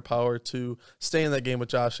the firepower to stay in that game with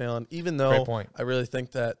Josh Allen, even though I really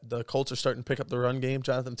think that the Colts are starting to pick up the run game.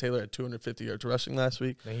 Jonathan Taylor had 250 yards rushing last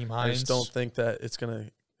week. I just don't think that it's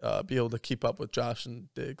going to be able to keep up with Josh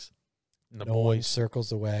and Diggs. And no one circles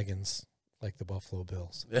the wagons like the Buffalo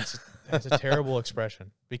Bills. That's a terrible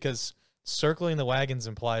expression because circling the wagons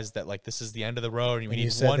implies that this is the end of the road and we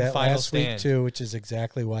need one final stand. Week too, which is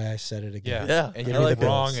exactly why I said it again. Yeah. And you're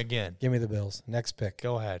wrong again. Give me the Bills. Next pick.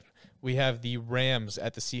 Go ahead. We have the Rams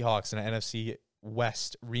at the Seahawks in an NFC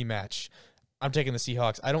West rematch. I'm taking the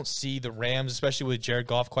Seahawks. I don't see the Rams, especially with Jared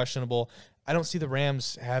Goff questionable. I don't see the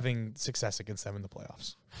Rams having success against them in the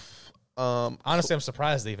playoffs. Honestly, I'm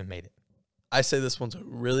surprised they even made it. I say this one's a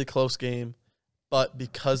really close game, but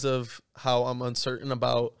because of how I'm uncertain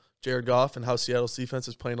about Jared Goff and how Seattle's defense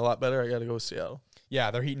is playing a lot better, I got to go with Seattle.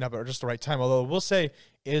 Yeah, they're heating up at just the right time. Although we'll say,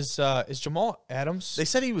 is Jamal Adams? They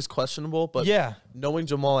said he was questionable, but knowing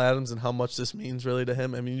Jamal Adams and how much this means really to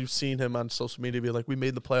him, I mean, you've seen him on social media be like, "We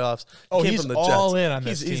made the playoffs." He's from the all Jets. in on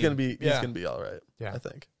this team. He's gonna be all right. Yeah, I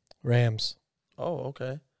think. Rams. Oh,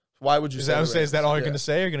 okay. Why would you is say that? Is that all you're going to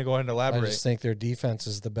say? Or are you going to go ahead and elaborate? I just think their defense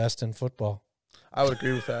is the best in football. I would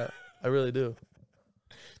agree with that. I really do.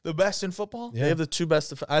 The best in football? Yeah. They have the two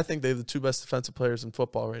best. I think they have the two best defensive players in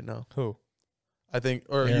football right now. Who? I think,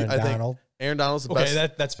 Aaron Donald. Aaron Donald's the best.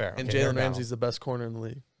 Okay, that's fair. And Jalen Ramsey's the best corner in the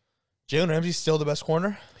league. Jalen Ramsey's still the best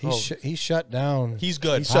corner? He shut down. He's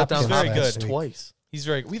good. He shut down very good twice. He's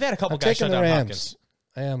very. We've had a couple guys shut down Hopkins.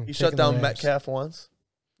 I am. He shut down Metcalf once.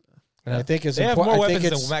 And I think it's they important. Have more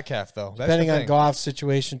weapons than Metcalf, though. That's depending on Goff's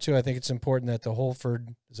situation too, I think it's important that the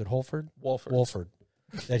Wolford,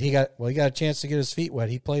 that he got a chance to get his feet wet.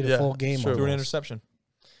 He played a full game. Threw an interception.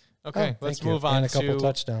 Okay, let's move on a couple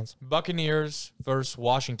touchdowns. Buccaneers versus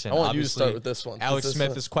Washington. I want you to start with this one. Alex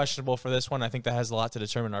Smith is questionable for this one. I think that has a lot to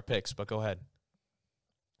determine our picks, but go ahead.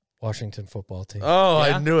 Washington football team. Oh,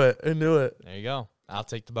 yeah? I knew it. There you go. I'll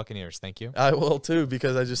take the Buccaneers. Thank you. I will too,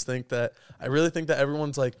 because I really think that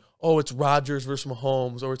everyone's like, oh, it's Rodgers versus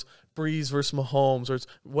Mahomes, or it's Breeze versus Mahomes, or it's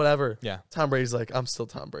whatever. Yeah. Tom Brady's like, I'm still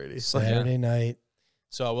Tom Brady. Saturday night.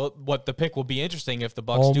 So what the pick will be interesting if the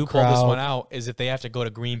Bucs do pull this one out is if they have to go to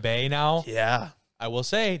Green Bay now. Yeah. I will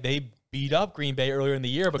say they beat up Green Bay earlier in the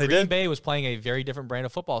year, but Green Bay was playing a very different brand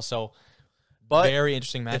of football. So very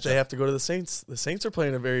interesting matchup. If they have to go to the Saints are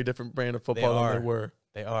playing a very different brand of football than they were.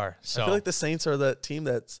 They are. So I feel like the Saints are that team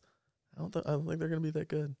that's I don't think they're going to be that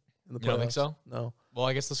good in the playoffs. You don't think so? No. Well,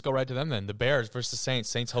 I guess let's go right to them then. The Bears versus the Saints.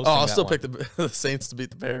 Saints hosting. I'll still pick the Saints to beat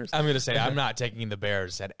the Bears. I'm going to say I'm not taking the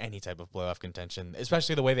Bears at any type of playoff contention,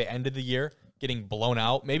 especially the way they ended the year, getting blown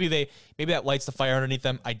out. Maybe that lights the fire underneath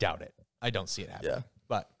them. I doubt it. I don't see it happening. Yeah.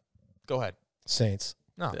 But go ahead. Saints.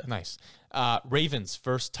 Oh, yeah. Nice. Ravens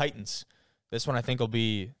versus Titans. This one I think will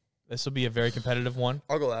be a very competitive one.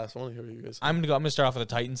 I'll go last. I want to hear you guys. I'm gonna start off with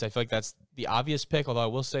the Titans. I feel like that's the obvious pick. Although I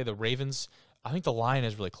will say the Ravens. I think the line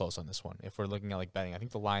is really close on this one. If we're looking at like betting, I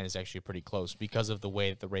think the line is actually pretty close because of the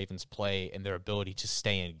way that the Ravens play and their ability to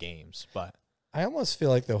stay in games. But I almost feel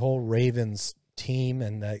like the whole Ravens team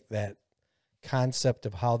and that concept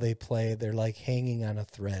of how they play, they're like hanging on a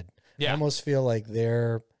thread. Yeah. I almost feel like they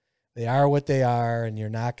are what they are, and you're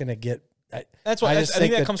not going to get. That's why I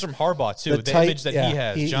think that comes from Harbaugh too. The image that he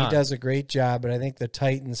has. He does a great job, but I think the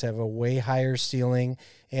Titans have a way higher ceiling.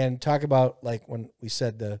 And talk about like when we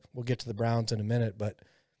said we'll get to the Browns in a minute, but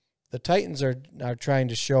the Titans are trying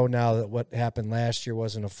to show now that what happened last year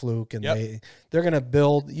wasn't a fluke, and they're going to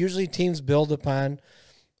build. Usually teams build upon.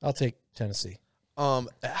 I'll take Tennessee.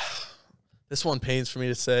 This one pains for me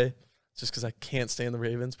to say, just because I can't stand the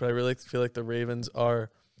Ravens, but I really feel like the Ravens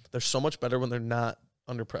they're so much better when they're not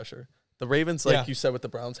under pressure. The Ravens, like you said with the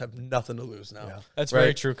Browns, have nothing to lose now. Yeah. That's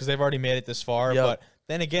very true because they've already made it this far. Yep. But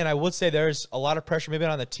then again, I would say there's a lot of pressure maybe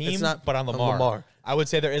not on the team, but on Lamar. I would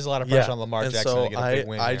say there is a lot of pressure on Lamar Jackson so to get a big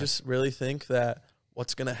win. I just really think that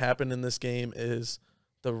what's going to happen in this game is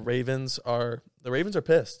the Ravens are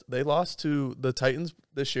pissed. They lost to the Titans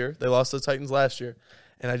this year. They lost to the Titans last year.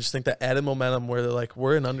 And I just think that added momentum where they're like,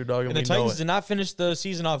 we're an underdog and we know it. And the Titans did not finish the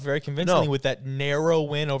season off very convincingly with that narrow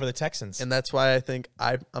win over the Texans. And that's why I think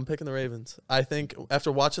I'm picking the Ravens. I think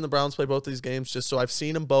after watching the Browns play both these games, just so I've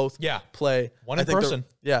seen them both play. One in person.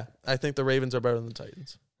 I think the Ravens are better than the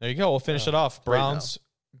Titans. There you go. We'll finish it off. Browns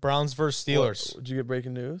versus Steelers. Did you get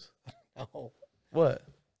breaking news? No. What?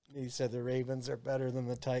 He said the Ravens are better than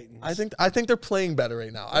the Titans. I think they're playing better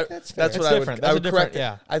right now. That's what I would correct.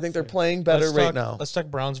 Yeah, I think they're playing better right now. Let's talk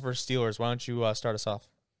Browns versus Steelers. Why don't you start us off?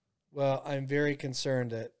 Well, I'm very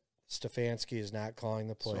concerned that Stefanski is not calling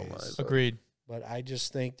the plays. Agreed. But I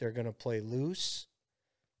just think they're going to play loose,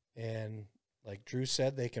 and like Drew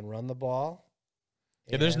said, they can run the ball.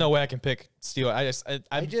 Yeah, there's no way I can pick Steelers.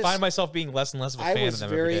 I find myself being less and less of a fan of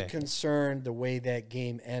them every day. I was very concerned the way that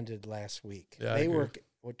game ended last week. Yeah, they were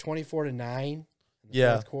 24-9 in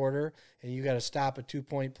the fourth quarter, and you got to stop a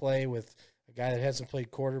 2-point play with a guy that hasn't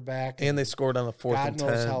played quarterback. And they scored on a 4th and 10.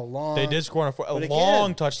 God knows how long. They did score on a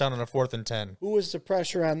long touchdown on a 4th and 10. Who was the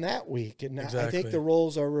pressure on that week? And I think the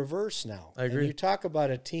roles are reversed now. I agree. And you talk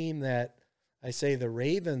about a team that I say the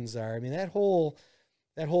Ravens are. I mean, that whole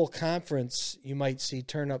conference you might see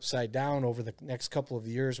turn upside down over the next couple of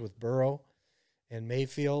years with Burrow and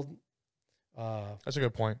Mayfield. That's a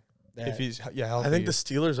good point. If he's healthy. I think the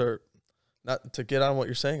Steelers are, not to get on what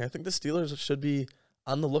you're saying, I think the Steelers should be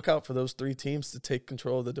on the lookout for those 3 teams to take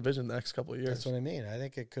control of the division the next couple of years. That's what I mean. I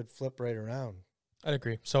think it could flip right around. I'd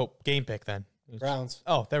agree. So game pick then. Browns.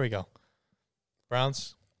 Oh, there we go.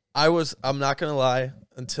 Browns. I'm not going to lie,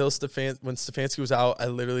 until when Stefanski was out, I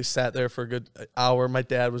literally sat there for a good hour. My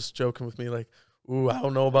dad was joking with me like, ooh, I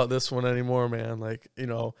don't know about this one anymore, man. Like,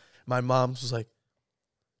 my mom was like,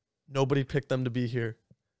 nobody picked them to be here.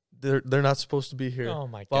 They're not supposed to be here. Oh,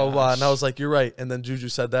 my God. Blah, blah, blah. And I was like, you're right. And then Juju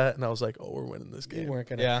said that, and I was like, oh, we're winning this game. You weren't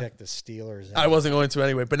going to pick the Steelers. I wasn't going to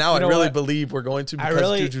anyway, but now I really believe we're going to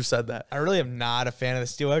because Juju said that. I really am not a fan of the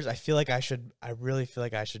Steelers. I really feel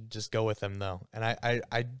like I should just go with them, though. And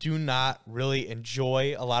I do not really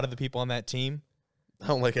enjoy a lot of the people on that team. I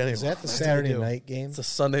don't like anyone. Is that the Saturday night game? It's a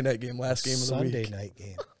Sunday night game, last game of the week. Sunday night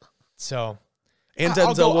game. So... And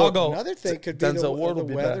Denzel I'll go. Another thing could be the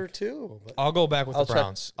weather, too. I'll go back with the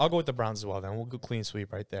Browns. I'll go with the Browns as well, then. We'll go clean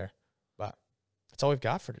sweep right there. But that's all we've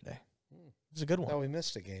got for today. It was a good one. Oh, we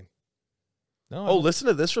missed a game. No. Listen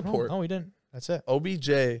to this report. No, we didn't. That's it.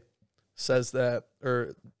 OBJ says that,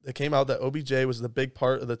 or it came out that OBJ was the big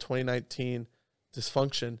part of the 2019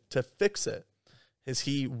 dysfunction. To fix it,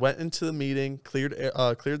 he went into the meeting, cleared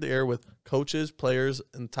the air with coaches, players,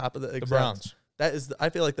 and top of the execs. Browns. I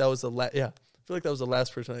feel like that was feel like that was the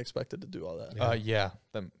last person I expected to do all that. Yeah.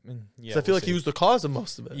 I feel like he was the cause of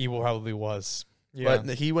most of it. He probably was. Yeah.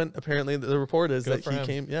 But he went, apparently, the report is Good that he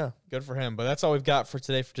came. Yeah. Good for him. But that's all we've got for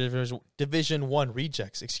today for Division 1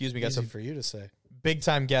 rejects. Excuse me, guys. Easy for you to say. Big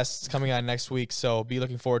time guests coming on next week, so be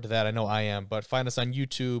looking forward to that. I know I am. But find us on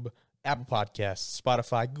YouTube, Apple Podcasts,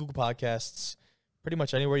 Spotify, Google Podcasts, pretty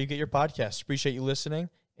much anywhere you get your podcasts. Appreciate you listening,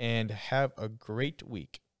 and have a great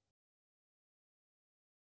week.